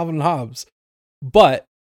against Calvin and Hobbes, but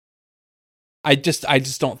I just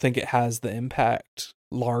don't think it has the impact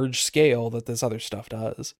large scale that this other stuff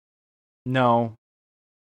does. No,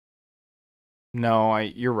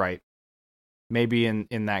 you're right. Maybe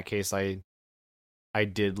in that case, I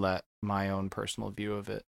did let my own personal view of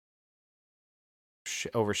it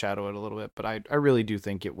overshadow it a little bit, but I really do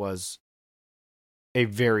think it was a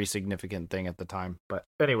very significant thing at the time. But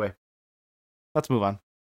anyway, let's move on.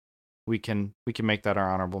 We can make that our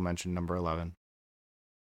honorable mention, number 11.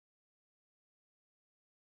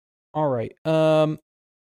 All right.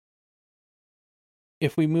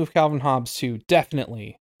 If we move Calvin Hobbes to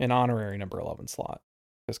definitely an honorary number 11 slot,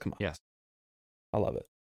 because come on. Yes. I love it.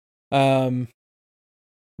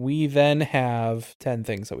 We then have 10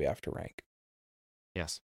 things that we have to rank.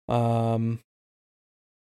 Yes.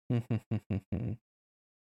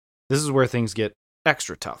 This is where things get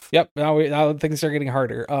extra tough. Yep. Now things are getting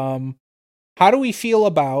harder. How do we feel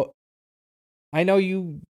about? I know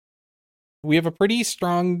we have a pretty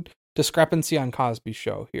strong discrepancy on Cosby's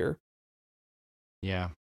Show here. Yeah.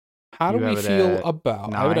 How do we feel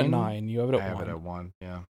about? 9? I have it at 9. You have it at 1. I have it at 1.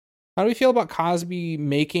 Yeah. How do we feel about Cosby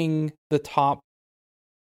making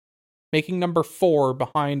number 4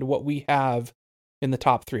 behind what we have in the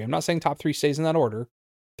top 3? I'm not saying top 3 stays in that order.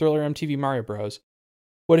 Thriller, MTV, Mario Bros.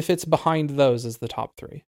 What if it's behind those as the top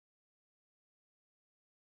 3?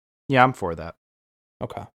 Yeah, I'm for that.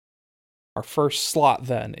 Okay. Our first slot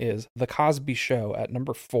then is The Cosby Show at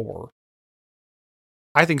number 4.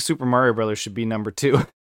 I think Super Mario Brothers should be number 2.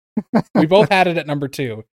 We both had it at number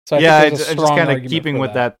 2. So I just kind of keeping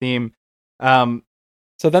with that theme. So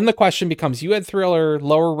then the question becomes: you had Thriller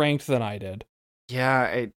lower ranked than I did.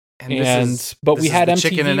 Yeah, but we had MTV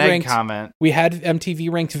chicken and ranked. Egg comment. We had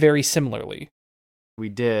MTV ranked very similarly. We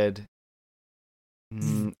did.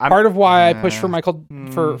 Part of why I pushed for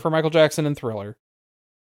Michael Jackson and Thriller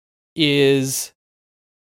is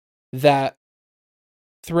that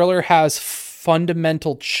Thriller has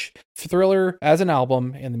fundamental Thriller as an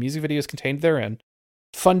album and the music videos contained therein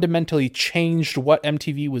fundamentally changed what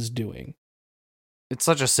MTV was doing. It's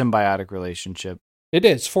such a symbiotic relationship. It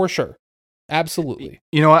is, for sure. Absolutely.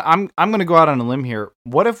 You know what? I'm going to go out on a limb here.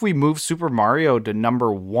 What if we move Super Mario to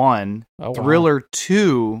number 1, Thriller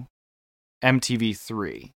 2, MTV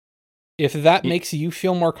 3? If that makes you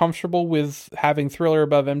feel more comfortable with having Thriller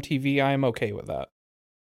above MTV, I am okay with that.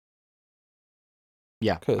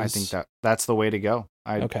 Yeah, I think that's the way to go.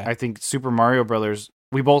 I think Super Mario Brothers,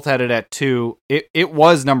 we both had it at 2. It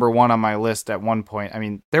was number 1 on my list at one point. I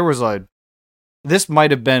mean, this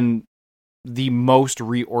might have been the most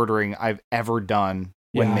reordering I've ever done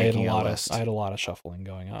when making a list. I had a lot of shuffling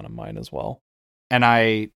going on in mine as well. And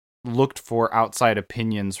I looked for outside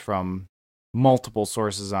opinions from multiple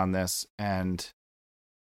sources on this, and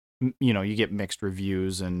you get mixed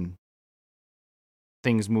reviews and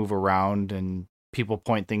things move around and people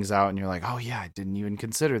point things out and you're like, oh yeah, I didn't even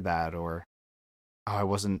consider that, or oh, I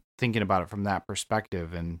wasn't thinking about it from that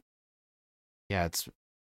perspective. And yeah, it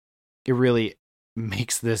really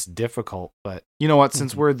makes this difficult. But you know what,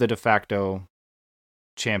 since we're the de facto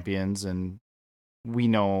champions and we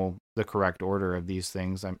know the correct order of these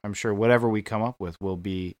things, I'm sure whatever we come up with will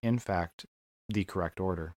be in fact the correct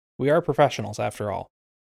order. We are professionals after all.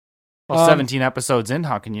 Well, 17 episodes in,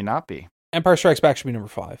 how can you not be? Empire Strikes Back should be number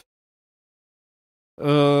 5.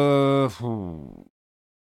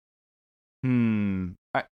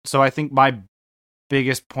 So I think my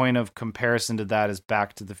biggest point of comparison to that is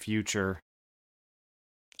Back to the Future.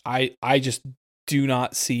 I just do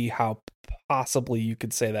not see how possibly you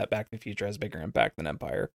could say that Back to the Future has bigger impact than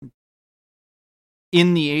Empire.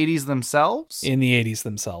 In the 80s themselves? In the 80s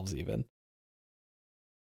themselves, even.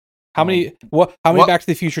 How many Back to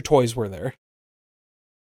the Future toys were there?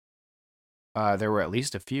 There were at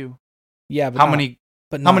least a few. Yeah, but how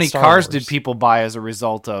many cars did people buy as a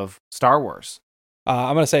result of Star Wars?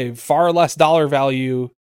 I'm going to say far less dollar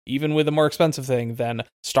value, even with a more expensive thing, than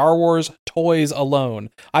Star Wars toys alone.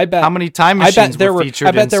 I bet. How many time machines were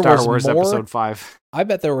featured in Star Wars Episode 5? I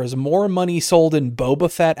bet there was more money sold in Boba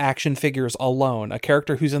Fett action figures alone, a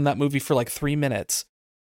character who's in that movie for like 3 minutes,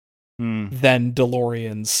 than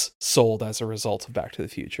DeLoreans sold as a result of Back to the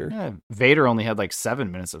Future. Yeah, Vader only had like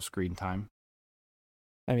 7 minutes of screen time.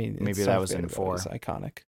 I mean, maybe that was in 4. It's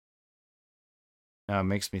iconic.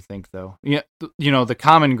 Makes me think though. Yeah, the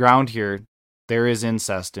common ground here, there is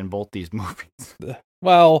incest in both these movies.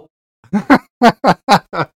 Well,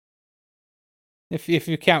 if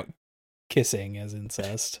you count kissing as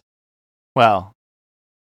incest. Well,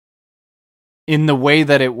 in the way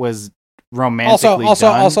that it was romantically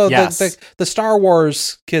done. Also, yes. the Star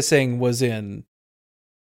Wars kissing was in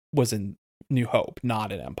New Hope,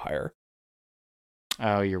 not in Empire.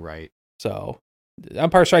 Oh, you're right. So,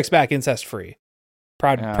 Empire Strikes Back, incest free.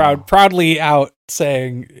 Proudly out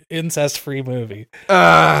saying incest free movie.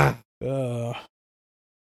 Yeah.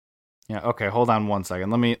 Okay. Hold on 1 second.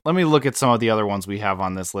 Let me look at some of the other ones we have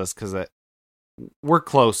on this list because we're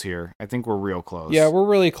close here. I think we're real close. Yeah, we're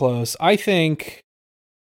really close. I think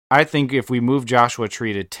if we move Joshua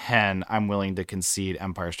Tree to 10, I'm willing to concede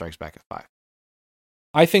Empire Strikes Back at 5.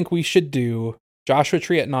 I think we should do Joshua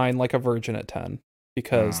Tree at 9, Like a Virgin at 10,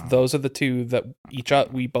 because those are the two that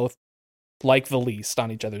we both like the least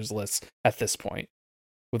on each other's lists at this point.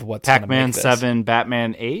 With what's Pac-Man 7,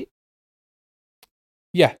 Batman 8.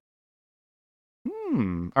 Yeah.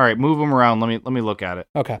 All right, move them around. Let me look at it.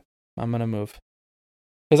 Okay, I'm gonna move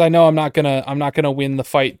because I know I'm not gonna win the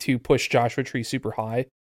fight to push Joshua Tree super high.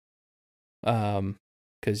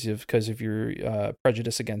 Because of your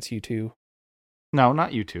prejudice against U2. No,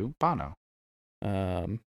 not U2. Bono.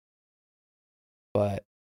 But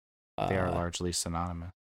they are largely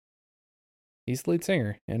synonymous. He's the lead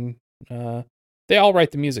singer, and they all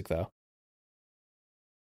write the music though.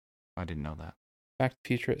 I didn't know that. Back to the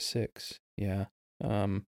Future at 6. Yeah.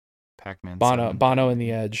 Pac-Man. Bono and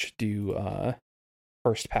the Edge do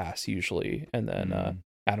First Pass usually, and then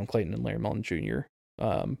Adam Clayton and Larry Mullen Jr.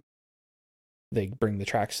 They bring the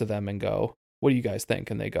tracks to them and go, "What do you guys think?"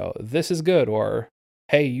 And they go, "This is good," or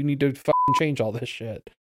 "Hey, you need to fucking change all this shit."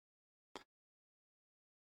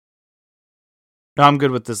 No, I'm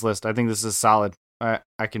good with this list. I think this is solid.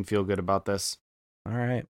 I can feel good about this. All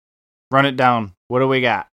right. Run it down. What do we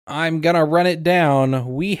got? I'm gonna run it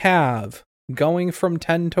down. We have, going from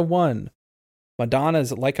 10 to 1,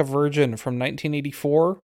 Madonna's Like a Virgin from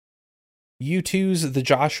 1984, U2's The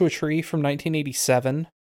Joshua Tree from 1987,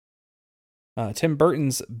 Tim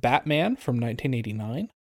Burton's Batman from 1989,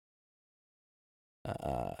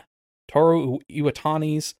 Toru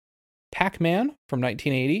Iwatani's Pac-Man from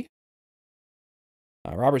 1980,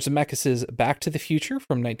 Robert Zemeckis' Back to the Future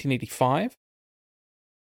from 1985.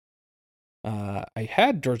 I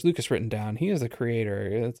had George Lucas written down. He is the creator.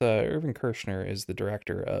 It's Irvin Kershner is the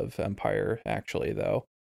director of Empire, actually, though.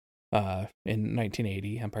 In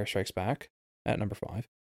 1980, Empire Strikes Back at number 5.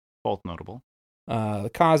 Both notable. The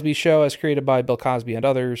Cosby Show, as created by Bill Cosby and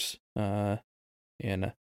others. In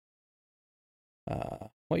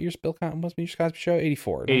what year's Cosby Show?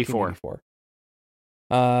 84. 84.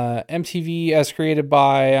 MTV, as created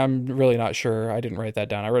by, I'm really not sure. I didn't write that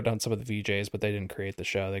down. I wrote down some of the VJs, but they didn't create the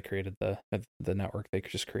show. They created the network. They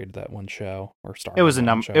just created that one show or star. It was a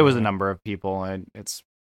number. It was a number of people, and it's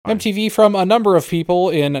fine. MTV from a number of people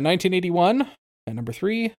in 1981 at number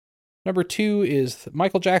 3. Number 2 is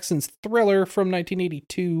Michael Jackson's Thriller from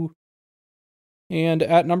 1982, and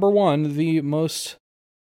at number 1, the most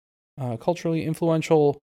culturally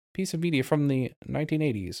influential piece of media from the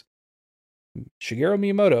 1980s. Shigeru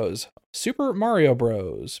Miyamoto's Super Mario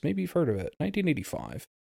Bros. Maybe you've heard of it. 1985.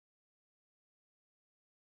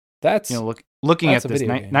 That's looking at this.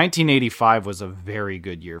 1985 was a very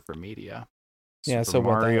good year for media. Yeah, Super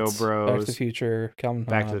Mario Bros. Back to the Future, Calvin Hobbes.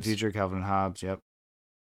 Back to the Future, Calvin and Hobbes. Yep.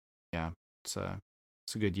 Yeah, it's a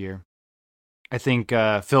good year. I think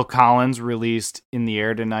Phil Collins released "In the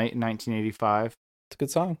Air Tonight" in 1985. It's a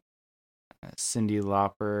good song. Cyndi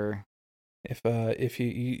Lauper. If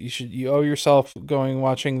you owe yourself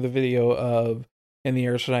watching the video of "In the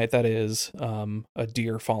Air Tonight," that is a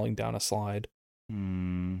deer falling down a slide.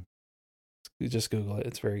 You just Google it;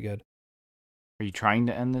 it's very good. Are you trying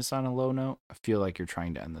to end this on a low note? I feel like you're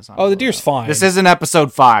trying to end this on. Oh, the deer's fine. This isn't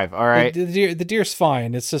episode 5, all right. The deer's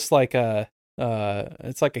fine. It's just like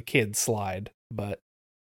it's like a kid slide, but.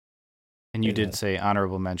 And you did say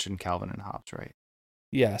honorable mention Calvin and Hobbes, right?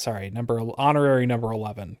 Yeah, sorry. Honorary number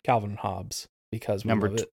 11, Calvin and Hobbes, because we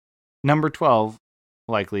love it. Number 12,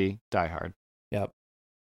 likely Die Hard. Yep.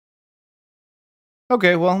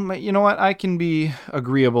 Okay, well, you know what? I can be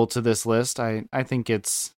agreeable to this list. I think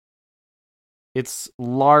it's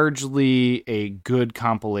largely a good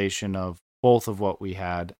compilation of both of what we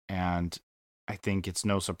had, and I think it's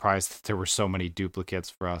no surprise that there were so many duplicates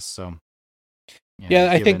for us. So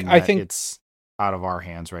yeah, I think it's out of our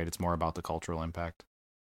hands, right? It's more about the cultural impact.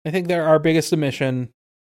 I think our biggest submission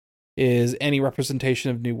is any representation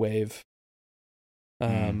of new wave.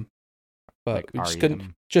 But Like we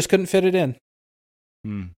REM. just couldn't fit it in.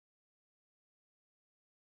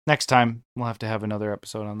 Next time, we'll have to have another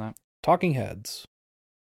episode on that. Talking Heads.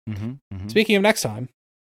 Mm-hmm. Speaking of next time.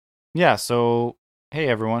 Yeah, so, hey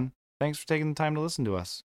everyone. Thanks for taking the time to listen to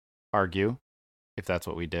us argue, if that's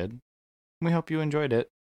what we did. We hope you enjoyed it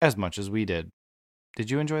as much as we did. Did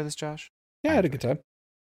you enjoy this, Josh? Yeah, I had a good time.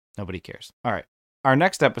 Nobody cares. All right. Our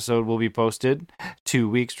next episode will be posted 2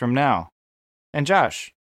 weeks from now. And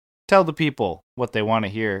Josh, tell the people what they want to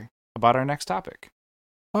hear about our next topic.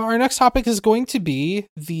 Our next topic is going to be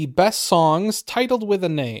the best songs titled with a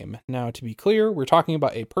name. Now, to be clear, we're talking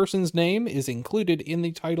about a person's name is included in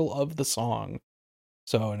the title of the song.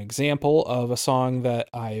 So an example of a song that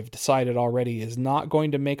I've decided already is not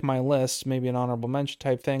going to make my list, maybe an honorable mention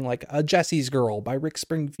type thing, like A Jessie's Girl by Rick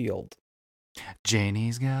Springfield.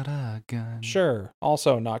 Janie's got a gun. Sure.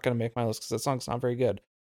 Also not going to make my list because that song's not very good.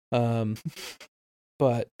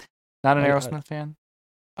 But not an Aerosmith fan?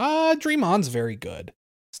 Dream On's very good.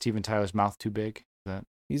 Steven Tyler's mouth too big?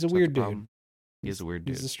 He's a weird dude. He is a weird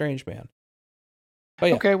dude. He's a strange man. But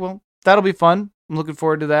yeah. Okay, well, that'll be fun. I'm looking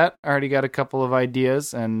forward to that. I already got a couple of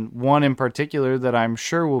ideas, and one in particular that I'm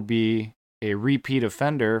sure will be a repeat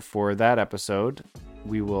offender for that episode.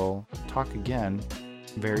 We will talk again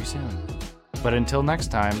very soon. But until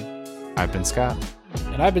next time, I've been Scott.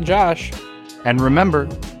 And I've been Josh. And remember,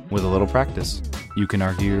 with a little practice, you can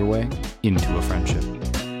argue your way into a friendship.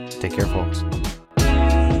 Take care, folks.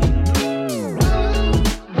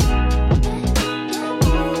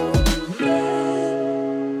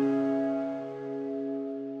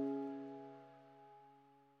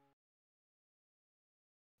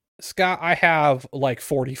 Scott, I have like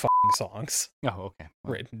 40 songs. Oh, okay.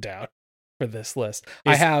 Written down for this list.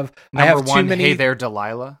 I have one, too many. Hey There,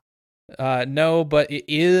 Delilah. No, but it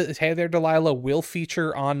is Hey There, Delilah will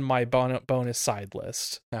feature on my bonus side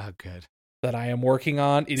list. Oh, good. That I am working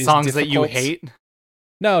on. It songs is that you hate.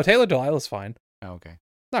 No, Taylor Delilah's fine. Oh, okay.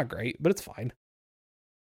 Not great, but it's fine.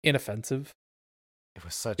 Inoffensive. It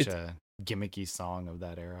was such a gimmicky song of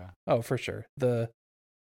that era. Oh, for sure.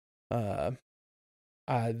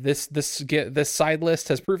 This side list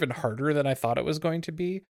has proven harder than I thought it was going to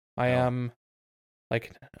be. I am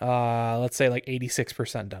like let's say like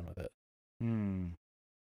 86% done with it.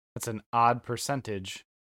 That's an odd percentage.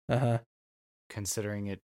 Considering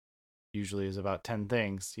it usually is about 10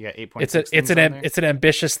 things. You got 8.6. It's an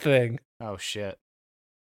ambitious thing. Oh shit.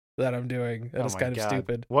 That I'm doing. That is kind of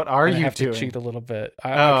stupid. What are you doing? I have to cheat a little bit. I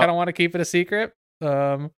kind of want to keep it a secret.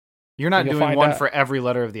 You're not doing one for every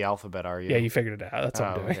letter of the alphabet, are you? Yeah, you figured it out. That's what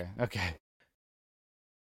I'm doing. Okay.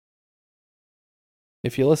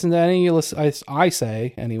 If you listen to any, I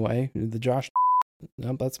say anyway. The Josh.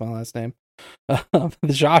 Nope, that's my last name. The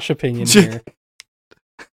Josh opinion here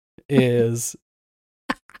is.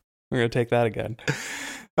 We're gonna take that again.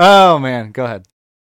 Oh man, go ahead.